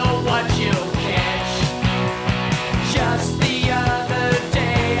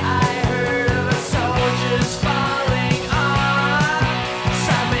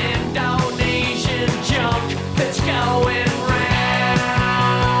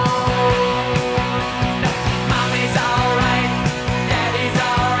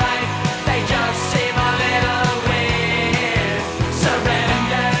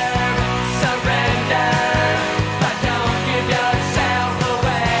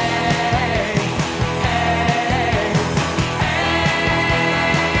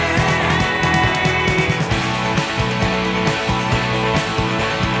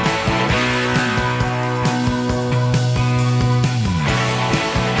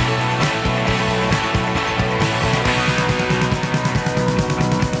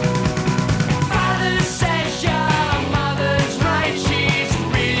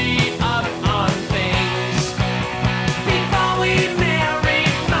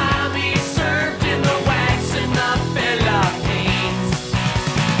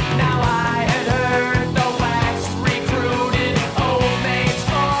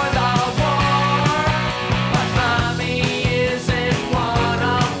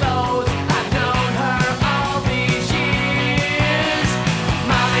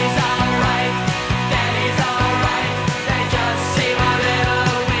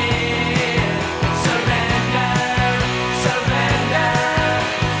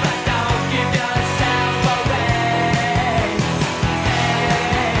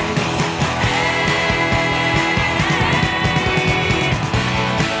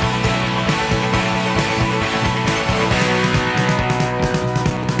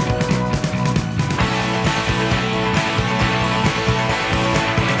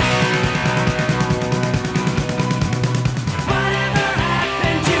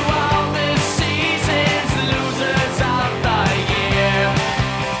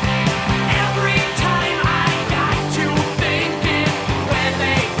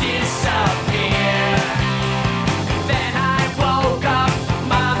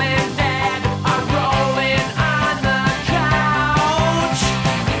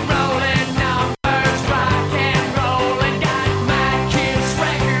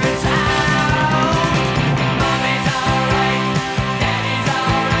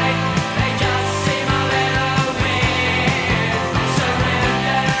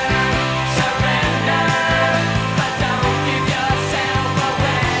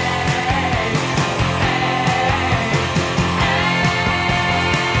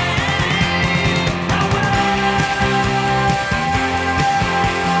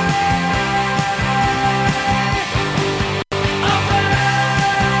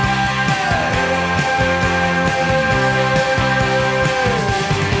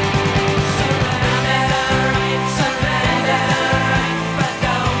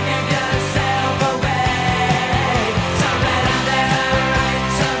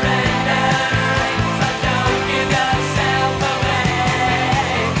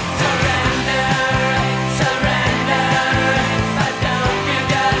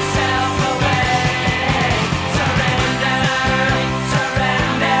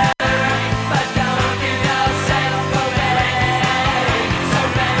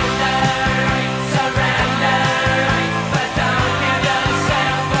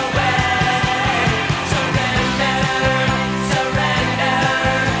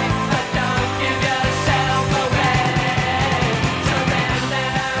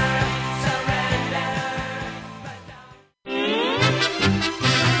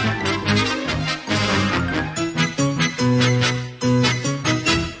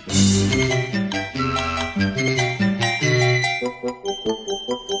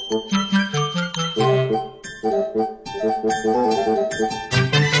Bye.